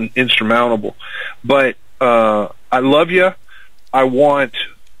not insurmountable. But I love you. I want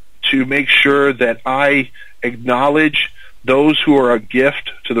to make sure that I acknowledge those who are a gift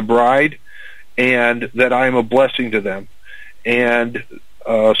to the bride, and that I am a blessing to them. And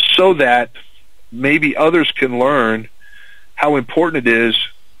so that maybe others can learn how important it is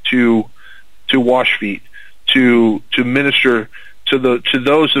to wash feet, to minister to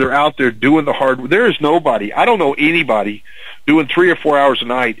those that are out there doing the hard work. There is nobody, I don't know anybody, doing 3 or 4 hours a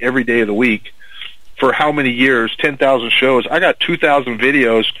night every day of the week for how many years, 10,000 shows. I got 2,000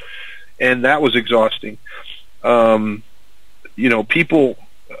 videos, and that was exhausting. people,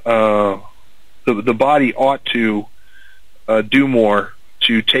 the body ought to do more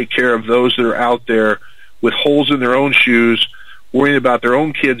to take care of those that are out there with holes in their own shoes, worrying about their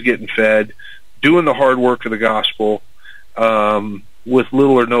own kids getting fed, doing the hard work of the gospel, with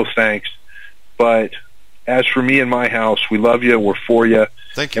little or no thanks. But as for me and my house, we love you, we're for you,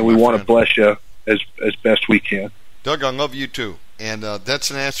 Thank you, and we want to bless you as best we can. Doug, I love you too. And that's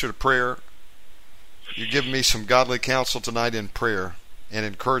an answer to prayer. You're giving me some godly counsel tonight in prayer and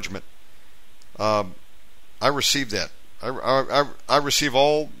encouragement. I receive that. I receive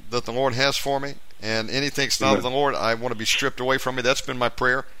all that the Lord has for me, and anything that's not of the Lord, I want to be stripped away from me. That's been my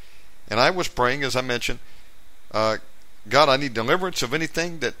prayer. And I was praying, as I mentioned, God, I need deliverance of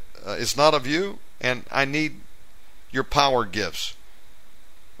anything that is not of you, and I need your power gifts.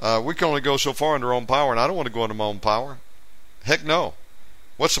 We can only go so far in our own power, and I don't want to go into my own power. Heck no.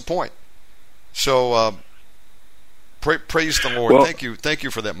 What's the point? So, praise the Lord. Well, thank you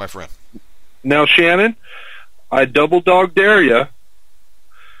for that, my friend. Now, Shannon, I double dog dare you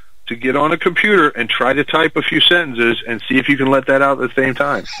to get on a computer and try to type a few sentences and see if you can let that out at the same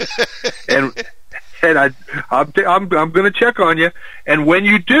time. and I'm going to check on you. And when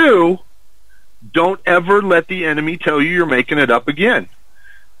you do, don't ever let the enemy tell you you're making it up again.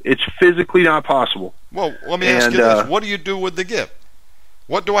 It's physically not possible. Well, let me ask you this. What do you do with the gift?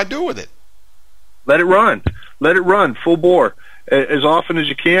 What do I do with it? Let it run. Let it run full bore as often as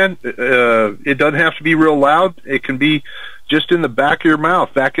you can. It doesn't have to be real loud. It can be just in the back of your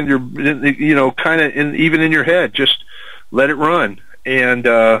mouth, back in your, kind of even in your head. Just let it run. And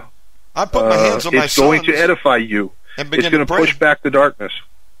I put my hands on my it's going to edify you. And it's going to push back the darkness.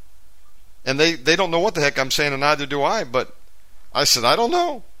 And they don't know what the heck I'm saying, and neither do I. But I said, I don't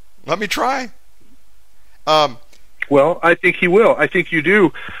know. Let me try. Well, I think he will. I think you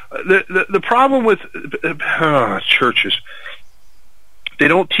do. The problem with churches, they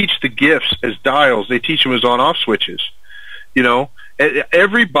don't teach the gifts as dials. They teach them as on-off switches.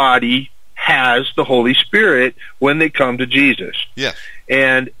 Everybody has the Holy Spirit when they come to Jesus. Yes.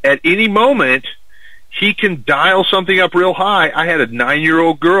 And at any moment, he can dial something up real high. I had a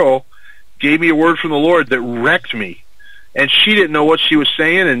 9-year-old girl gave me a word from the Lord that wrecked me. And she didn't know what she was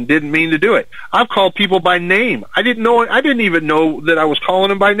saying and didn't mean to do it. I've called people by name. I didn't even know that I was calling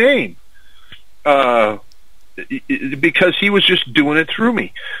them by name. Because he was just doing it through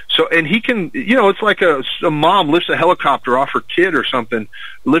me. So, and he can, it's like a mom lifts a helicopter off her kid or something,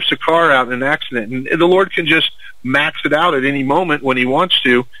 lifts a car out in an accident, and the Lord can just max it out at any moment when he wants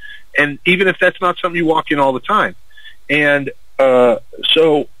to. And even if that's not something you walk in all the time. And,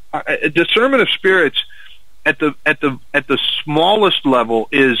 discernment of spirits at the smallest level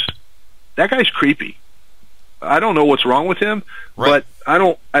is that guy's creepy. I don't know what's wrong with him, right. But I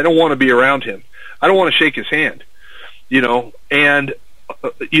don't want to be around him. I don't want to shake his hand, and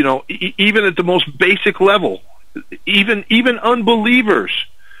even at the most basic level, even unbelievers,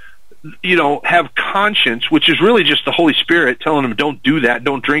 have conscience, which is really just the Holy Spirit telling them, don't do that,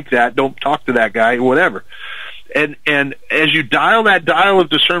 don't drink that, don't talk to that guy, whatever. And as you dial that dial of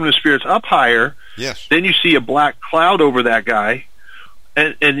discernment of spirits up higher, yes, then you see a black cloud over that guy,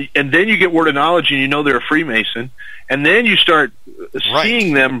 and then you get word of knowledge, and they're a Freemason, and then you start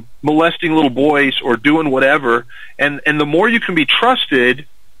seeing them molesting little boys or doing whatever, and the more you can be trusted,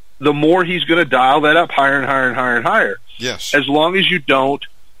 the more he's going to dial that up higher and higher and higher and higher. Yes. As long as you don't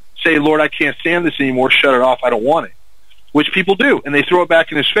say, Lord, I can't stand this anymore, shut it off, I don't want it. Which people do, and they throw it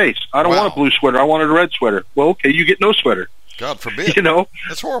back in his face. I don't want a blue sweater, I wanted a red sweater. Well, okay, you get no sweater. God forbid.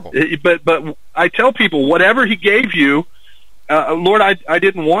 That's horrible. But I tell people, whatever he gave you, Lord, I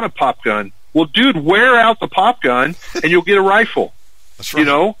didn't want a pop gun. Well, dude, wear out the pop gun, and you'll get a rifle. That's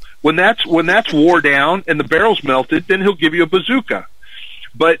right. When that's wore down and the barrel's melted, then he'll give you a bazooka.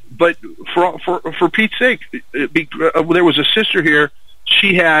 But for Pete's sake, there was a sister here.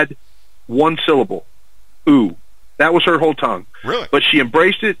 She had one syllable, ooh. That was her whole tongue. Really? But she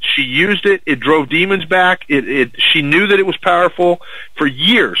embraced it. She used it. It drove demons back. She knew that it was powerful. For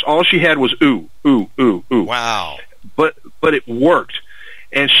years, all she had was ooh, ooh, ooh, ooh. Wow. But it worked.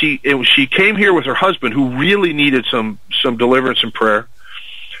 And she came here with her husband, who really needed some deliverance and prayer.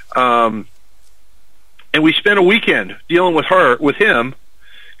 And we spent a weekend dealing with him,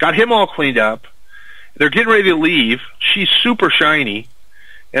 got him all cleaned up. They're getting ready to leave. She's super shiny.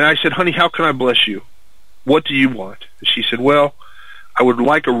 And I said, honey, how can I bless you? What do you want? And she said, well, I would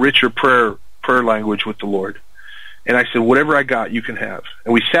like a richer prayer language with the Lord. And I said, whatever I got, you can have.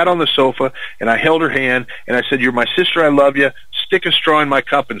 And we sat on the sofa, and I held her hand, and I said, you're my sister, I love you. Stick a straw in my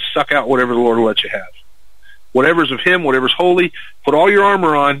cup and suck out whatever the Lord will let you have. whatever's of him, whatever's holy. Put all your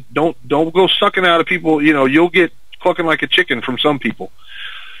armor on. Don't go sucking out of people. You'll get clucking like a chicken from some people.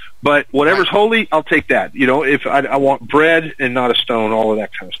 But whatever's holy, I'll take that. If I want bread and not a stone, all of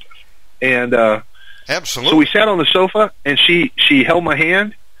that kind of stuff. And absolutely. So we sat on the sofa, and she held my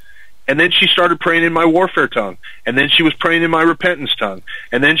hand, and then she started praying in my warfare tongue, and then she was praying in my repentance tongue,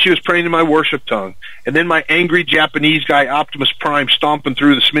 and then she was praying in my worship tongue, and then my angry Japanese guy Optimus Prime stomping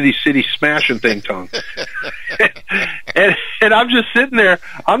through the Smithy City smashing thing tongue. and I'm just sitting there.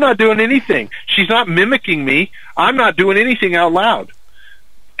 I'm not doing anything. She's not mimicking me. I'm not doing anything out loud.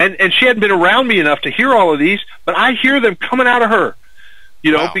 And she hadn't been around me enough to hear all of these, but I hear them coming out of her,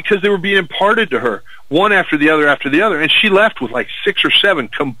 Wow. because they were being imparted to her, one after the other after the other. And she left with like 6 or 7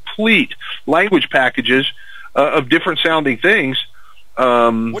 complete language packages of different sounding things.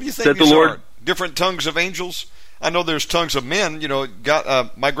 What do you think that the these Lord are? Different tongues of angels? I know there's tongues of men.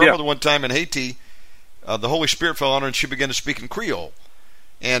 Got my grandmother one time in Haiti, the Holy Spirit fell on her and she began to speak in Creole.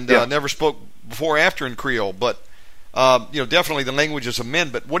 And never spoke before or after in Creole, but definitely the languages of men.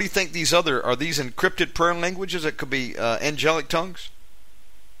 But what do you think are these encrypted prayer languages that could be angelic tongues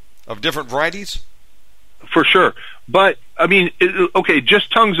of different varieties? For sure. But,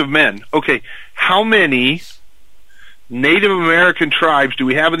 just tongues of men. Okay, how many Native American tribes do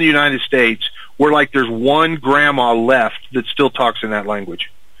we have in the United States where, like, there's one grandma left that still talks in that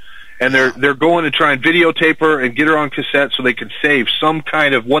language? And they're going to try and videotape her and get her on cassette so they can save some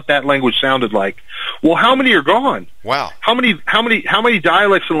kind of what that language sounded like. Well, how many are gone? Wow. How many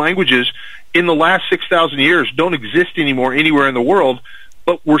dialects and languages in the last 6,000 years don't exist anymore anywhere in the world,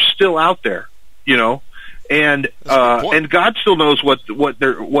 but we're still out there, And God still knows what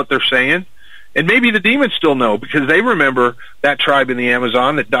they're saying. And maybe the demons still know because they remember that tribe in the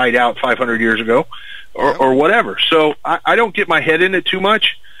Amazon that died out 500 years ago or whatever. So I don't get my head in it too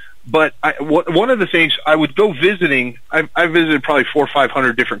much. But one of the things I would go visiting, I visited probably 400 or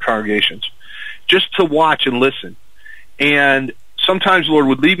 500 different congregations just to watch and listen. And sometimes the Lord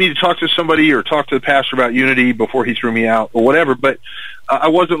would lead me to talk to somebody or talk to the pastor about unity before he threw me out or whatever. But I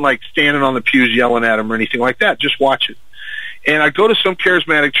wasn't like standing on the pews yelling at him or anything like that, just watching. And I'd go to some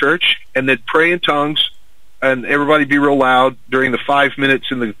charismatic church and they'd pray in tongues and everybody be real loud during the 5 minutes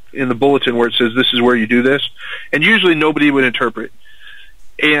in the bulletin where it says this is where you do this. And usually nobody would interpret.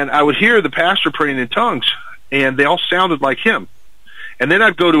 And I would hear the pastor praying in tongues, and they all sounded like him. And then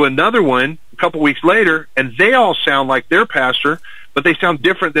I'd go to another one a couple weeks later, and they all sound like their pastor, but they sound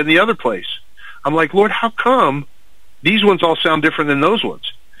different than the other place. I'm like, Lord, how come these ones all sound different than those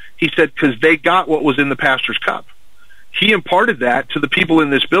ones? He said, because they got what was in the pastor's cup. He imparted that to the people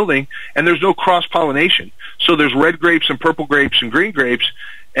in this building, and there's no cross-pollination. So there's red grapes and purple grapes and green grapes,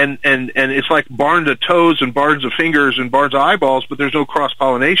 and it's like barns of toes and barns of fingers and barns of eyeballs, but there's no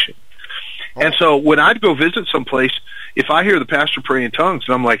cross-pollination. Oh. And so when I'd go visit someplace, if I hear the pastor pray in tongues,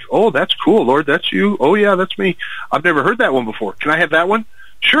 and I'm like, oh, that's cool, Lord, that's you. Oh, yeah, that's me. I've never heard that one before. Can I have that one?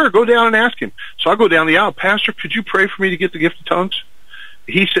 Sure, go down and ask him. So I'll go down the aisle. Pastor, could you pray for me to get the gift of tongues?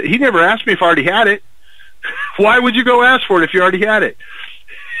 He said he never asked me if I already had it. Why would you go ask for it if you already had it?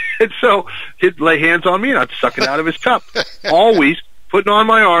 And so he'd lay hands on me, and I'd suck it out of his cup. Always putting on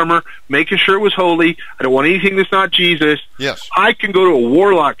my armor, making sure it was holy. I don't want anything that's not Jesus. Yes. I can go to a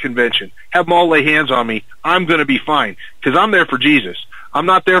warlock convention, have them all lay hands on me. I'm going to be fine because I'm there for Jesus. I'm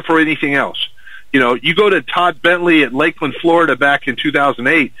not there for anything else. You go to Todd Bentley at Lakeland, Florida back in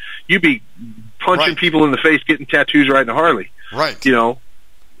 2008, you'd be punching people in the face, getting tattoos riding a Harley. Right.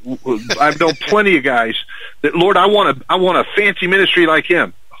 I've known plenty of guys that, Lord, I want a fancy ministry like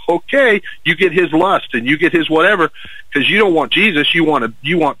him. Okay, you get his lust and you get his whatever because you don't want Jesus. You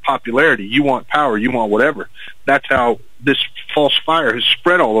want popularity. You want power. You want whatever. That's how this false fire has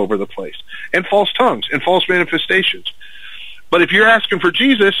spread all over the place, and false tongues and false manifestations. But if you're asking for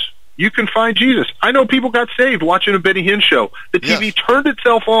Jesus, you can find Jesus. I know people got saved watching a Benny Hinn show. The TV turned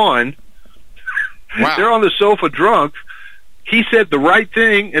itself on. Wow. They're on the sofa drunk. He said the right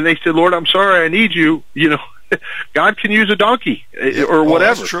thing, and they said, Lord, I'm sorry, I need you. God can use a donkey or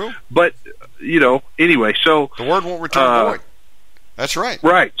whatever. That's true. But, anyway, so... The word won't return void. That's right.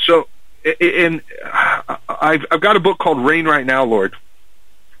 Right. So, and I've got a book called Rain Right Now, Lord.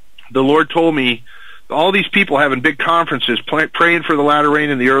 The Lord told me all these people having big conferences, praying for the latter rain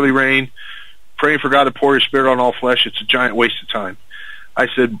and the early rain, praying for God to pour His Spirit on all flesh, it's a giant waste of time. I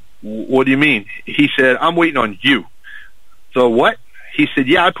said, what do you mean? He said, I'm waiting on you. So what? He said,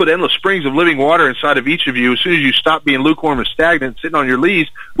 yeah, I put endless springs of living water inside of each of you. As soon as you stop being lukewarm and stagnant, sitting on your leaves,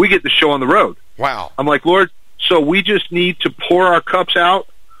 we get the show on the road. Wow. I'm like, Lord, so we just need to pour our cups out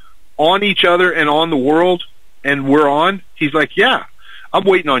on each other and on the world, and we're on? He's like, yeah. I'm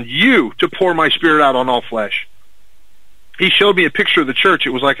waiting on you to pour my Spirit out on all flesh. He showed me a picture of the church. It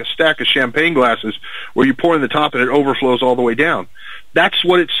was like a stack of champagne glasses where you pour in the top and it overflows all the way down. That's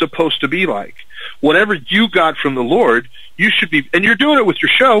what it's supposed to be like. Whatever you got from the Lord, you should be, and you're doing it with your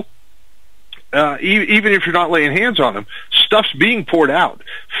show, even if you're not laying hands on them. Stuff's being poured out.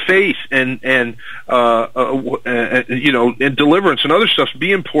 Faith and you know, and deliverance and other stuff's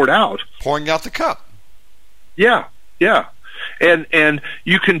being poured out. Pouring out the cup. Yeah. And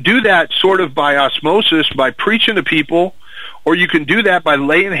you can do that sort of by osmosis, by preaching to people, or you can do that by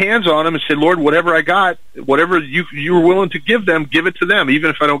laying hands on them and say, Lord, whatever I got, whatever you were willing to give them, give it to them, even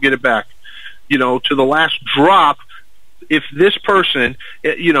if I don't get it back. You know, to the last drop, if this person,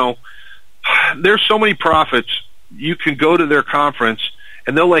 you know, there's so many prophets, you can go to their conference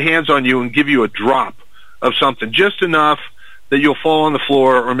and they'll lay hands on you and give you a drop of something, just enough that you'll fall on the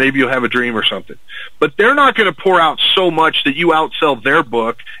floor, or maybe you'll have a dream or something. But they're not going to pour out so much that you outsell their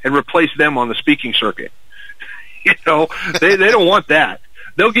book and replace them on the speaking circuit. You know, they don't want that.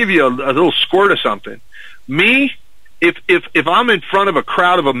 They'll give you a little squirt of something. Me, if I'm in front of a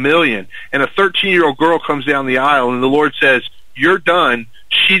crowd of 1 million and a 13-year-old girl comes down the aisle and the Lord says, you're done,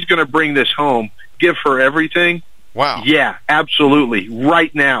 she's going to bring this home, give her everything. Wow. Yeah, absolutely.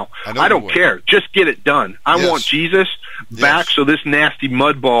 Right now. I don't care. Just get it done. I want Jesus back so this nasty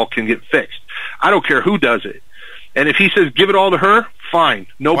mud ball can get fixed. I don't care who does it. And if he says give it all to her, fine.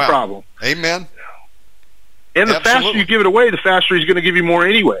 No problem. Amen. And the faster you give it away, the faster he's going to give you more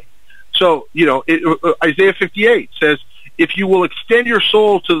anyway. So, you know, Isaiah 58 says, if you will extend your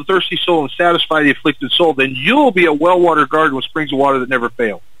soul to the thirsty soul and satisfy the afflicted soul, then you'll be a well-watered garden with springs of water that never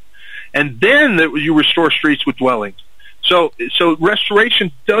fail. And then you restore streets with dwellings. So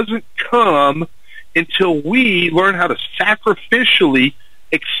restoration doesn't come until we learn how to sacrificially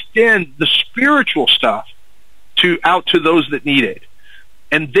extend the spiritual stuff out to those that need it.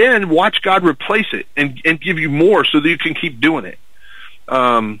 And then watch God replace it and give you more so that you can keep doing it.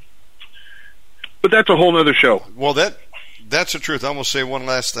 But that's a whole other show. Well, that's the truth. I'm going to say one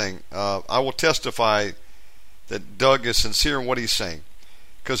last thing. I will testify that Doug is sincere in what he's saying.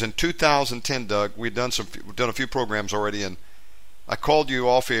 Because in 2010, Doug, we've done a few programs already, and I called you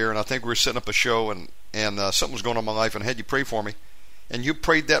off air, and I think we were setting up a show, and something was going on in my life, and I had you pray for me, and you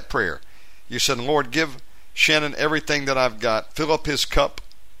prayed that prayer. You said, Lord, give Shannon everything that I've got, fill up his cup,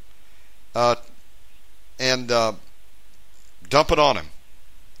 and dump it on him.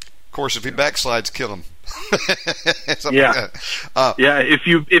 Of course, if he backslides, kill him. Yeah,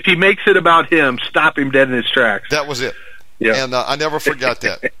 if he makes it about him, stop him dead in his tracks. That was it. Yeah. And I never forgot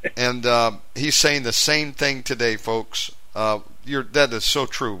that. And he's saying the same thing today, folks. That is so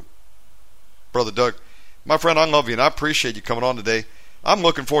true, Brother Doug. My friend, I love you, and I appreciate you coming on today. I'm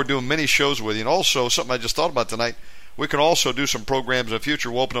looking forward to doing many shows with you. And also, something I just thought about tonight, we can also do some programs in the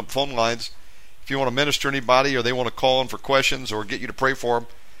future. We'll open up phone lines. If you want to minister to anybody or they want to call in for questions or get you to pray for them,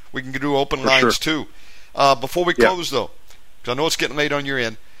 we can do open lines too. Before we close, though, because I know it's getting late on your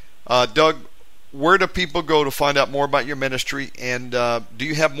end, Doug, where do people go to find out more about your ministry? And do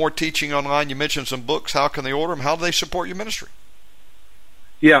you have more teaching online? You mentioned some books. How can they order them? How do they support your ministry?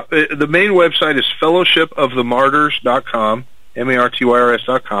 Yeah, the main website is fellowshipofthemartyrs.com,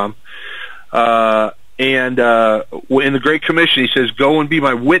 martyrs.com. And in the Great Commission, he says, go and be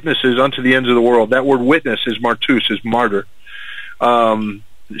my witnesses unto the ends of the world. That word witness is martus, is martyr.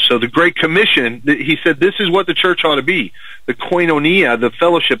 So the Great Commission, he said, this is what the church ought to be. The koinonia, the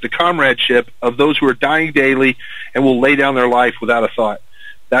fellowship, the comradeship of those who are dying daily and will lay down their life without a thought.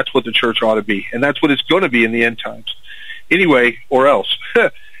 That's what the church ought to be. And that's what it's going to be in the end times. Anyway, or else.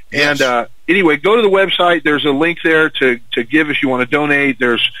 Yes. And anyway, go to the website. There's a link there to give if you want to donate.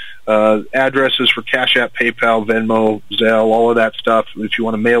 There's addresses for Cash App, PayPal, Venmo, Zelle, all of that stuff. If you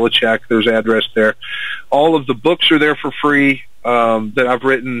want to mail a check, there's address there. All of the books are there for free that I've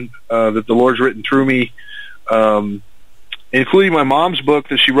written, that the Lord's written through me, including my mom's book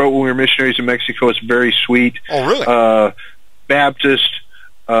that she wrote when we were missionaries in Mexico. It's very sweet. Oh, really? Baptist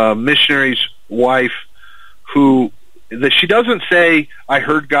missionary's wife who... that she doesn't say, I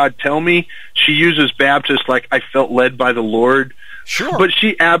heard God tell me. She uses Baptist like I felt led by the Lord. Sure. But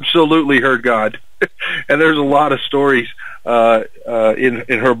she absolutely heard God. And there's a lot of stories in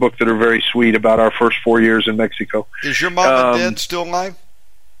her book that are very sweet about our first 4 years in Mexico. Is your mom and dad still alive?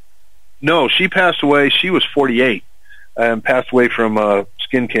 No, she passed away. She was 48 and passed away from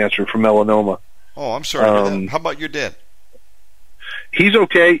skin cancer, from melanoma. Oh, I'm sorry to hear that. How about your dad? He's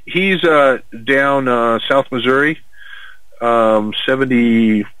okay. He's down South Missouri.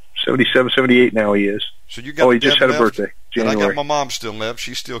 77, 78 now he is. So you got he just had a birthday, January. And I got my mom still left.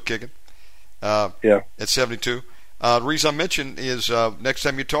 She's still kicking. Yeah. At 72. The reason I mentioned is next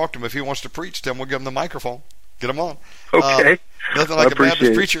time you talk to him, if he wants to preach, then we'll give him the microphone. Get him on. Okay. Nothing like a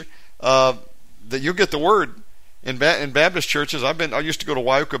Baptist preacher. That you get the word in Baptist churches. I used to go to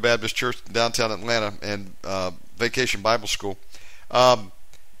Wyuka Baptist Church in downtown Atlanta and Vacation Bible School.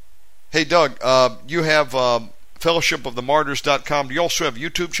 Hey, Doug, you have fellowshipofthemartyrs.com. Do you also have a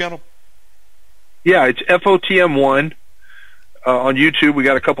YouTube channel? Yeah, it's FOTM1 on YouTube. We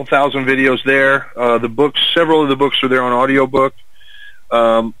got a couple thousand videos there. The books, several of the books are there on audiobook.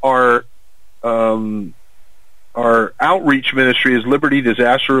 Our outreach ministry is Liberty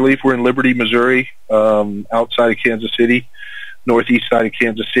Disaster Relief. We're in Liberty, Missouri, outside of Kansas City, northeast side of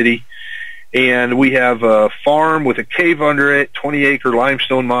Kansas City. And we have a farm with a cave under it, 20-acre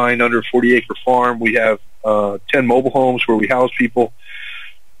limestone mine under a 40-acre farm. We have 10 mobile homes where we house people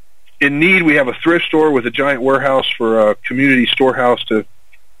in need. We have a thrift store with a giant warehouse for a community storehouse to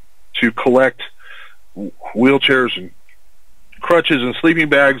collect wheelchairs and crutches and sleeping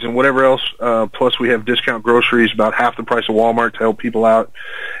bags and whatever else. Plus, we have discount groceries, about half the price of Walmart, to help people out,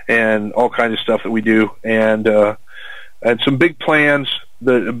 and all kinds of stuff that we do, and some big plans.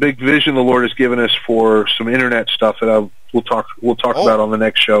 A big vision the Lord has given us for some internet stuff that we'll talk about on the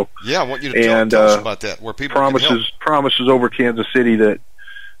next show. Yeah, I want you to tell us about that. Where people promises over Kansas City that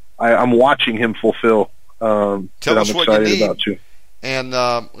I'm watching Him fulfill. Tell that us I'm what excited you need, about too. And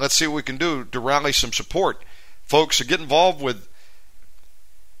let's see what we can do to rally some support, folks. So get involved with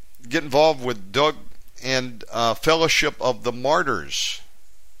Doug and Fellowship of the Martyrs.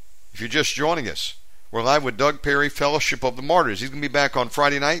 If you're just joining us, we're live with Doug Perry, Fellowship of the Martyrs. He's going to be back on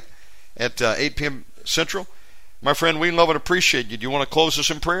Friday night at 8 p.m. Central. My friend, we love and appreciate you. Do you want to close us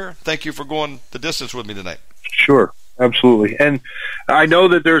in prayer? Thank you for going the distance with me tonight. Sure, absolutely. And I know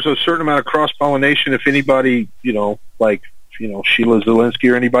that there's a certain amount of cross-pollination. If anybody, Sheila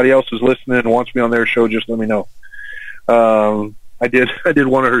Zielinski or anybody else is listening and wants me on their show, just let me know. I did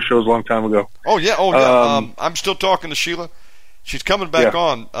one of her shows a long time ago. Oh, yeah. I'm still talking to Sheila. She's coming back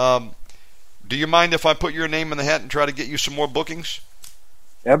on. Do you mind if I put your name in the hat and try to get you some more bookings?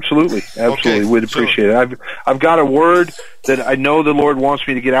 Absolutely. Okay. We'd appreciate it. I've got a word that I know the Lord wants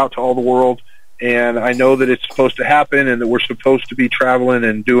me to get out to all the world, and I know that it's supposed to happen and that we're supposed to be traveling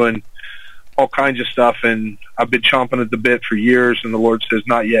and doing all kinds of stuff, and I've been chomping at the bit for years, and the Lord says,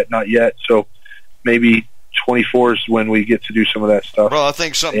 not yet, not yet. So maybe 24 is when we get to do some of that stuff. Well, I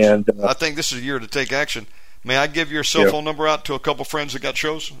think I think this is a year to take action. May I give your cell phone number out to a couple friends that got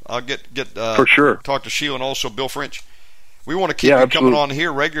shows? I'll get for sure. Talk to Sheila and also Bill French. We want to keep you coming on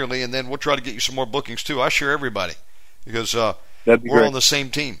here regularly, and then we'll try to get you some more bookings too. I share everybody because we're on the same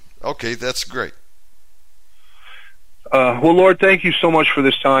team. Okay, that's great. Well, Lord, thank you so much for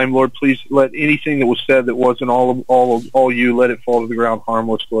this time. Lord, please let anything that was said that wasn't all you, let it fall to the ground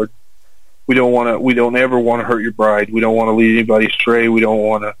harmless, Lord. We don't ever want to hurt your bride. We don't want to lead anybody astray. We don't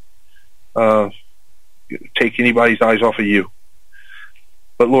want to take anybody's eyes off of you.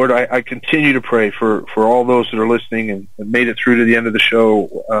 But Lord, I continue to pray for all those that are listening and made it through to the end of the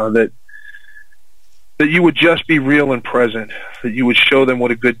show, that you would just be real and present, that you would show them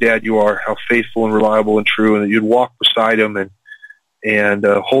what a good dad you are, how faithful and reliable and true, and that you'd walk beside them and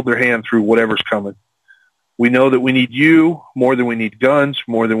hold their hand through whatever's coming. We know that we need you more than we need guns,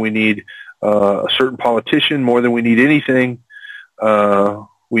 more than we need a certain politician, more than we need anything.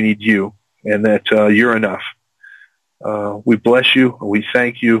 We need you, and that you're enough. We bless you. We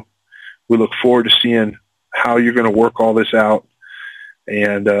thank you. We look forward to seeing how you're going to work all this out,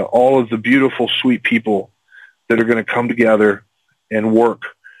 and all of the beautiful, sweet people that are going to come together and work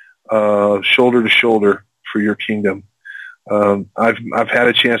shoulder to shoulder for your kingdom. I've had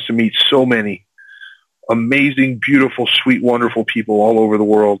a chance to meet so many amazing, beautiful, sweet, wonderful people all over the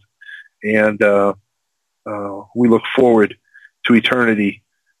world, and we look forward to eternity,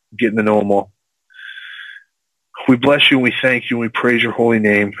 getting to know them all. We bless you and we thank you and we praise your holy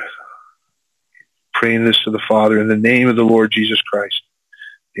name. Praying this to the Father in the name of the Lord Jesus Christ.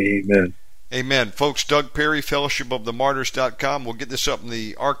 Amen. Amen. Folks, Doug Perry, fellowshipofthemartyrs.com. We'll get this up in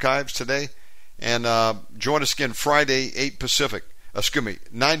the archives today. And join us again Friday,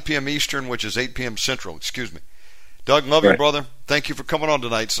 9 p.m. Eastern, which is 8 p.m. Central. Doug, love you, brother. Thank you for coming on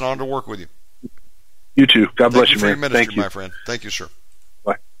tonight. It's an honor to work with you. You too. God bless you, man. Thank you for your ministry, Thank you, my friend. Thank you, sir.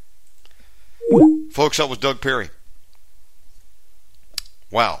 Bye. Folks, that was Doug Perry.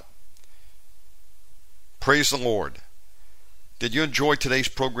 Wow. Praise the Lord. Did you enjoy today's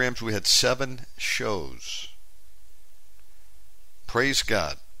programs? We had 7 shows. Praise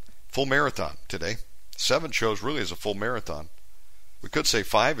God. Full marathon today. 7 shows really is a full marathon. We could say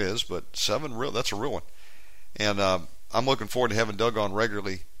 5 is, but 7 that's a real one. And I'm looking forward to having Doug on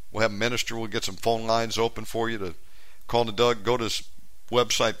regularly. We'll have a minister. We'll get some phone lines open for you to calling to Doug, go to his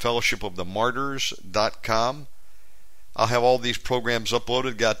website, fellowshipofthemartyrs.com. I'll have all these programs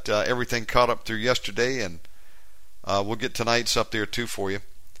uploaded. Got everything caught up through yesterday, and we'll get tonight's up there too for you.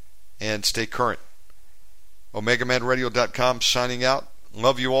 And stay current. OmegamanRadio.com signing out.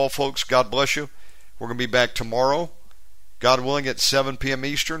 Love you all, folks. God bless you. We're going to be back tomorrow, God willing, at 7 p.m.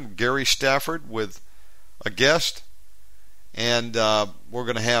 Eastern. Gary Stafford with a guest. And we're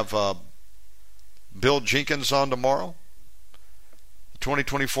going to have Bill Jenkins on tomorrow.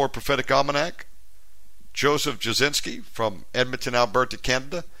 2024 Prophetic Almanac. Joseph Jasinski from Edmonton, Alberta,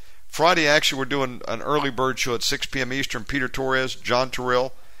 Canada. Friday, actually, we're doing an early bird show at 6 p.m. Eastern. Peter Torres, John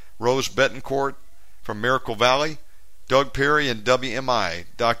Terrell, Rose Betancourt from Miracle Valley, Doug Perry, and WMI,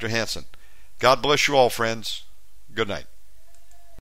 Dr. Hanson. God bless you all, friends. Good night.